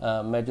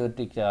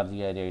മെജോറിറ്റി ചാർജ്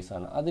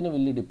ക്യാരിയേഴ്സാണ്. അതിന്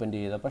വലിയ ഡിപ്പെൻഡ്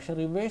ചെയ്തത്. പക്ഷേ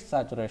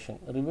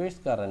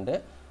reverse current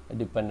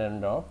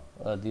dependent of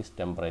this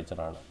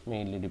ടെമ്പറേച്ചറാണ്,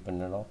 mainly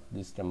dependent of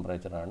this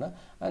ടെമ്പറേച്ചറാണ്.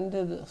 And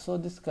so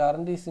this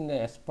current is in A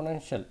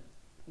exponential,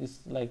 is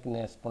like in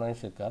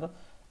exponential curve.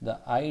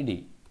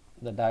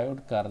 The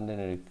diode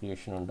കറണ്ടിൻ്റെ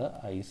equation ഉണ്ട്,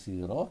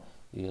 I0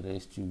 e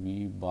raised to v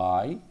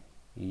by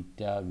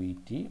eta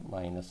vt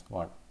minus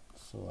 1.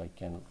 So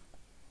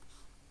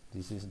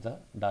this is the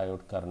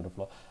diode current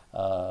flow.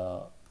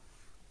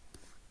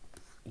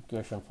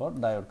 Equation for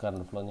diode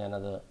current flow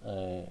ഞാനത്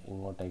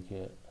ഇങ്ങോട്ടേക്ക്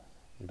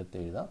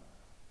എടുത്തെഴുതാം.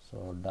 So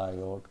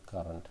diode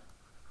current,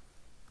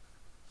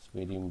 it's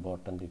very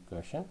important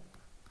equation.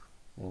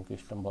 നിങ്ങൾക്ക്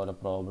ഇഷ്ടംപോലെ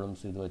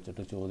problems ഇത്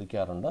വെച്ചിട്ട്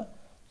ചോദിക്കാറുണ്ട്.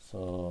 So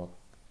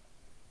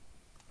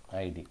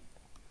ID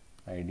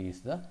is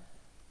the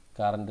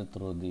current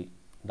through the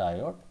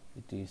diode.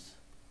 It is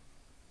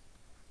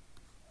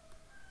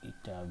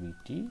eta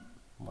vt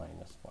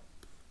minus 1,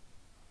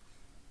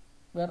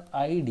 where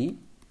ID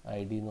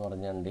എന്ന്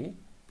പറഞ്ഞാൽ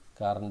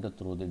current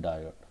through the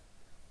diode.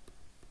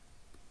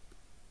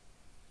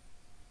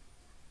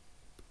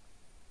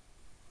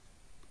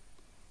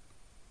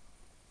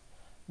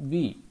 V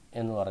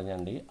എന്ന്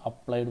പറഞ്ഞാൽ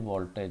അപ്ലൈഡ്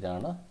വോൾട്ടേജ്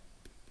ആണ്.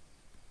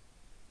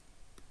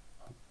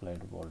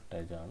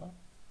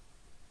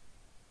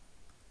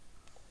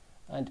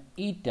 ആൻഡ്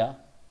ഈറ്റ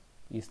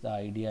is the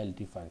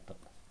ideality factor.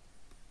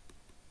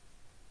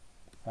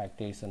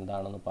 Factors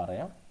എന്താണെന്ന്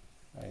പറയാം.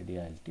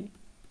 Ideality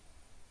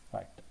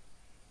factor.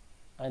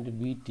 And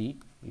Vt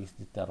is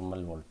the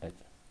thermal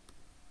voltage.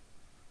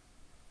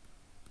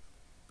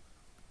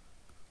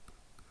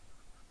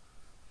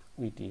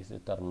 Vt is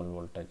the thermal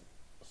voltage.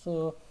 So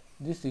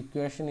this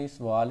equation is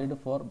valid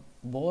for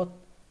both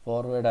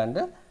forward and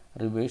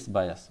reverse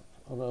bias.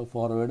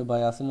 Forward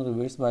ബയാസിന്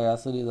reverse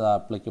ബയാസിൽ ഇത്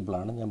applicable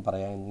ആണ്. ഞാൻ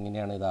പറയാം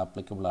ഇങ്ങനെയാണ് ഇത്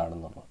applicable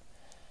ആണെന്നുള്ളത്.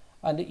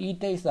 And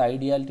ഈറ്റ is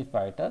ideality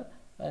factor.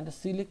 And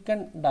silicon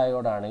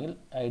diode ആണെങ്കിൽ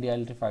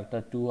ideality factor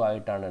 2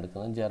 ആയിട്ടാണ്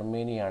എടുക്കുന്നത്.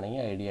 ജർമ്മനി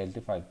ആണെങ്കിൽ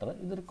ഐഡിയാലിറ്റി ഫാക്ടർ,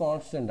 ഇതൊരു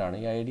കോൺസ്റ്റൻ്റ് ആണ്.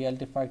 ഈ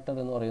ഐഡിയാലിറ്റി ഫാക്ടർ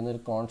എന്ന് പറയുന്ന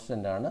ഒരു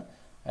കോൺസ്റ്റൻ്റ് ആണ്.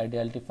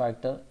 ഐഡിയാലിറ്റി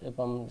ഫാക്ടർ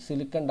ഇപ്പം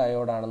സിലിക്കൺ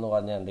ഡയോഡ് ആണെന്ന്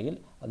പറഞ്ഞിട്ടുണ്ടെങ്കിൽ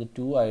അത്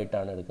 2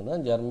 ആയിട്ടാണ് എടുക്കുന്നത്.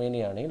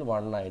 ജർമ്മനി ആണെങ്കിൽ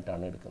 1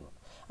 ആയിട്ടാണ് എടുക്കുന്നത്.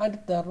 ആൻഡ്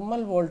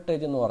തെർമൽ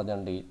വോൾട്ടേജ് എന്ന്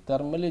പറഞ്ഞിട്ടുണ്ടെങ്കിൽ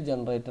തെർമലി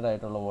ജനറേറ്റഡ്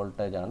ആയിട്ടുള്ള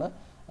വോൾട്ടേജ് ആണ്.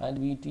 And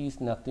Vt is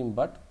nothing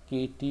but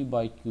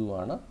kT/Q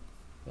ആണ്.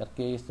 K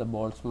is the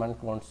Boltzmann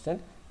constant,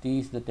 T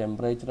is the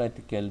temperature at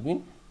Kelvin,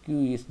 Q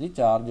is the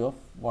charge of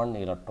 1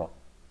 electron.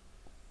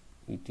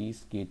 It is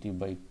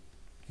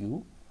kT/Q,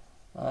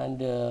 and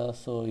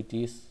so it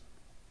is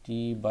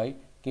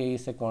K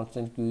is a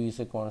constant, Q is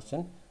a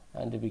constant,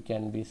 and we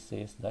can be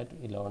says that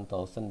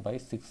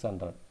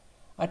 11,000/600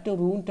 at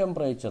room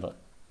temperature.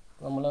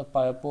 നമ്മൾ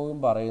പലപ്പോഴും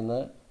പറയുന്ന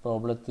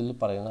പ്രോബ്ലത്തിൽ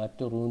പറയുന്നത്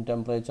at room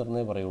temperature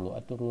എന്നേ പറയുള്ളൂ.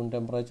 At room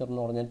temperature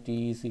എന്ന് പറഞ്ഞാൽ T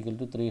is equal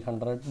to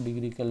 300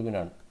 degree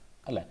കെൽവിനാണ്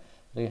അല്ലേ.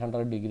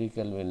 300 degree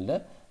കെൽവിനിൽ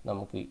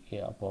നമുക്ക്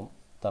അപ്പം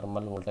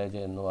തെർമൽ വോൾട്ടേജ്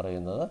എന്ന്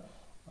പറയുന്നത്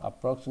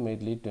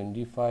approximately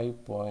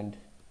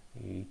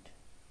 25.8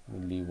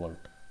 milli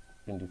volt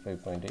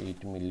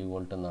 25.8 milli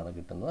volt എന്നാണ്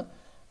കിട്ടുന്നത്.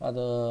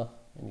 അത്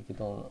എനിക്ക്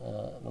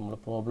നമ്മൾ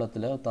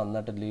പ്രോബ്ലത്തിൽ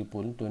തന്നിട്ടില്ലെങ്കിൽ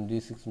പോലും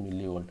 26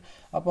 മില്ലി വോൾട്ട്.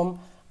 അപ്പം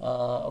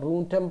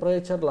റൂം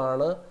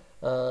ടെമ്പറേച്ചറിലാണ്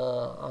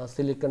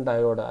സിലിക്കൺ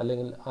ഡയോഡ്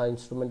അല്ലെങ്കിൽ ആ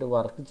ഇൻസ്ട്രുമെൻറ്റ്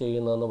വർക്ക്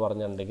ചെയ്യുന്നതെന്ന്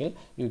പറഞ്ഞിട്ടുണ്ടെങ്കിൽ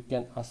you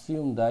can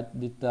assume that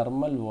the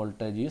thermal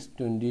voltage is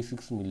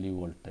 26 milli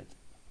voltage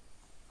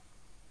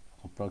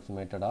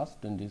approximated as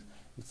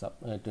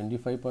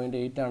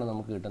 25.8 ആണ്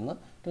നമുക്ക് കിട്ടുന്ന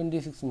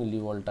 26 മില്ലി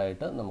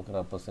വോൾട്ടായിട്ട് നമുക്ക്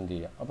റെപ്രസെൻറ്റ്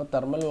ചെയ്യാം. അപ്പോൾ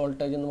തെർമൽ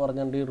വോൾട്ടേജ് എന്ന്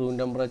പറഞ്ഞിട്ടുണ്ടെങ്കിൽ റൂം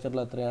ടെമ്പറേച്ചറിൽ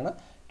എത്രയാണ്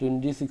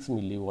 26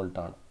 milli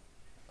വോൾട്ടാണ്.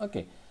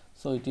 Okay,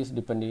 so it is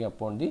depending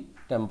upon the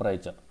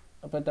temperature.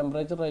 അപ്പോൾ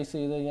ടെമ്പറേച്ചർ റൈസ്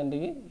ചെയ്ത്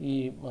കഴിഞ്ഞിട്ടുണ്ടെങ്കിൽ ഈ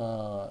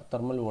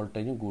തെർമൽ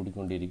വോൾട്ടേജും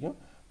കൂടിക്കൊണ്ടിരിക്കും.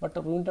 ബട്ട്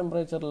റൂം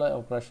ടെമ്പറേച്ചറിലെ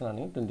ഓപ്പറേഷൻ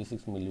ആണെങ്കിൽ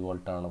 26 മില്ലി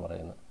വോൾട്ടാണ്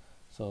പറയുന്നത്.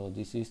 So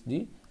this is the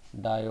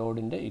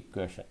ഡയോഡിൻ്റെ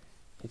equation.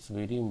 It's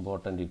very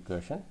important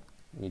equation.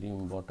 Very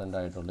important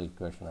ആയിട്ടുള്ള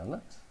ഇക്വേഷനാണ്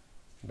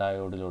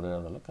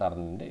ഡയോഡിലൂടെയുള്ള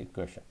കറണ്ടിൻ്റെ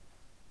equation.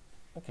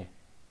 Okay,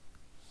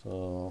 so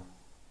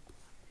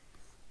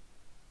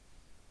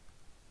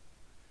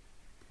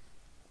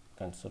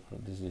consider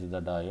this is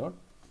the diode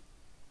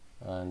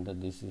and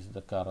this is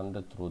the current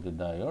through the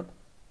diode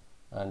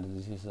and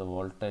this is the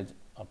voltage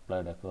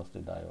applied across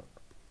the diode,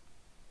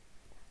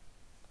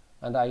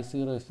 and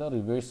I0 is the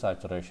reverse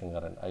saturation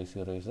current.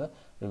 I0 is the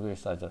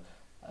reverse saturation.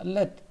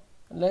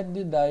 Let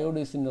the diode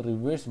is in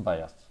reverse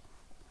bias.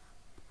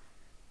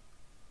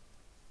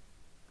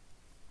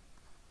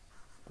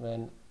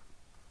 When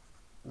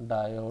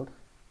diode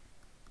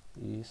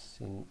is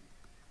in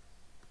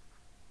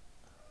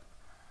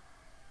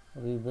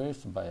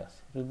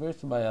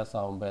reverse bias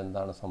ആകുമ്പോൾ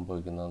എന്താണ്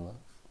സംഭവിക്കുന്നതെന്ന്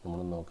നമ്മൾ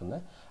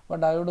നോക്കുന്നത്. അപ്പോൾ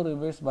diode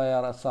reverse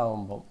bias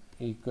ആകുമ്പം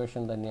ഈ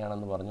equation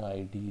തന്നെയാണെന്ന് പറഞ്ഞു.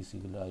 ID =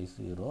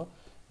 I0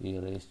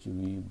 e⁻⁸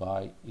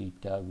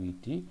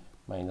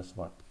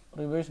 (VT-1).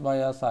 Reverse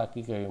bias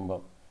ആക്കി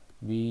കഴിയുമ്പം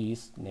V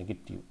ഈസ്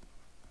നെഗറ്റീവ്.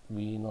 V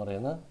എന്ന്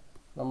പറയുന്നത്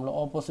നമ്മൾ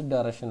ഓപ്പോസിറ്റ്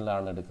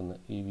ഡയറക്ഷനിലാണ് എടുക്കുന്നത്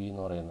ഈ V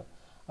എന്ന് പറയുന്നത്.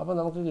 അപ്പോൾ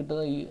നമുക്ക്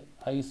കിട്ടുന്ന ഈ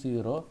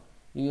I0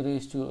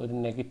 ഒരു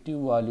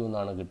നെഗറ്റീവ് വാല്യൂ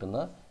എന്നാണ്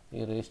കിട്ടുന്നത്.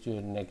 ഒരു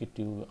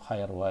നെഗറ്റീവ്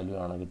ഹയർ വാല്യൂ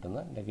ആണ്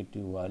കിട്ടുന്നത്.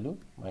 നെഗറ്റീവ് വാല്യൂ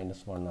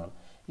 -1 ആണ്.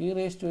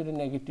 ഒരു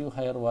നെഗറ്റീവ്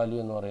ഹയർ വാല്യൂ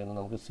എന്ന് പറയുന്നത്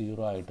നമുക്ക്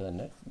 0 ആയിട്ട്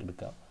തന്നെ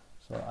എടുക്കാം.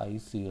 So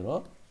I0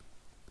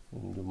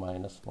 ×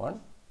 -1,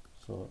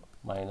 so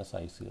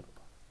 -I0.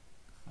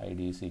 ID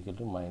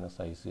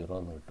 -I0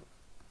 എന്ന് കിട്ടും.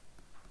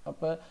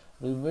 അപ്പോൾ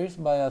റിവേഴ്സ്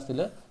ബയാസിൽ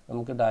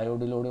നമുക്ക്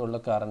ഡയോഡിലൂടെയുള്ള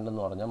കറണ്ട്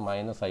എന്ന് പറഞ്ഞാൽ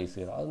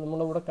 -I0. അത്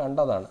നമ്മളിവിടെ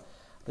കണ്ടതാണ്.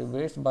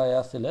 Reverse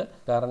ബയാസിൽ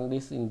current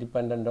is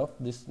independent of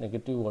this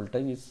negative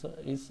voltage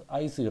is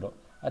I0.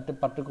 At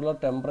particular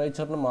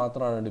ടെമ്പറേച്ചറിന്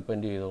മാത്രമാണ്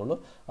ഡിപ്പെൻഡ് ചെയ്തോളൂ.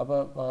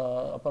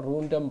 അപ്പോൾ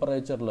റൂം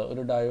ടെമ്പറേച്ചറിൽ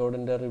ഒരു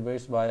ഡയോഡിൻ്റെ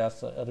റിവേഴ്സ്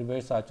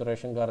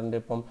സാച്ചുറേഷൻ കറണ്ട്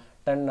ഇപ്പം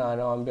 10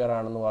 നാനോ ആംപിയർ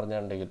ആണെന്ന്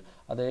പറഞ്ഞിട്ടുണ്ടെങ്കിൽ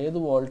അത് ഏത്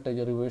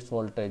വോൾട്ടേജ് റിവേഴ്സ്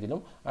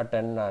വോൾട്ടേജിലും ആ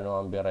 10 നാനോ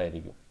ആംപിയർ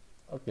ആയിരിക്കും.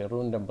 ഓക്കെ,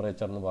 റൂം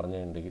ടെമ്പറേച്ചർ എന്ന്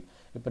പറഞ്ഞിട്ടുണ്ടെങ്കിൽ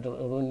ഇപ്പോൾ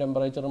റൂം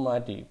ടെമ്പറേച്ചർ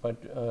മാറ്റി ഇപ്പോൾ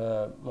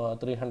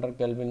 300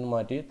 കെൽവിൻ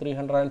മാറ്റി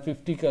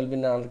 350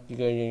 കെൽവിൻ ആക്കി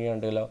കഴിഞ്ഞ്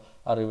കഴിഞ്ഞിട്ടുണ്ടെങ്കിലോ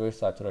ആ റിവേഴ്സ്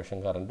സാച്ചുറേഷൻ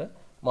കറണ്ട്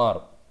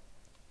മാറും.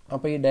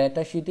 അപ്പോൾ ഈ ഡാറ്റ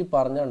ഷീറ്റ്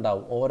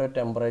പറഞ്ഞിട്ടുണ്ടാവും ഓരോ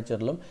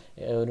ടെമ്പറേച്ചറിലും.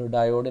 ഒരു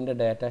ഡയോഡിൻ്റെ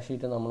ഡാറ്റ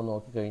ഷീറ്റ് നമ്മൾ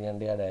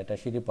നോക്കിക്കഴിഞ്ഞിട്ടുണ്ടെങ്കിൽ ആ ഡാറ്റ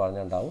ഷീറ്റ്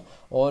പറഞ്ഞിട്ടുണ്ടാവും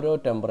ഓരോ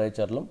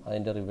ടെമ്പറേച്ചറിലും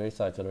അതിൻ്റെ റിവേഴ്സ്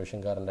സാച്ചുറേഷൻ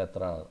കറണ്ട്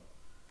എത്ര ആണ്.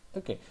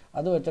 ഓക്കെ,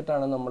 അത്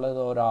വെച്ചിട്ടാണ് നമ്മൾ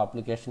ഓരോ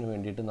ആപ്ലിക്കേഷന്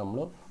വേണ്ടിയിട്ട് നമ്മൾ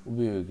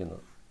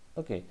ഉപയോഗിക്കുന്നത്.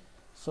 Okay,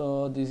 so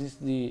this is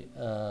the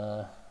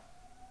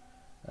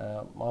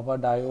അപ്പോൾ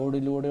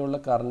ഡയോഡിലൂടെയുള്ള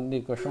കറണ്ടിൻ്റെ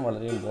ഇക്വേഷൻ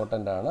വളരെ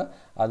ഇമ്പോർട്ടൻ്റ് ആണ്.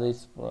 അത്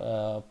is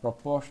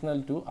proportional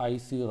to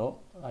I0.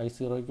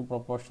 I0ക്ക്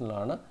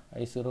പ്രൊപ്പോർഷണലാണ്.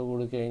 I0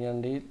 കൂടി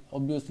കഴിഞ്ഞിട്ടുണ്ടെങ്കിൽ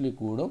ഒബ്വിയസ്ലി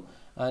കൂടും.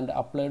 ആൻഡ്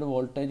അപ്ലൈഡ്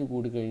വോൾട്ടേജ്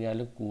കൂടി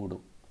കഴിഞ്ഞാലും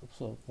കൂടും.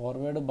 സോ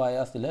ഫോർവേഡ്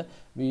ബയാസിൽ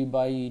V/⁸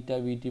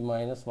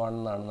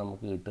 എന്നാണ്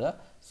നമുക്ക് കിട്ടുക.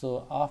 So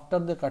after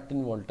the cut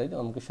in voltage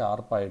നമുക്ക്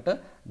ഷാർപ്പായിട്ട്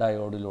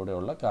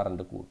ഡയോഡിലൂടെയുള്ള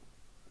കറണ്ട് കൂടും.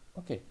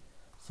 Okay,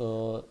 so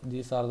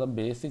these are the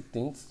basic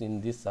things in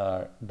this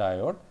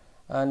diode.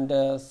 And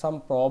some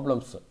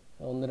problems,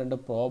 1-2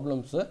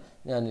 problems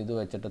ഞാൻ ഇത്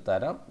വെച്ചിട്ട്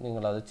തരാം,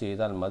 നിങ്ങളത്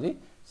ചെയ്താൽ മതി.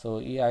 സോ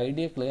ഈ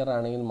ഐഡിയ ക്ലിയർ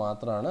ആണെങ്കിൽ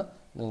മാത്രമാണ്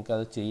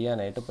നിങ്ങൾക്കത്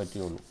ചെയ്യാനായിട്ട്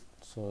പറ്റുള്ളൂ.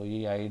 സോ ഈ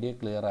ഐഡിയ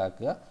ക്ലിയർ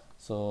ആക്കുക.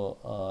 സോ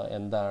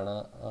എന്താണ്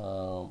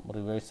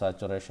റിവേഴ്സ്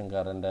സാച്ചുറേഷൻ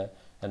കറണ്ട്,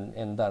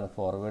 എന്താണ്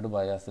ഫോർവേഡ്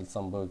ബയാസിൽ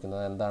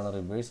സംഭവിക്കുന്നത്, എന്താണ്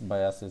റിവേഴ്സ്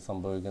ബയാസിൽ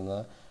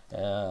സംഭവിക്കുന്നത്,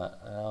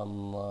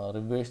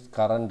 റിവേഴ്സ്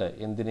കറണ്ട്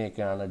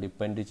എന്തിനെയൊക്കെയാണ്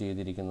ഡിപ്പെൻഡ്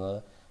ചെയ്തിരിക്കുന്നത്,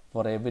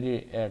 for every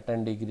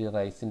 10 degree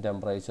rise in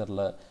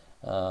ടെമ്പറേച്ചറിൽ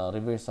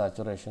റിവേഴ്സ്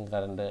സാച്ചുറേഷൻ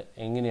കറണ്ട്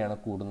എങ്ങനെയാണ്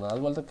കൂടുന്നത്,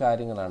 അതുപോലത്തെ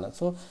കാര്യങ്ങളാണ്.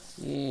 സോ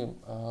ഈ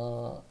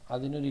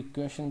അതിനൊരു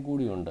ഇക്വേഷൻ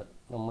കൂടിയുണ്ട്.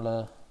 നമ്മൾ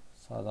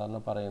സാധാരണ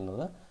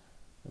പറയുന്നത്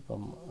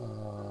ഇപ്പം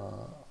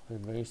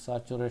reverse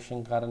saturation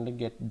current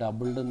get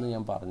doubled എന്ന്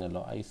ഞാൻ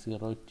പറഞ്ഞല്ലോ.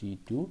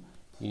 I0T2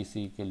 is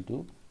equal to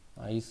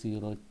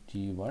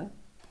I0T1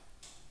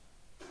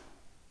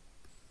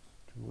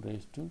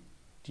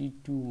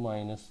 2⁻T2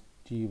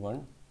 - T1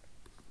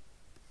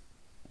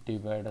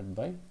 divided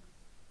by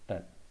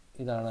 10.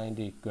 ഇതാണ്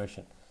അതിൻ്റെ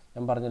ഇക്വേഷൻ.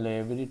 ഞാൻ പറഞ്ഞല്ലോ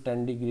എവരി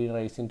 10 ഡിഗ്രി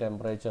റൈസ് ഇൻ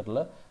ടെമ്പറേച്ചറിൽ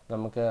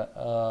നമുക്ക്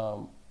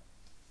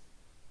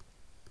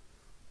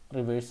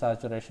reverse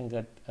saturation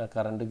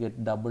current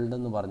get doubled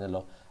എന്ന്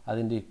പറഞ്ഞല്ലോ.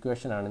 അതിൻ്റെ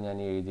ഇക്വേഷനാണ് ഞാൻ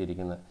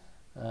എഴുതിയിരിക്കുന്നത്.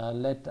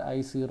 ലെറ്റ്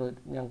I0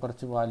 ഞാൻ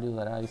കുറച്ച് വാല്യൂ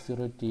തരാം.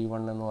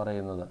 I0T1 എന്ന്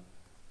പറയുന്നത്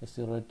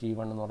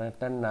I0T1 എന്ന്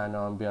പറയുന്നത് 10 നാനോ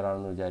ആംപിയർ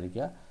ആണെന്ന്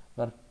വിചാരിക്കുക.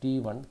 Were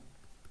T1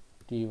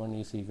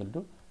 is equal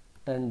to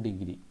 10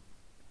 degree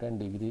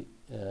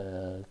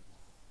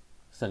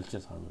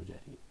Celsius ആണെന്ന്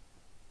വിചാരിക്കും.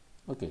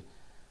 Okay,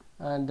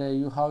 and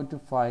you have to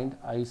find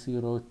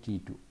I0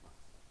 T2.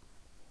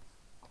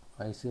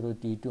 I0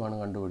 T2 ആണ്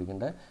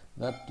കണ്ടുപിടിക്കേണ്ടത്.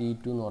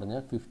 T2 എന്ന്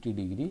പറഞ്ഞാൽ 50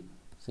 ഡിഗ്രി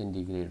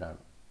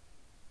സെൻറ്റിഗ്രേഡാണ്.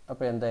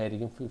 അപ്പോൾ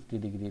എന്തായിരിക്കും 50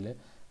 ഡിഗ്രിയിൽ?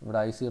 ഇവിടെ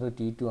I0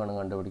 T2 ആണ്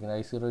കണ്ടുപിടിക്കുന്നത്.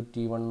 I0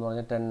 T1 എന്ന്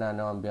പറഞ്ഞാൽ 10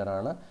 നാനോ ആംപിയർ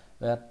ആണ്.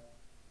 Where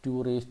 2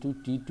 raised to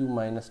T2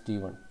 minus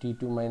T1.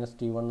 T2 minus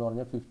T1 എന്ന്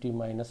പറഞ്ഞാൽ 50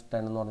 minus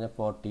 10 എന്ന് പറഞ്ഞാൽ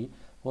 40.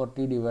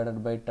 40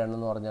 ഡിവൈഡഡ് ബൈ 10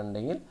 എന്ന്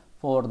പറഞ്ഞിട്ടുണ്ടെങ്കിൽ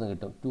 4 എന്ന്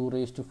കിട്ടും. 2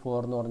 raised to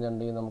 4 എന്ന്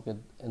പറഞ്ഞിട്ടുണ്ടെങ്കിൽ നമുക്ക്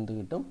എന്ത്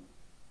കിട്ടും?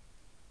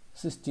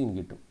 16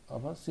 കിട്ടും.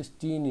 അപ്പോൾ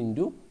 16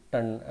 into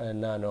 10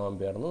 നാനോ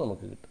ആംപിയർ എന്ന്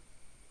നമുക്ക് കിട്ടും.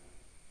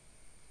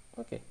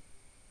 Okay,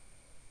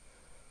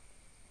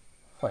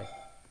 fine.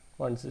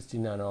 160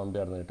 നാനോ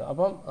ആംപിയർ എന്ന് കിട്ടും.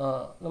 അപ്പം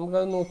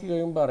നമുക്കത് നോക്കി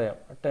കഴിയുമ്പോൾ അറിയാം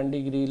 10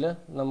 ഡിഗ്രിയിൽ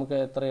നമുക്ക്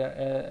എത്ര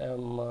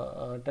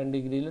 10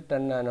 ഡിഗ്രിയിൽ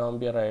 10 നാനോ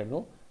ആംപിയർ ആയിരുന്നു.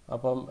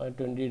 അപ്പം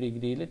 20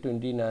 ഡിഗ്രിയിൽ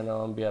 20 നാനോ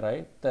ആംപിയർ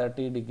ആയി.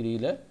 30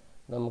 ഡിഗ്രിയിൽ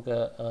നമുക്ക്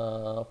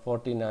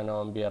 40 നാനോ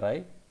ആംപിയർ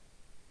ആയി.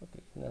 ഓക്കെ,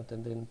 ഇതിനകത്ത്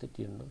എന്തെങ്കിലും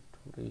തെറ്റിയുണ്ടോ?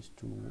 2 raised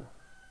to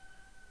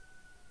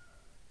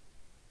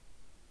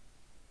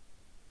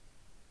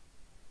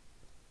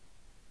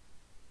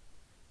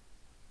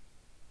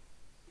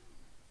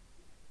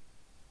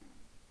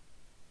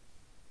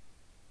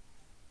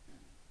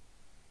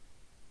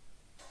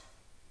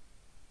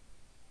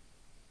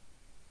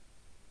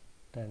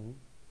 10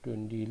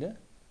 20ൽ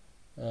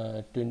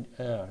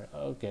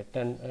ഓക്കെ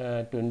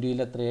 20ൽ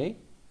എത്രയായി?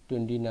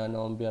 20 നാനോ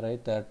ആംപിയർ ആയി.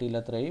 30ൽ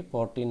എത്രയായി?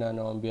 40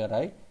 നാനോ ആംപിയർ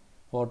ആയി.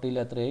 40ൽ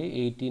എത്രയായി?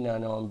 80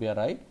 നാനോ ആംപിയർ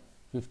ആയി.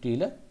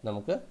 50ൽ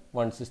നമുക്ക്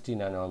 160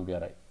 നാനോ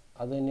ആംപിയർ ആയി.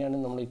 അത് തന്നെയാണ്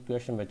നമ്മൾ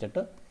ഇക്വേഷൻ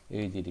വെച്ചിട്ട്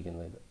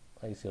എഴുതിയിരിക്കുന്നത്.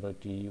 I0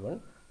 T1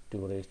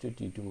 2 raised to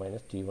T2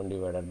 minus T1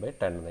 divided by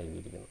 10 എന്ന്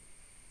എഴുതിയിരിക്കുന്നത്.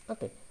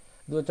 ഓക്കെ,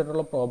 ഇത്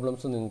വെച്ചിട്ടുള്ള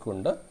പ്രോബ്ലംസ്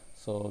നിങ്ങൾക്കുണ്ട്.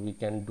 So we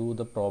can do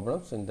the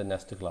problems in the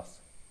next class.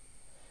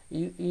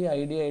 ഈ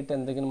ഐഡിയ ആയിട്ട്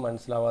എന്തെങ്കിലും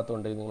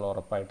മനസ്സിലാവാത്തതുണ്ടെങ്കിൽ നിങ്ങൾ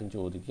ഉറപ്പായിട്ടും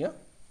ചോദിക്കുക.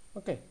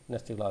 ഓക്കെ,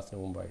 നെക്സ്റ്റ് ക്ലാസ്സിന്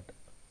മുമ്പായിട്ട്.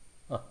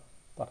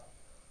 പറ.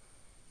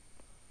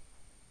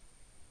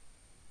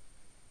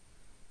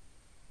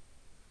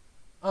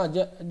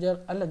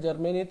 അല്ല,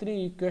 ജർമേനിയത്തിന്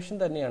ഇക്വേഷൻ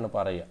തന്നെയാണ്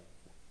പറയുക.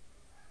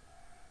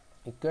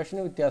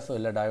 ഇക്വേഷന്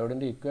വ്യത്യാസമില്ല,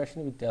 ഡയോഡിൻ്റെ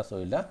ഇക്വേഷന്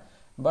വ്യത്യാസമില്ല.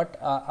 ബട്ട്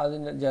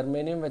അതിന്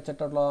ജർമേനിയം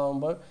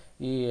വെച്ചിട്ടുള്ളതാകുമ്പോൾ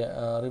ഈ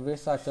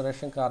റിവേഴ്സ്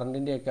സാച്ചുറേഷൻ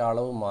കറണ്ടിൻ്റെയൊക്കെ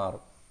അളവ്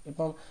മാറും.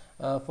 ഇപ്പം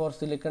ഫോർ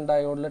സിലിക്കൺ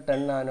ഡയോഡിൽ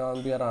 10 നാനോ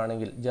ആംപിയർ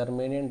ആണെങ്കിൽ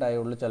ജർമേനിയൻ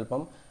ഡയോഡിൽ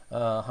ചിലപ്പം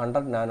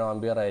 100 നാനോ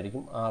ആംപിയർ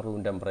ആയിരിക്കും ആ റൂം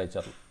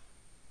ടെമ്പറേച്ചറിൽ.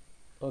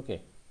 ഓക്കെ,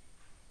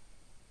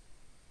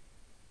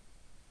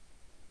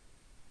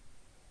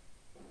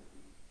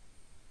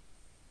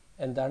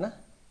 എന്താണ്?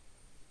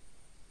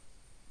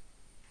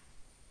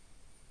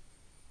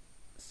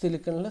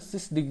 സിലിക്കണിൽ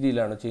 6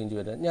 ഡിഗ്രിയിലാണ് ചേഞ്ച്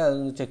വരുന്നത്. ഞാൻ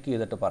അതൊന്ന് ചെക്ക്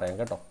ചെയ്തിട്ട് പറയാം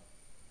കേട്ടോ.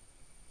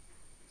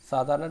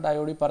 സാധാരണ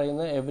ഡയോഡിൽ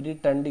പറയുന്നത് എവറി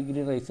 10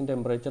 ഡിഗ്രി റൈസിൻ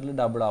ടെമ്പറേച്ചറിൽ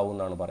ഡബിൾ ആവും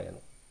എന്നാണ്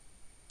പറയുന്നത്.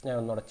 ഞാൻ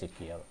ഒന്നുകൂടെ ചെക്ക്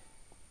ചെയ്യാം.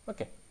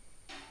 ഓക്കെ.